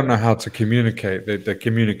don't know how to communicate. They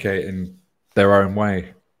communicate in their own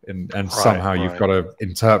way, and somehow you've got to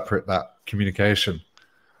interpret that communication.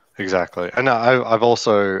 Exactly. And I've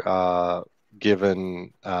also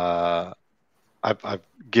given I've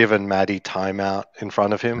given Maddie timeout in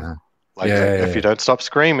front of him. If you don't stop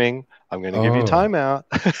screaming, I'm going to give you timeout.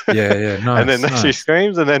 Nice. And then she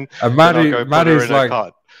screams, and then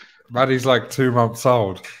Maddie's like 2 months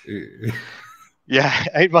old. Yeah,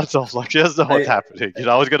 8 months old. Like, she doesn't know what's happening. You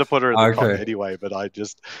know, I was going to put her in the cot anyway, but I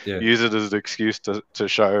just use it as an excuse to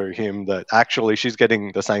show him that actually she's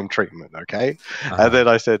getting the same treatment. Okay, and then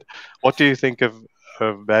I said, "What do you think of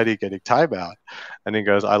Maddie getting timeout?" And he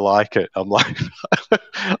goes, "I like it." I'm like,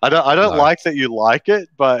 I don't like that you like it,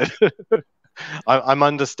 but I'm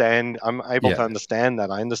able to understand that.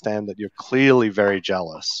 I understand that you're clearly very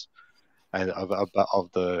jealous and of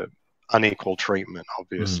the unequal treatment,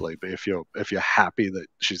 obviously. But if you're happy that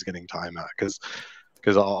she's getting timeout, because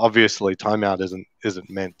obviously timeout isn't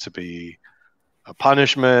meant to be a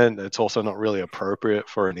punishment. It's also not really appropriate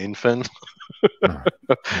for an infant.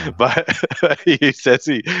 But he says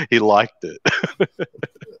he liked it.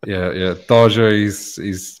 yeah. Dodger,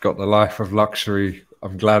 he's got the life of luxury.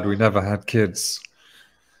 I'm glad we never had kids.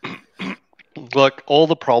 Look, all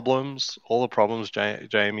the problems,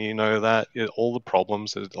 Jamie, you know that all the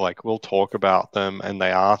problems is like, we'll talk about them, and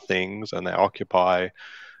they are things, and they occupy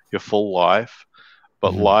your full life.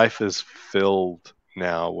 But life is filled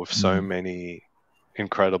now with so many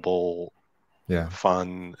incredible,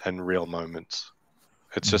 fun and real moments.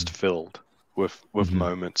 It's just filled with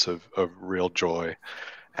moments of real joy,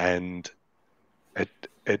 and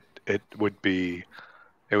it would be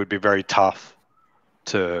very tough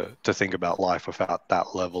to think about life without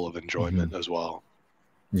that level of enjoyment as well.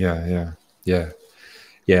 Yeah.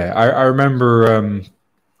 I remember.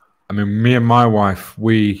 I mean, me and my wife,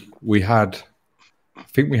 we had, I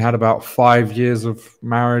think we had about 5 years of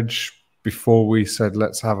marriage before we said,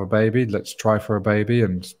 let's have a baby, let's try for a baby,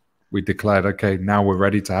 and we declared, okay, now we're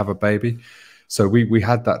ready to have a baby. So we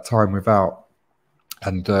had that time without,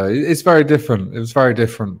 and it's very different. It was very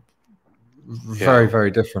different, very,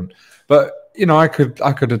 very different. But you know, I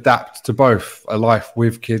could adapt to both a life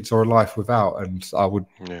with kids or a life without, and I would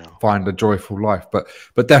find a joyful life.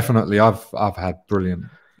 But definitely, I've had brilliant.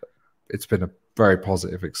 It's been a very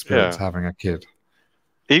positive experience having a kid.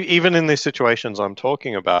 Even in these situations I'm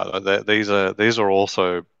talking about, these are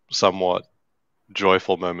also somewhat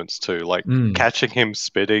joyful moments too. Like catching him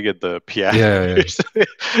spitting at the piano,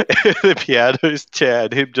 the piano's chair,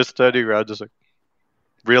 and him just turning around, just like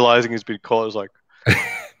realizing he's been caught. Is like.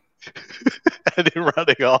 And him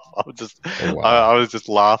running off, I was just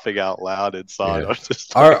laughing out loud inside. I was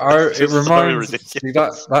just it reminds me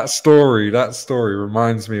that story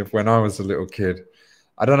reminds me of when I was a little kid.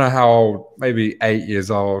 I don't know how old, maybe 8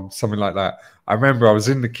 years old, something like that. I remember I was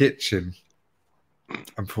in the kitchen,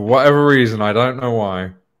 and for whatever reason, I don't know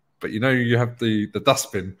why, but you know, you have the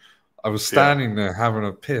dustbin. I was standing there having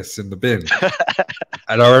a piss in the bin,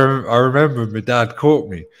 and I remember my dad caught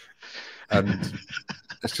me, and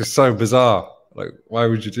it's just so bizarre. Like, why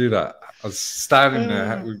would you do that? I was standing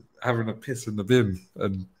there having a piss in the bin,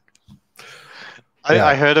 and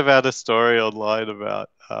I heard about a story online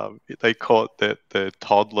about they caught that the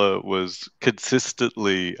toddler was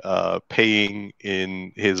consistently peeing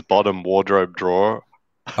in his bottom wardrobe drawer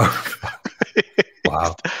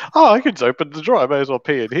Wow. Oh, I can just open the drawer. I may as well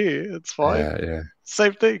pee in here. It's fine. Yeah.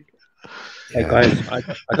 Same thing. Hey guys, I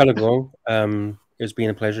gotta go. It's been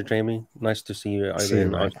a pleasure, Jamie. Nice to see you over See you,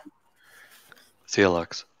 in mate. Iceland. See you,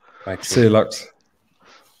 Lux. Bye, See you, Lux.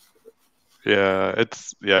 Yeah,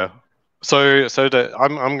 it's So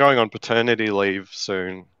I'm going on paternity leave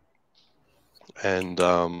soon, and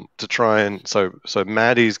to try and so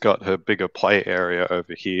Maddie's got her bigger play area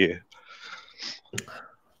over here.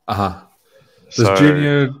 Does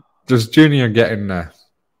Junior get in there?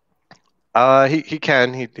 He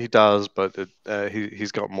does, but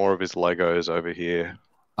he's got more of his Legos over here.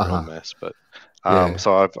 Real mess, but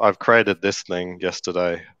so I've created this thing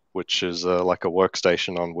yesterday, which is like a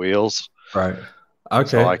workstation on wheels. Right. Okay.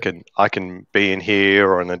 So I can be in here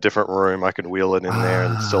or in a different room. I can wheel it in there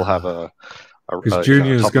and still have because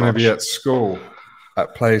Junior's going to be at school,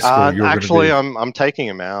 at play school. Actually, I'm taking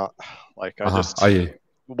him out. Like I just are you?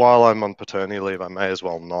 While I'm on paternity leave, I may as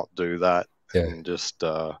well not do that and just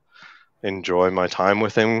enjoy my time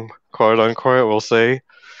with him, quote unquote. We'll see.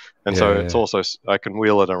 And so it's also I can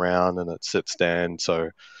wheel it around and it sits down, so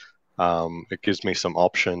it gives me some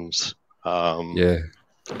options.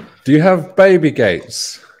 Do you have baby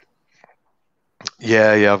gates?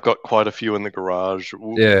 Yeah, I've got quite a few in the garage.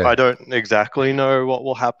 I don't exactly know what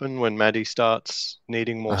will happen when Maddie starts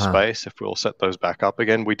needing more space, if we'll set those back up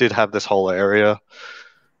again. We did have this whole area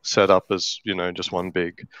set up as, just one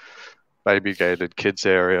big baby gated kids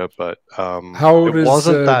area, but how old is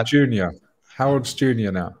Junior? How old's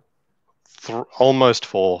Junior now? Almost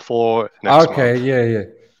four next month.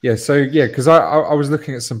 Yeah. So because I was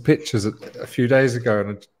looking at some pictures a few days ago,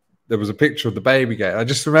 and there was a picture of the baby gate. I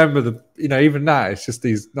just remember even that it's just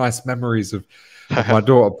these nice memories of my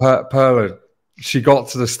daughter Perla. She got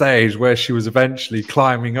to the stage where she was eventually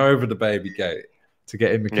climbing over the baby gate to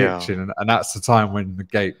get in the kitchen, and that's the time when the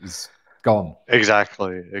gate was gone.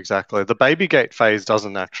 Exactly. The baby gate phase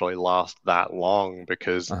doesn't actually last that long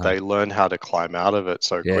because they learn how to climb out of it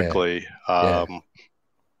so quickly,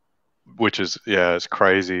 which is it's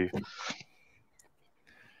crazy.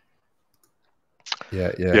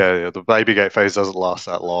 The baby gate phase doesn't last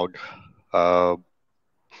that long,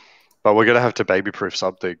 but we're gonna have to baby proof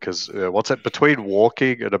something because between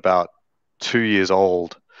walking and about 2 years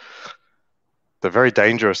old, they're very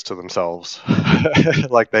dangerous to themselves.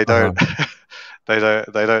 Like they don't they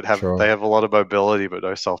have they have a lot of mobility but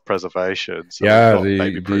no self-preservation. So we've not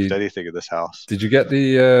baby proofed anything in this house. Did you get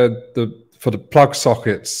the for the plug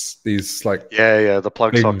sockets, these like the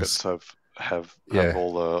plug sockets have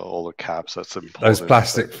all the caps? That's important. Those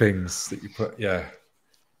plastic things that you put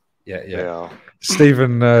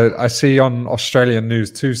Stephen, I see on Australian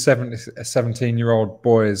news 2 17-year-old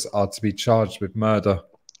boys are to be charged with murder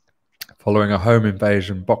following a home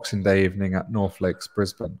invasion Boxing Day evening at North Lakes,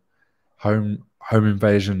 Brisbane. Home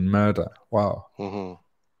invasion murder. Wow. The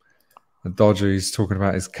Dodger, he's talking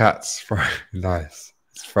about his cats. Nice.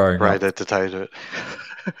 It's throwing right up. to take it.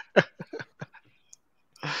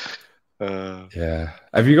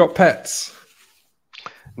 Have you got pets?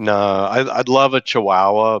 No, I'd love a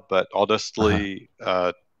Chihuahua, but honestly,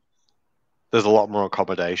 there's a lot more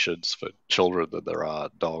accommodations for children than there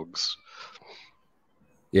are dogs.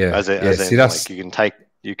 As in, like you can take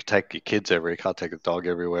your kids everywhere. You can't take a dog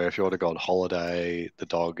everywhere. If you want to go on holiday, the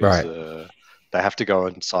dog is they have to go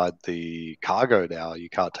inside the cargo now. You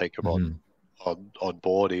can't take them on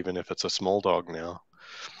board, even if it's a small dog now.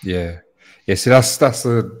 See, that's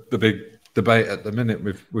the big debate at the minute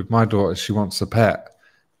with my daughter. She wants a pet.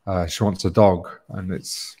 She wants a dog, and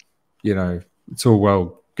it's it's all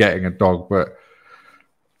well getting a dog, but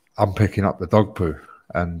I'm picking up the dog poo,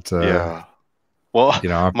 and well,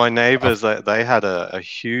 my neighbors, they had a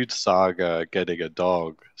huge saga getting a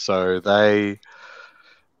dog. So they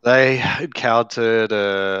encountered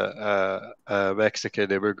a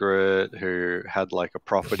Mexican immigrant who had like a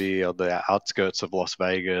property on the outskirts of Las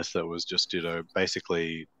Vegas that was just,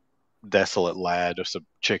 basically desolate land of some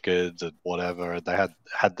chickens and whatever. And they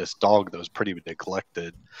had this dog that was pretty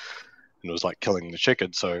neglected and was like killing the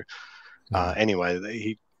chickens. So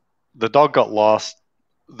anyway, the dog got lost.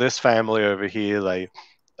 This family over here, they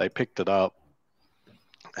picked it up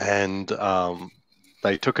and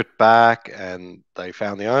they took it back and they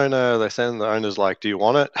found the owner. They said the owner's like, "Do you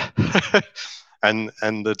want it?" and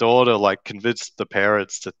the daughter like convinced the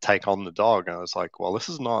parents to take on the dog. And I was like, "Well, this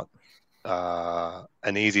is not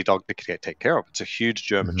an easy dog to take care of. It's a huge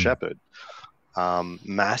German Shepherd,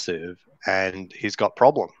 massive, and he's got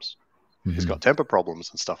problems. He's got temper problems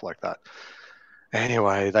and stuff like that."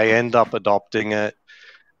 Anyway, they end up adopting it.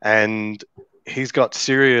 And he's got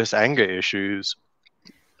serious anger issues.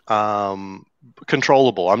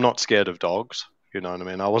 controllable. I'm not scared of dogs. You know what I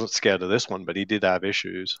mean? I wasn't scared of this one, but he did have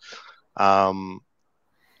issues. And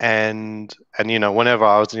you know, whenever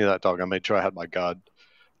I was near that dog, I made sure I had my guard.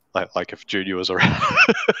 Like if Junior was around,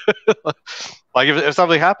 like if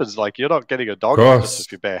something happens, like you're not getting a dog just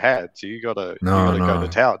if you're bare hands. You gotta go to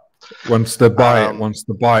town. Once the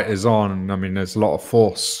bite is on, I mean, there's a lot of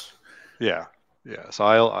force. Yeah. So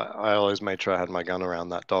I always made sure I had my gun around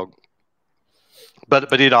that dog.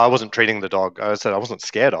 But you know, I wasn't treating the dog. I said I wasn't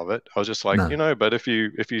scared of it. I was just like, you know, but if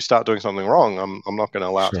you start doing something wrong, I'm not going to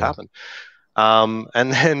allow it to happen.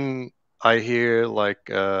 And then I hear like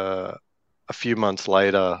a few months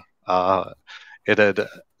later, it had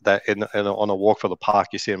that on a walk for the park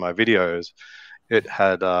you see in my videos, it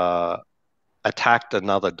had attacked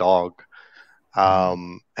another dog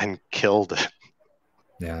and killed it.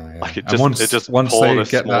 Yeah. Like it just once they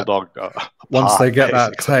get that dog once they get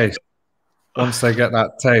that taste. Once they get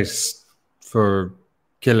that taste for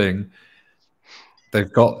killing,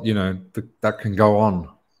 they've got, you know, that can go on.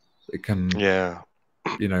 It can,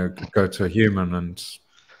 you know, go to a human, and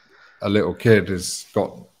a little kid has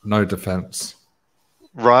got no defense.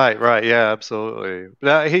 Right, yeah, absolutely.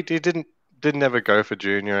 No, he didn't ever go for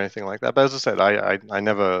Junior or anything like that. But as I said, I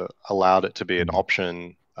never allowed it to be an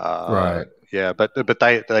option. Right. Yeah, but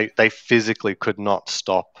they physically could not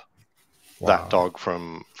stop that dog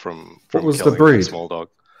from what was killing the breed? A small dog.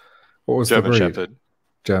 What was German the breed? Shepherd.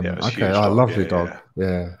 German. Yeah, okay, lovely dog.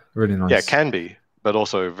 Yeah, really nice. Yeah, it can be, but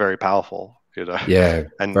also very powerful. You know. Yeah,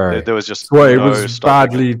 and there was just it was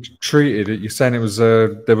badly treated. You're saying it was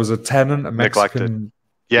there was a tenant, a Mexican.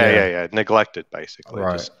 Neglected. Neglected, basically.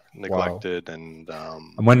 Right. Just neglected, and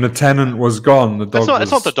when the tenant was gone, the dog.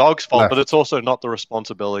 It's not the dog's fault, but it's also not the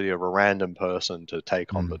responsibility of a random person to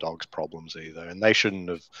take on the dog's problems either, and they shouldn't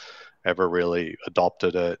have ever really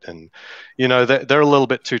adopted it. And you know, they're a little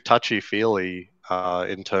bit too touchy-feely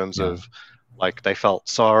in terms of like they felt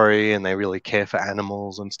sorry and they really care for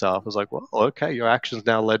animals and stuff. I was like, well, okay, your actions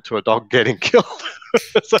now led to a dog getting killed.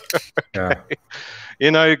 So, okay.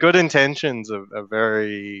 You know, good intentions are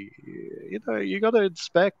very, you know, you got to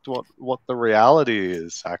inspect what the reality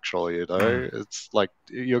is actually, you know. It's like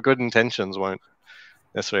your good intentions won't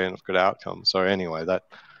necessarily have good outcomes. So anyway, that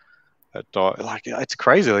dog, like, it's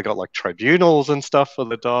crazy. They got like tribunals and stuff for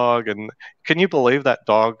the dog. And can you believe that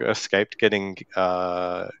dog escaped getting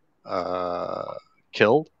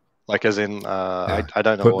killed? Like as in, I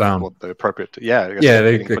don't know what the appropriate,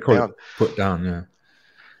 they call it put down,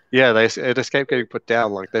 Yeah, it escaped getting put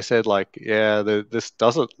down. Like they said, like, this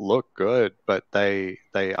doesn't look good, but they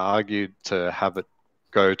argued to have it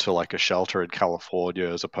go to like a shelter in California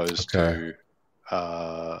as opposed to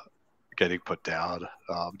getting put down.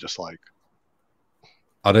 Just like,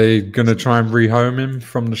 are they gonna try and rehome him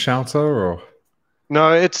from the shelter, or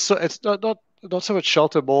no? It's not so much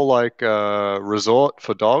shelter, more like a resort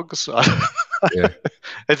for dogs.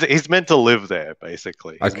 He's meant to live there,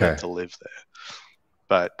 basically. He's meant to live there.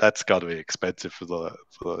 But that's got to be expensive for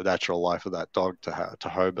the natural life of that dog to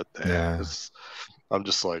home it there. Yeah. I'm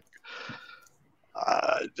just like,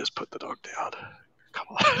 just put the dog down. Come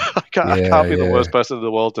on, I can't be the worst person in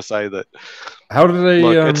the world to say that. How do they?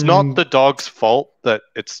 Look, it's not the dog's fault that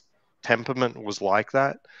its temperament was like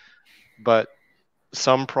that, but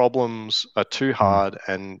some problems are too hard,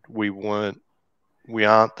 and we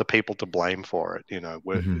aren't the people to blame for it. You know,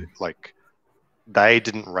 we're like, they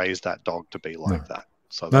didn't raise that dog to be like that.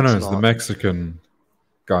 So it's the Mexican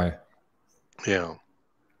guy. Yeah.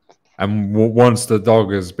 And once the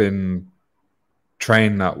dog has been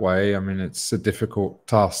trained that way, I mean, it's a difficult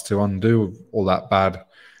task to undo all that bad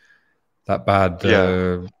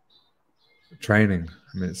training.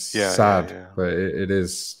 I mean, it's sad, but it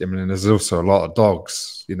is. I mean, there's also a lot of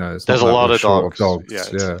dogs. You know, there's a lot of dogs.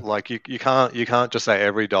 Yeah, like you can't just say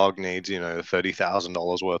every dog needs, you know,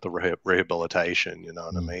 $30,000 worth of rehabilitation. You know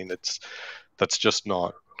what I mean? That's just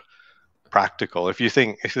not practical. If you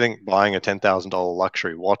think buying a $10,000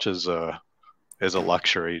 luxury watch is a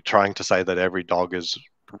luxury, trying to say that every dog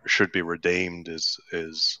should be redeemed is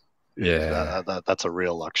that's a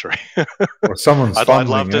real luxury. Well, someone's I'd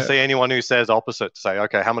love to see anyone who says opposite say,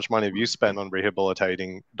 okay, how much money have you spent on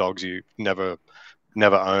rehabilitating dogs you never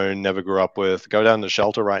owned, never grew up with? Go down to the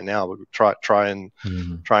shelter right now. Try and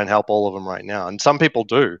help all of them right now. And some people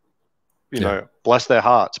do. You know, bless their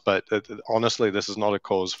hearts, but honestly, this is not a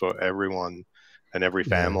cause for everyone and every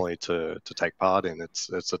family to take part in. It's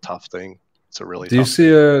a tough thing. It's a really do you see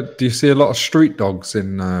a lot of street dogs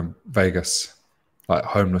in Vegas, like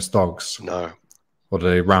homeless dogs? No. Or do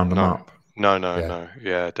they round them up? No.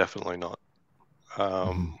 Yeah, definitely not.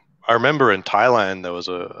 I remember in Thailand there was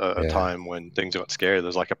a Yeah. time when things got scary.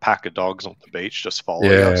 There's like a pack of dogs on the beach just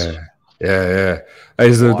following us. Yeah.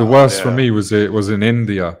 The Wow, worst for yeah. me was in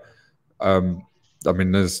India. I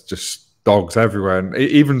mean, there's just dogs everywhere, and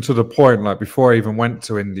even to the point, like before I even went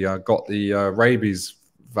to India, I got the rabies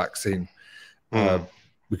vaccine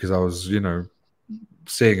because I was,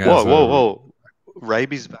 seeing it as Whoa!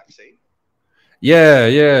 Rabies vaccine?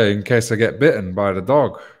 yeah, in case I get bitten by the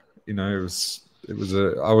dog. I was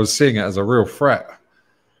seeing it as a real threat.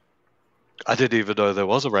 I didn't even know there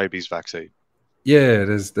was a rabies vaccine. Yeah,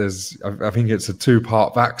 I think it's a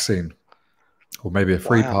 2-part vaccine, or maybe a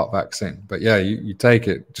 3-part vaccine. But yeah, you take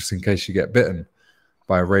it just in case you get bitten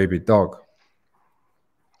by a rabid dog.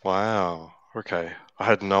 Wow. Okay. I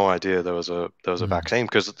had no idea there was a vaccine,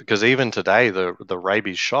 because even today the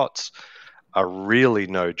rabies shots are really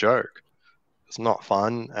no joke. It's not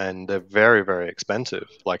fun, and they're very, very expensive.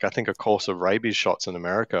 Like, I think a course of rabies shots in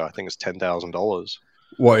America, I think it's $10,000.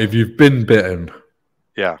 What if you've been bitten?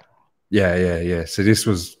 Yeah. So this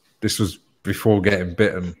was before getting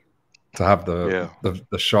bitten to have the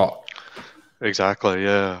shot. Exactly.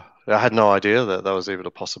 Yeah. I had no idea that was even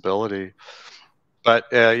a possibility. But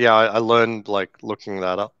I learned, like, looking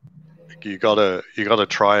that up. You gotta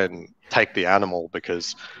try and take the animal,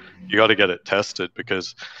 because you got to get it tested,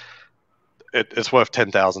 because it's worth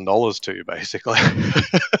 $10,000 to you, basically.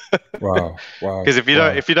 Wow. Because if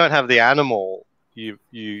you don't have the animal, you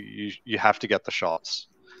have to get the shots,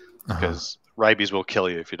 because rabies will kill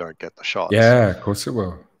you if you don't get the shots. Yeah, of course it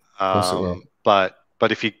will.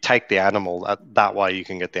 But if you take the animal, that way you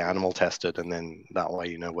can get the animal tested, and then that way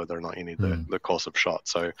you know whether or not you need the course of shot.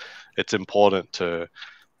 So it's important to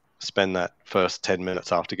spend that first 10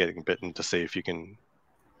 minutes after getting bitten to see if you can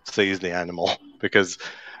seize the animal, because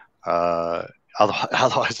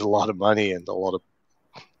otherwise a lot of money and a lot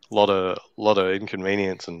of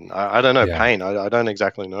inconvenience, and I don't know, pain. I don't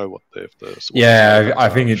exactly know I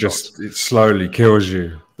think it slowly kills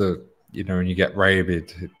you. When you get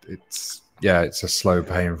rabid, it's a slow,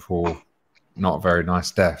 painful, not very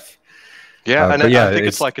nice death. Yeah, and I think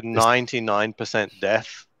it's like a 99%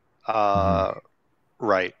 death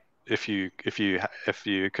rate if you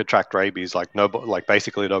contract rabies. Like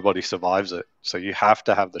basically nobody survives it. So you have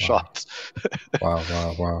to have the shots.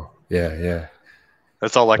 Wow. Yeah.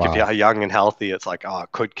 It's not like if you're young and healthy, it's like,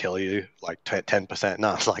 it could kill you, like 10%.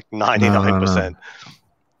 No, it's like 99%.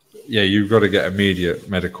 Yeah, you've got to get immediate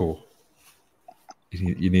medical.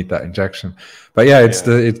 You need that injection. But yeah, it's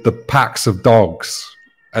the packs of dogs,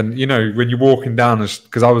 and when you're walking down,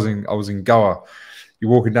 because I was in Goa, you're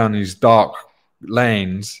walking down these dark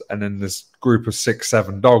lanes, and then this group of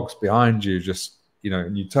 6-7 dogs behind you, just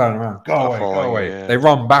and you turn around, go away. Yeah. They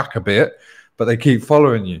run back a bit, but they keep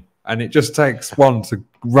following you, and it just takes one to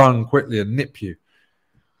run quickly and nip you.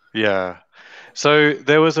 Yeah. So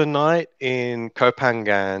there was a night in Koh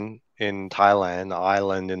Phangan in Thailand,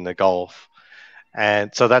 island in the Gulf.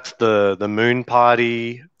 And so that's the moon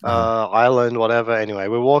party island, whatever. Anyway,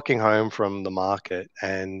 we're walking home from the market,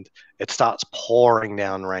 and it starts pouring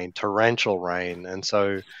down rain, torrential rain. And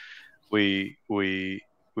so we're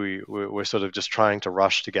sort of just trying to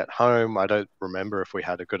rush to get home. I don't remember if we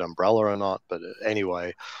had a good umbrella or not, but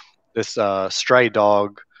anyway, this stray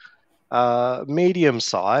dog, medium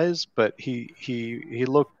size, but he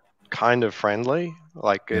looked kind of friendly,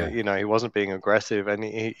 like he wasn't being aggressive, and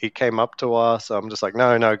he came up to us. I'm just like,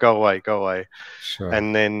 no, go away. Sure.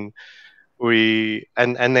 And then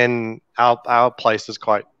then our place is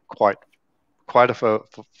quite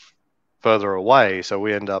further away, so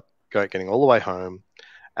we end up getting all the way home,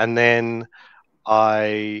 and then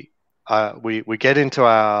we get into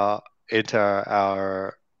our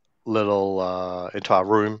little into our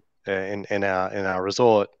room in our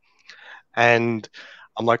resort, and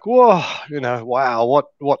I'm like, whoa, wow,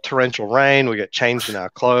 what torrential rain. We get changed in our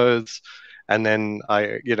clothes, and then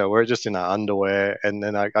we're just in our underwear, and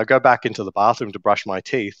then I go back into the bathroom to brush my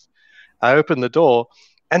teeth. I open the door,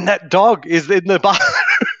 and that dog is in the bathroom.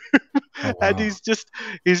 Oh, wow. And he's just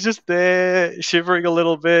there shivering a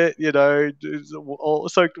little bit, all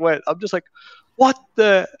soaked wet. I'm just like, what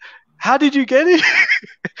the? How did you get in?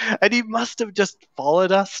 And he must have just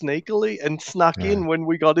followed us sneakily and snuck in when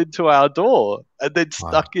we got into our door, and then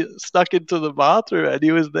snuck into the bathroom, and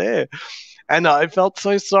he was there. And I felt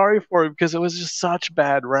so sorry for him, because it was just such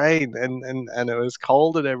bad rain, and it was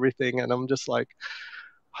cold and everything. And I'm just like,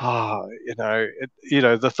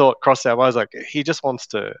 the thought crossed our minds, like, he just wants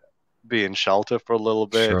to be in shelter for a little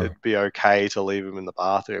bit. Sure. It'd be okay to leave him in the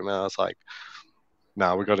bathroom. And I was like,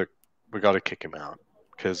 no, we got to kick him out.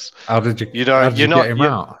 Because how did you get him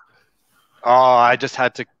out? I just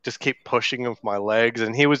had to just keep pushing him with my legs,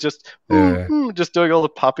 and he was just just doing all the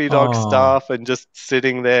puppy dog stuff and just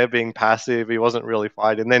sitting there being passive. He wasn't really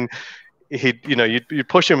fighting. And then he'd, you'd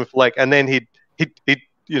push him with leg, and then he'd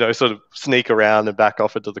sort of sneak around and back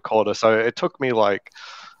off into the corner. So it took me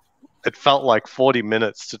it felt like 40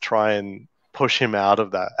 minutes to try and push him out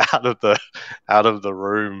of the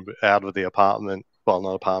room, out of the apartment. Well,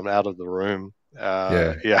 not apartment, out of the room.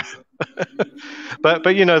 Yeah. but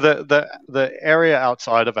the area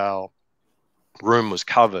outside of our room was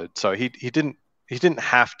covered, so he didn't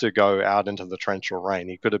have to go out into the torrential rain.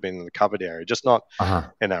 He could have been in the covered area, just not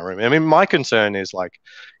in our room. I mean, my concern is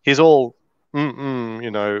he's all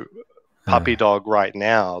puppy dog right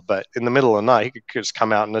now, but in the middle of the night he could just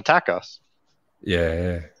come out and attack us.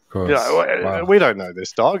 Yeah, of course. Wow. We don't know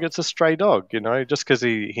this dog. It's a stray dog, just because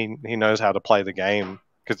he knows how to play the game.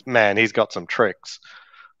 Because man, he's got some tricks.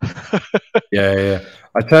 yeah.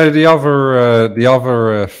 I tell you, the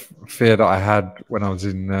other fear that I had when I was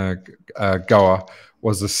in Goa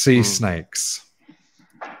was the sea snakes.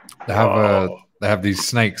 They have these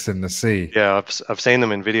snakes in the sea. Yeah, I've seen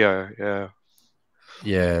them in video.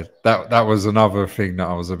 Yeah. That was another thing that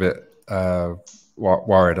I was a bit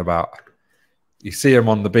worried about. You see them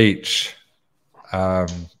on the beach. Yeah,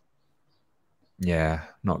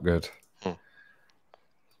 not good.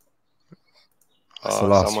 That's the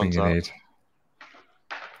last thing you need.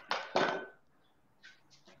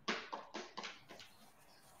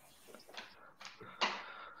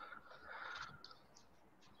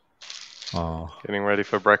 Getting ready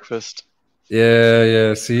for breakfast.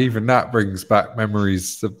 Yeah. See, even that brings back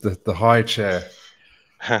memories of the high chair.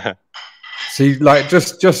 See,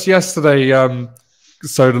 just yesterday,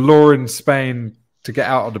 so the law in Spain to get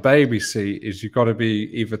out of the baby seat is you've got to be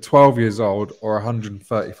either 12 years old or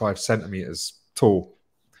 135 centimeters tall.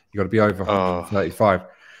 You got to be over 135.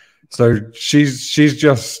 So she's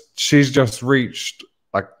just reached,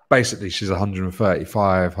 basically she's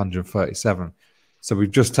 135, 137. So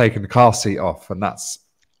we've just taken the car seat off, and that's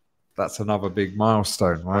another big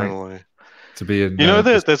milestone, right? Finally. To be in.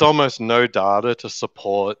 There's almost no data to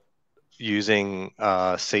support using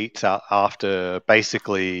seats after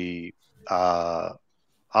basically after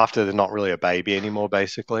they're not really a baby anymore,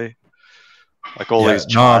 basically. Like all these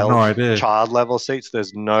child level seats,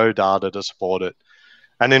 there's no data to support it.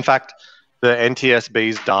 And in fact, the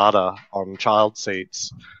NTSB's data on child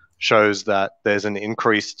seats shows that there's an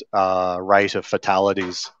increased rate of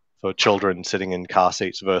fatalities for children sitting in car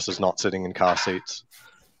seats versus not sitting in car seats.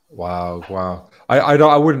 Wow.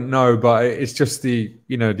 I wouldn't know, but it's just the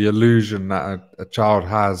illusion that a child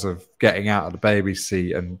has of getting out of the baby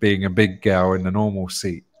seat and being a big girl in the normal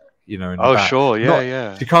seat. In the back. Sure,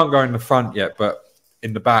 yeah. She can't go in the front yet, but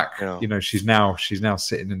in the back, she's now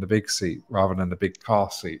sitting in the big seat rather than the big car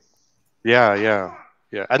seat. Yeah.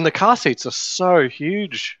 And the car seats are so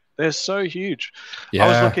huge. They're so huge. Yeah.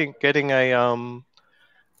 I was getting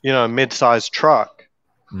a mid-sized truck,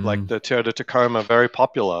 like the Toyota Tacoma, very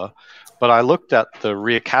popular. But I looked at the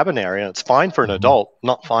rear cabin area, and it's fine for an adult,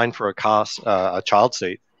 not fine for a child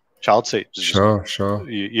seat. Child seat. Sure.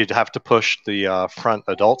 You'd have to push the front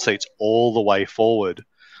adult seats all the way forward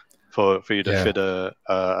for you to fit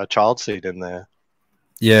a child seat in there.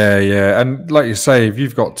 Yeah. And like you say, if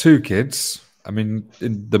you've got two kids, I mean,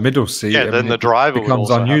 in the middle seat, then the driver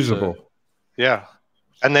becomes unusable.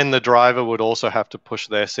 And then the driver would also have to push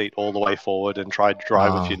their seat all the way forward and try to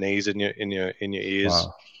drive with your knees in your ears.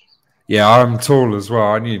 Wow. Yeah, I'm tall as well.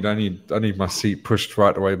 I need my seat pushed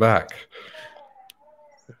right the way back.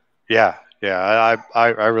 Yeah.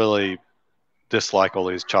 I really dislike all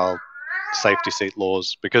these child safety seat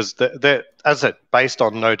laws because they're, as I said, based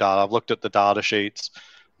on no data. I've looked at the data sheets,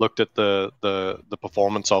 looked at the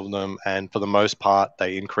performance of them, and for the most part,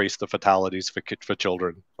 they increase the fatalities for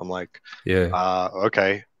children. I'm like,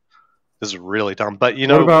 okay, this is really dumb. But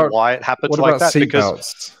why it happens like that?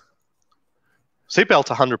 Because seatbelts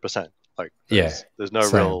 100%. There's no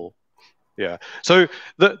real. Yeah. So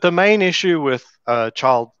the main issue with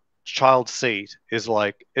child seat is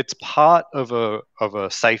it's part of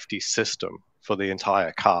a safety system for the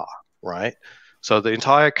entire car, right? So the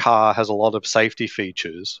entire car has a lot of safety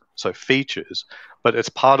features, but it's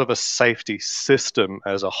part of a safety system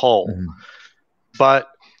as a whole. But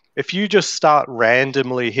if you just start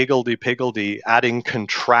randomly higgledy-piggledy adding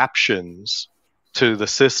contraptions to the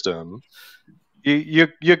system,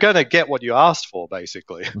 you're going to get what you asked for,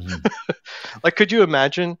 basically. Could you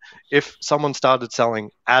imagine if someone started selling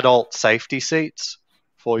adult safety seats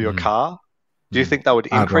for your car? Do you think that would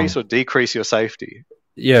increase or decrease your safety?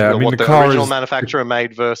 Yeah, what the original manufacturer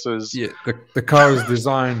made versus... Yeah, the car is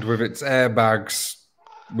designed with its airbags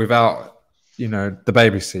without you know, the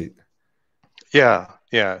baby seat. Yeah,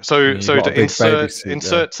 yeah. So you've got a to big baby insert seat there.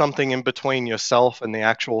 insert something in between yourself and the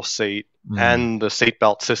actual seat Mm. and the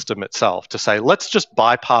seatbelt system itself to say, let's just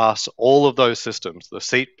bypass all of those systems: the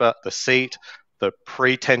seat, the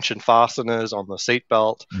pre-tension fasteners on the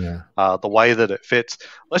seatbelt, Yeah. the way that it fits.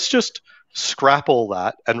 Let's just scrap all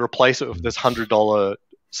that and replace it with this $100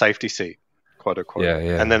 safety seat, quote unquote. Yeah,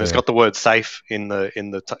 yeah. And then it's yeah. got the word "safe" in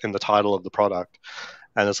the title of the product.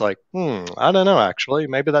 And it's like, I don't know, actually.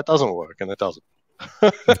 Maybe that doesn't work, and it doesn't.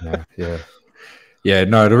 Yeah.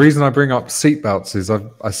 No, the reason I bring up seatbelts is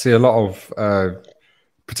I see a lot of,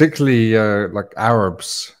 particularly like Arab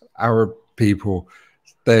people,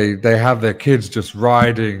 they have their kids just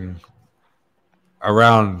riding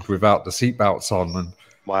around without the seatbelts on. And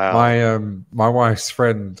Wow. my wife's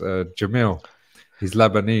friend Jamil, he's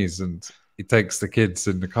Lebanese, and he takes the kids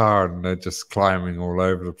in the car and they're just climbing all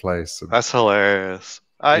over the place. And, That's hilarious.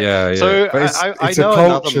 So But I know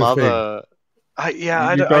another mother. I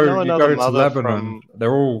know another mother Lebanon.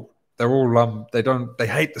 from. They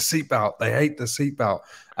hate the seatbelt. They hate the seatbelt,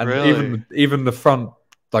 and Really? even the front,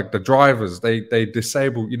 like the drivers, they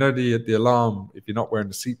disable. You know the alarm if you're not wearing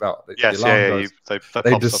the seatbelt. Yes, the alarm yeah. goes. That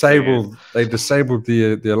They pops up for you. disabled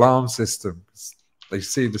the alarm system. They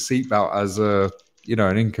see the seatbelt as a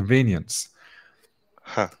an inconvenience.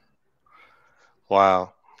 Huh.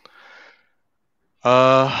 Wow.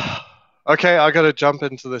 Okay, I got to jump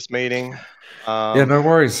into this meeting. Yeah, no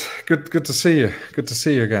worries. Good to see you. Good to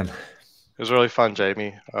see you again. It was really fun,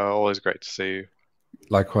 Jamie. Always great to see you.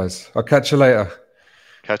 Likewise. I'll catch you later.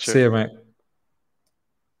 Catch you. See you, mate.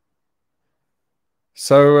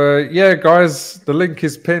 So, yeah, guys, the link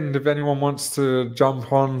is pinned. If anyone wants to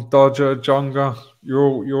jump on, Dodger, Jonga,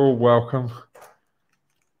 you're all welcome.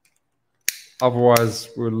 Otherwise,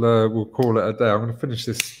 we'll call it a day. I'm going to finish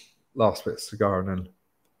this last bit of cigar and then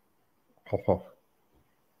hop off.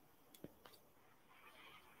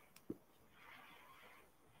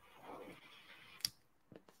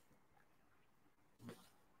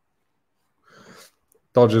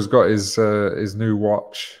 Dodger's got his new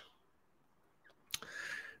watch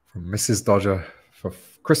from Mrs. Dodger for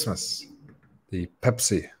Christmas, the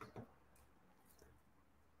Pepsi.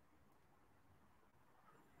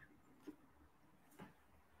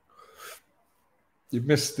 You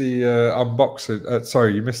missed the unboxing.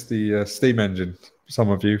 Sorry, you missed the steam engine. Some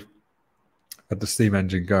of you had the steam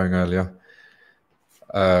engine going earlier.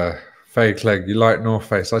 Fake leg, you like North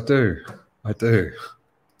Face? I do.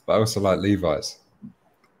 But I also like Levi's.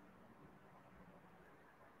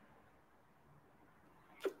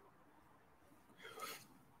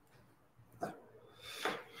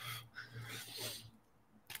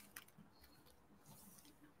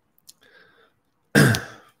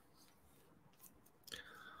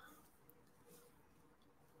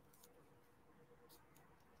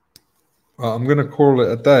 Well, I'm going to call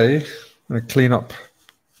it a day. I'm going to clean up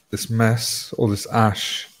this mess, all this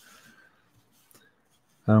ash.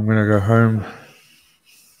 And I'm going to go home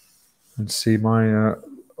and see my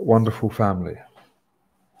wonderful family.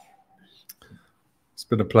 It's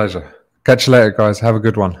been a pleasure. Catch you later, guys. Have a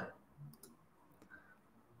good one.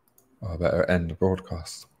 Oh, I better end the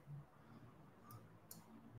broadcast.